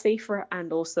little bit safer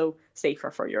and also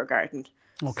safer for your garden.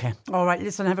 Okay. All right.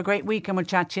 Listen, have a great week and we'll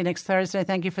chat to you next Thursday.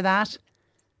 Thank you for that.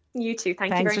 You too.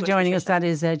 Thanks very much. Thanks for joining us. That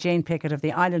is Jane Pickett of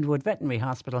the Islandwood Veterinary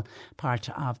Hospital, part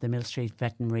of the Mill Street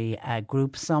Veterinary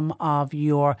Group. Some of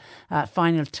your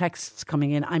final texts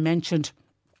coming in. I mentioned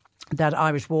that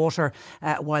Irish Water,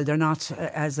 while they're not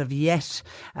as of yet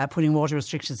putting water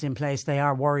restrictions in place, they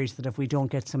are worried that if we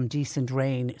don't get some decent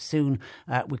rain soon,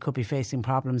 we could be facing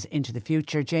problems into the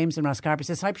future. James in Roscarbery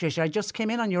says, hi Patricia, I just came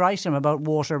in on your item about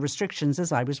water restrictions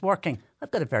as I was working.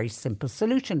 I've got a very simple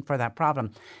solution for that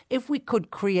problem. If we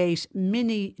could create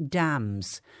mini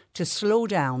dams to slow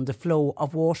down the flow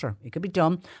of water, it could be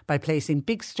done by placing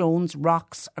big stones,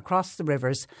 rocks across the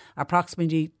rivers,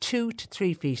 approximately 2 to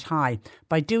 3 feet high.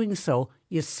 By doing so,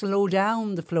 you slow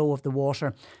down the flow of the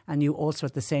water and you also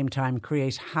at the same time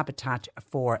create habitat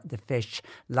for the fish,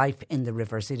 life in the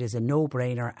rivers. It is a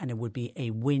no-brainer and it would be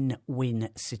a win-win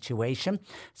situation.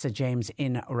 So James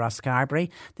in Roscarbery.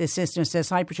 This listener says,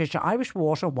 hi Patricia, Irish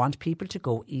Water want people to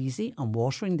go easy on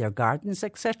watering their gardens,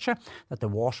 etc., that the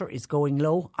water is going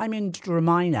low. I'm in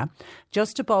Dromina,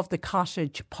 just above the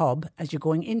cottage pub as you're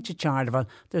going into Charleville.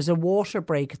 There's a water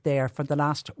break there for the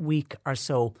last week or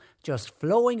so, just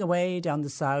flowing away down the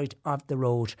side of the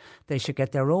road. They should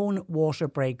get their own water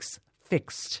breaks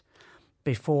fixed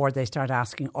before they start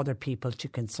asking other people to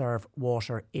conserve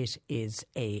water. It is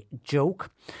a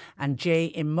joke. And Jay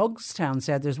in Mugstown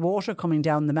said there's water coming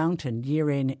down the mountain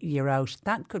year in, year out.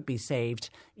 That could be saved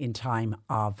in time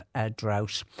of a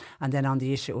drought. And then on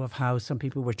the issue of how some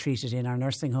people were treated in our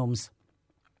nursing homes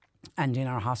and in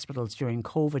our hospitals during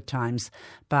COVID times,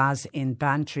 Baz in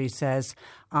Bantry says,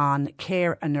 on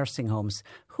care and nursing homes,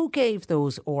 who gave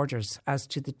those orders as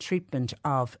to the treatment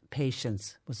of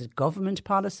patients? Was it government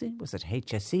policy? Was it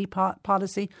HSE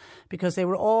policy? Because they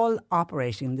were all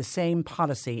operating the same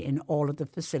policy in all of the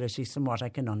facilities from what I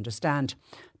can understand.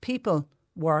 People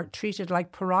were treated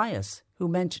like pariahs who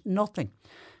meant nothing.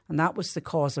 and that was the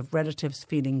cause of relatives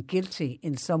feeling guilty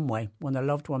in some way when their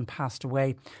loved one passed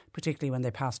away, particularly when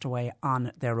they passed away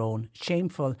on their own.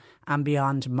 Shameful and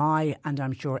beyond my, and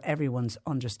I'm sure everyone's,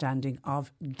 understanding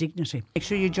of dignity. Make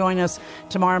sure you join us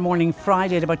tomorrow morning,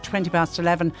 Friday at about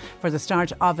 11:20 for the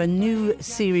start of a new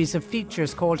series of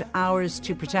features called Ours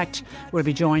to Protect. We'll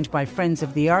be joined by Friends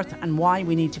of the Earth and why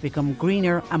we need to become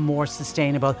greener and more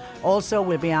sustainable. Also,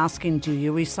 we'll be asking, do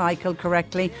you recycle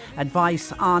correctly?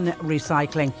 Advice on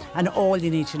recycling and all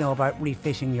you need to know about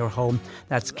refitting your home.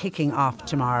 That's kicking off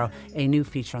tomorrow, a new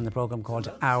feature on the programme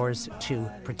called Ours to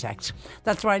Protect.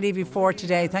 That's where I leave you for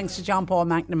today. Thanks to John Paul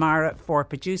McNamara for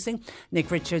producing.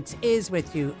 Nick Richards is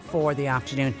with you for the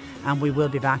afternoon, and we will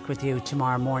be back with you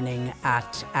tomorrow morning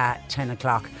at 10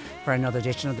 o'clock for another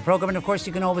edition of the programme. And of course,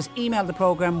 you can always email the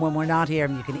programme when we're not here.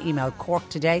 You can email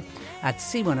CorkToday at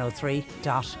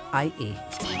c103.ie.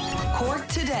 Cork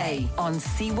Today on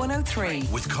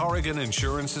C103. With Corrigan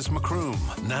Insurance's Macroom,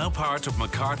 now part of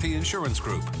McCarthy Insurance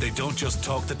Group. They don't just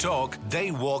talk the talk,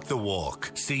 they walk the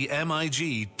walk.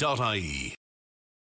 CMIG.ie.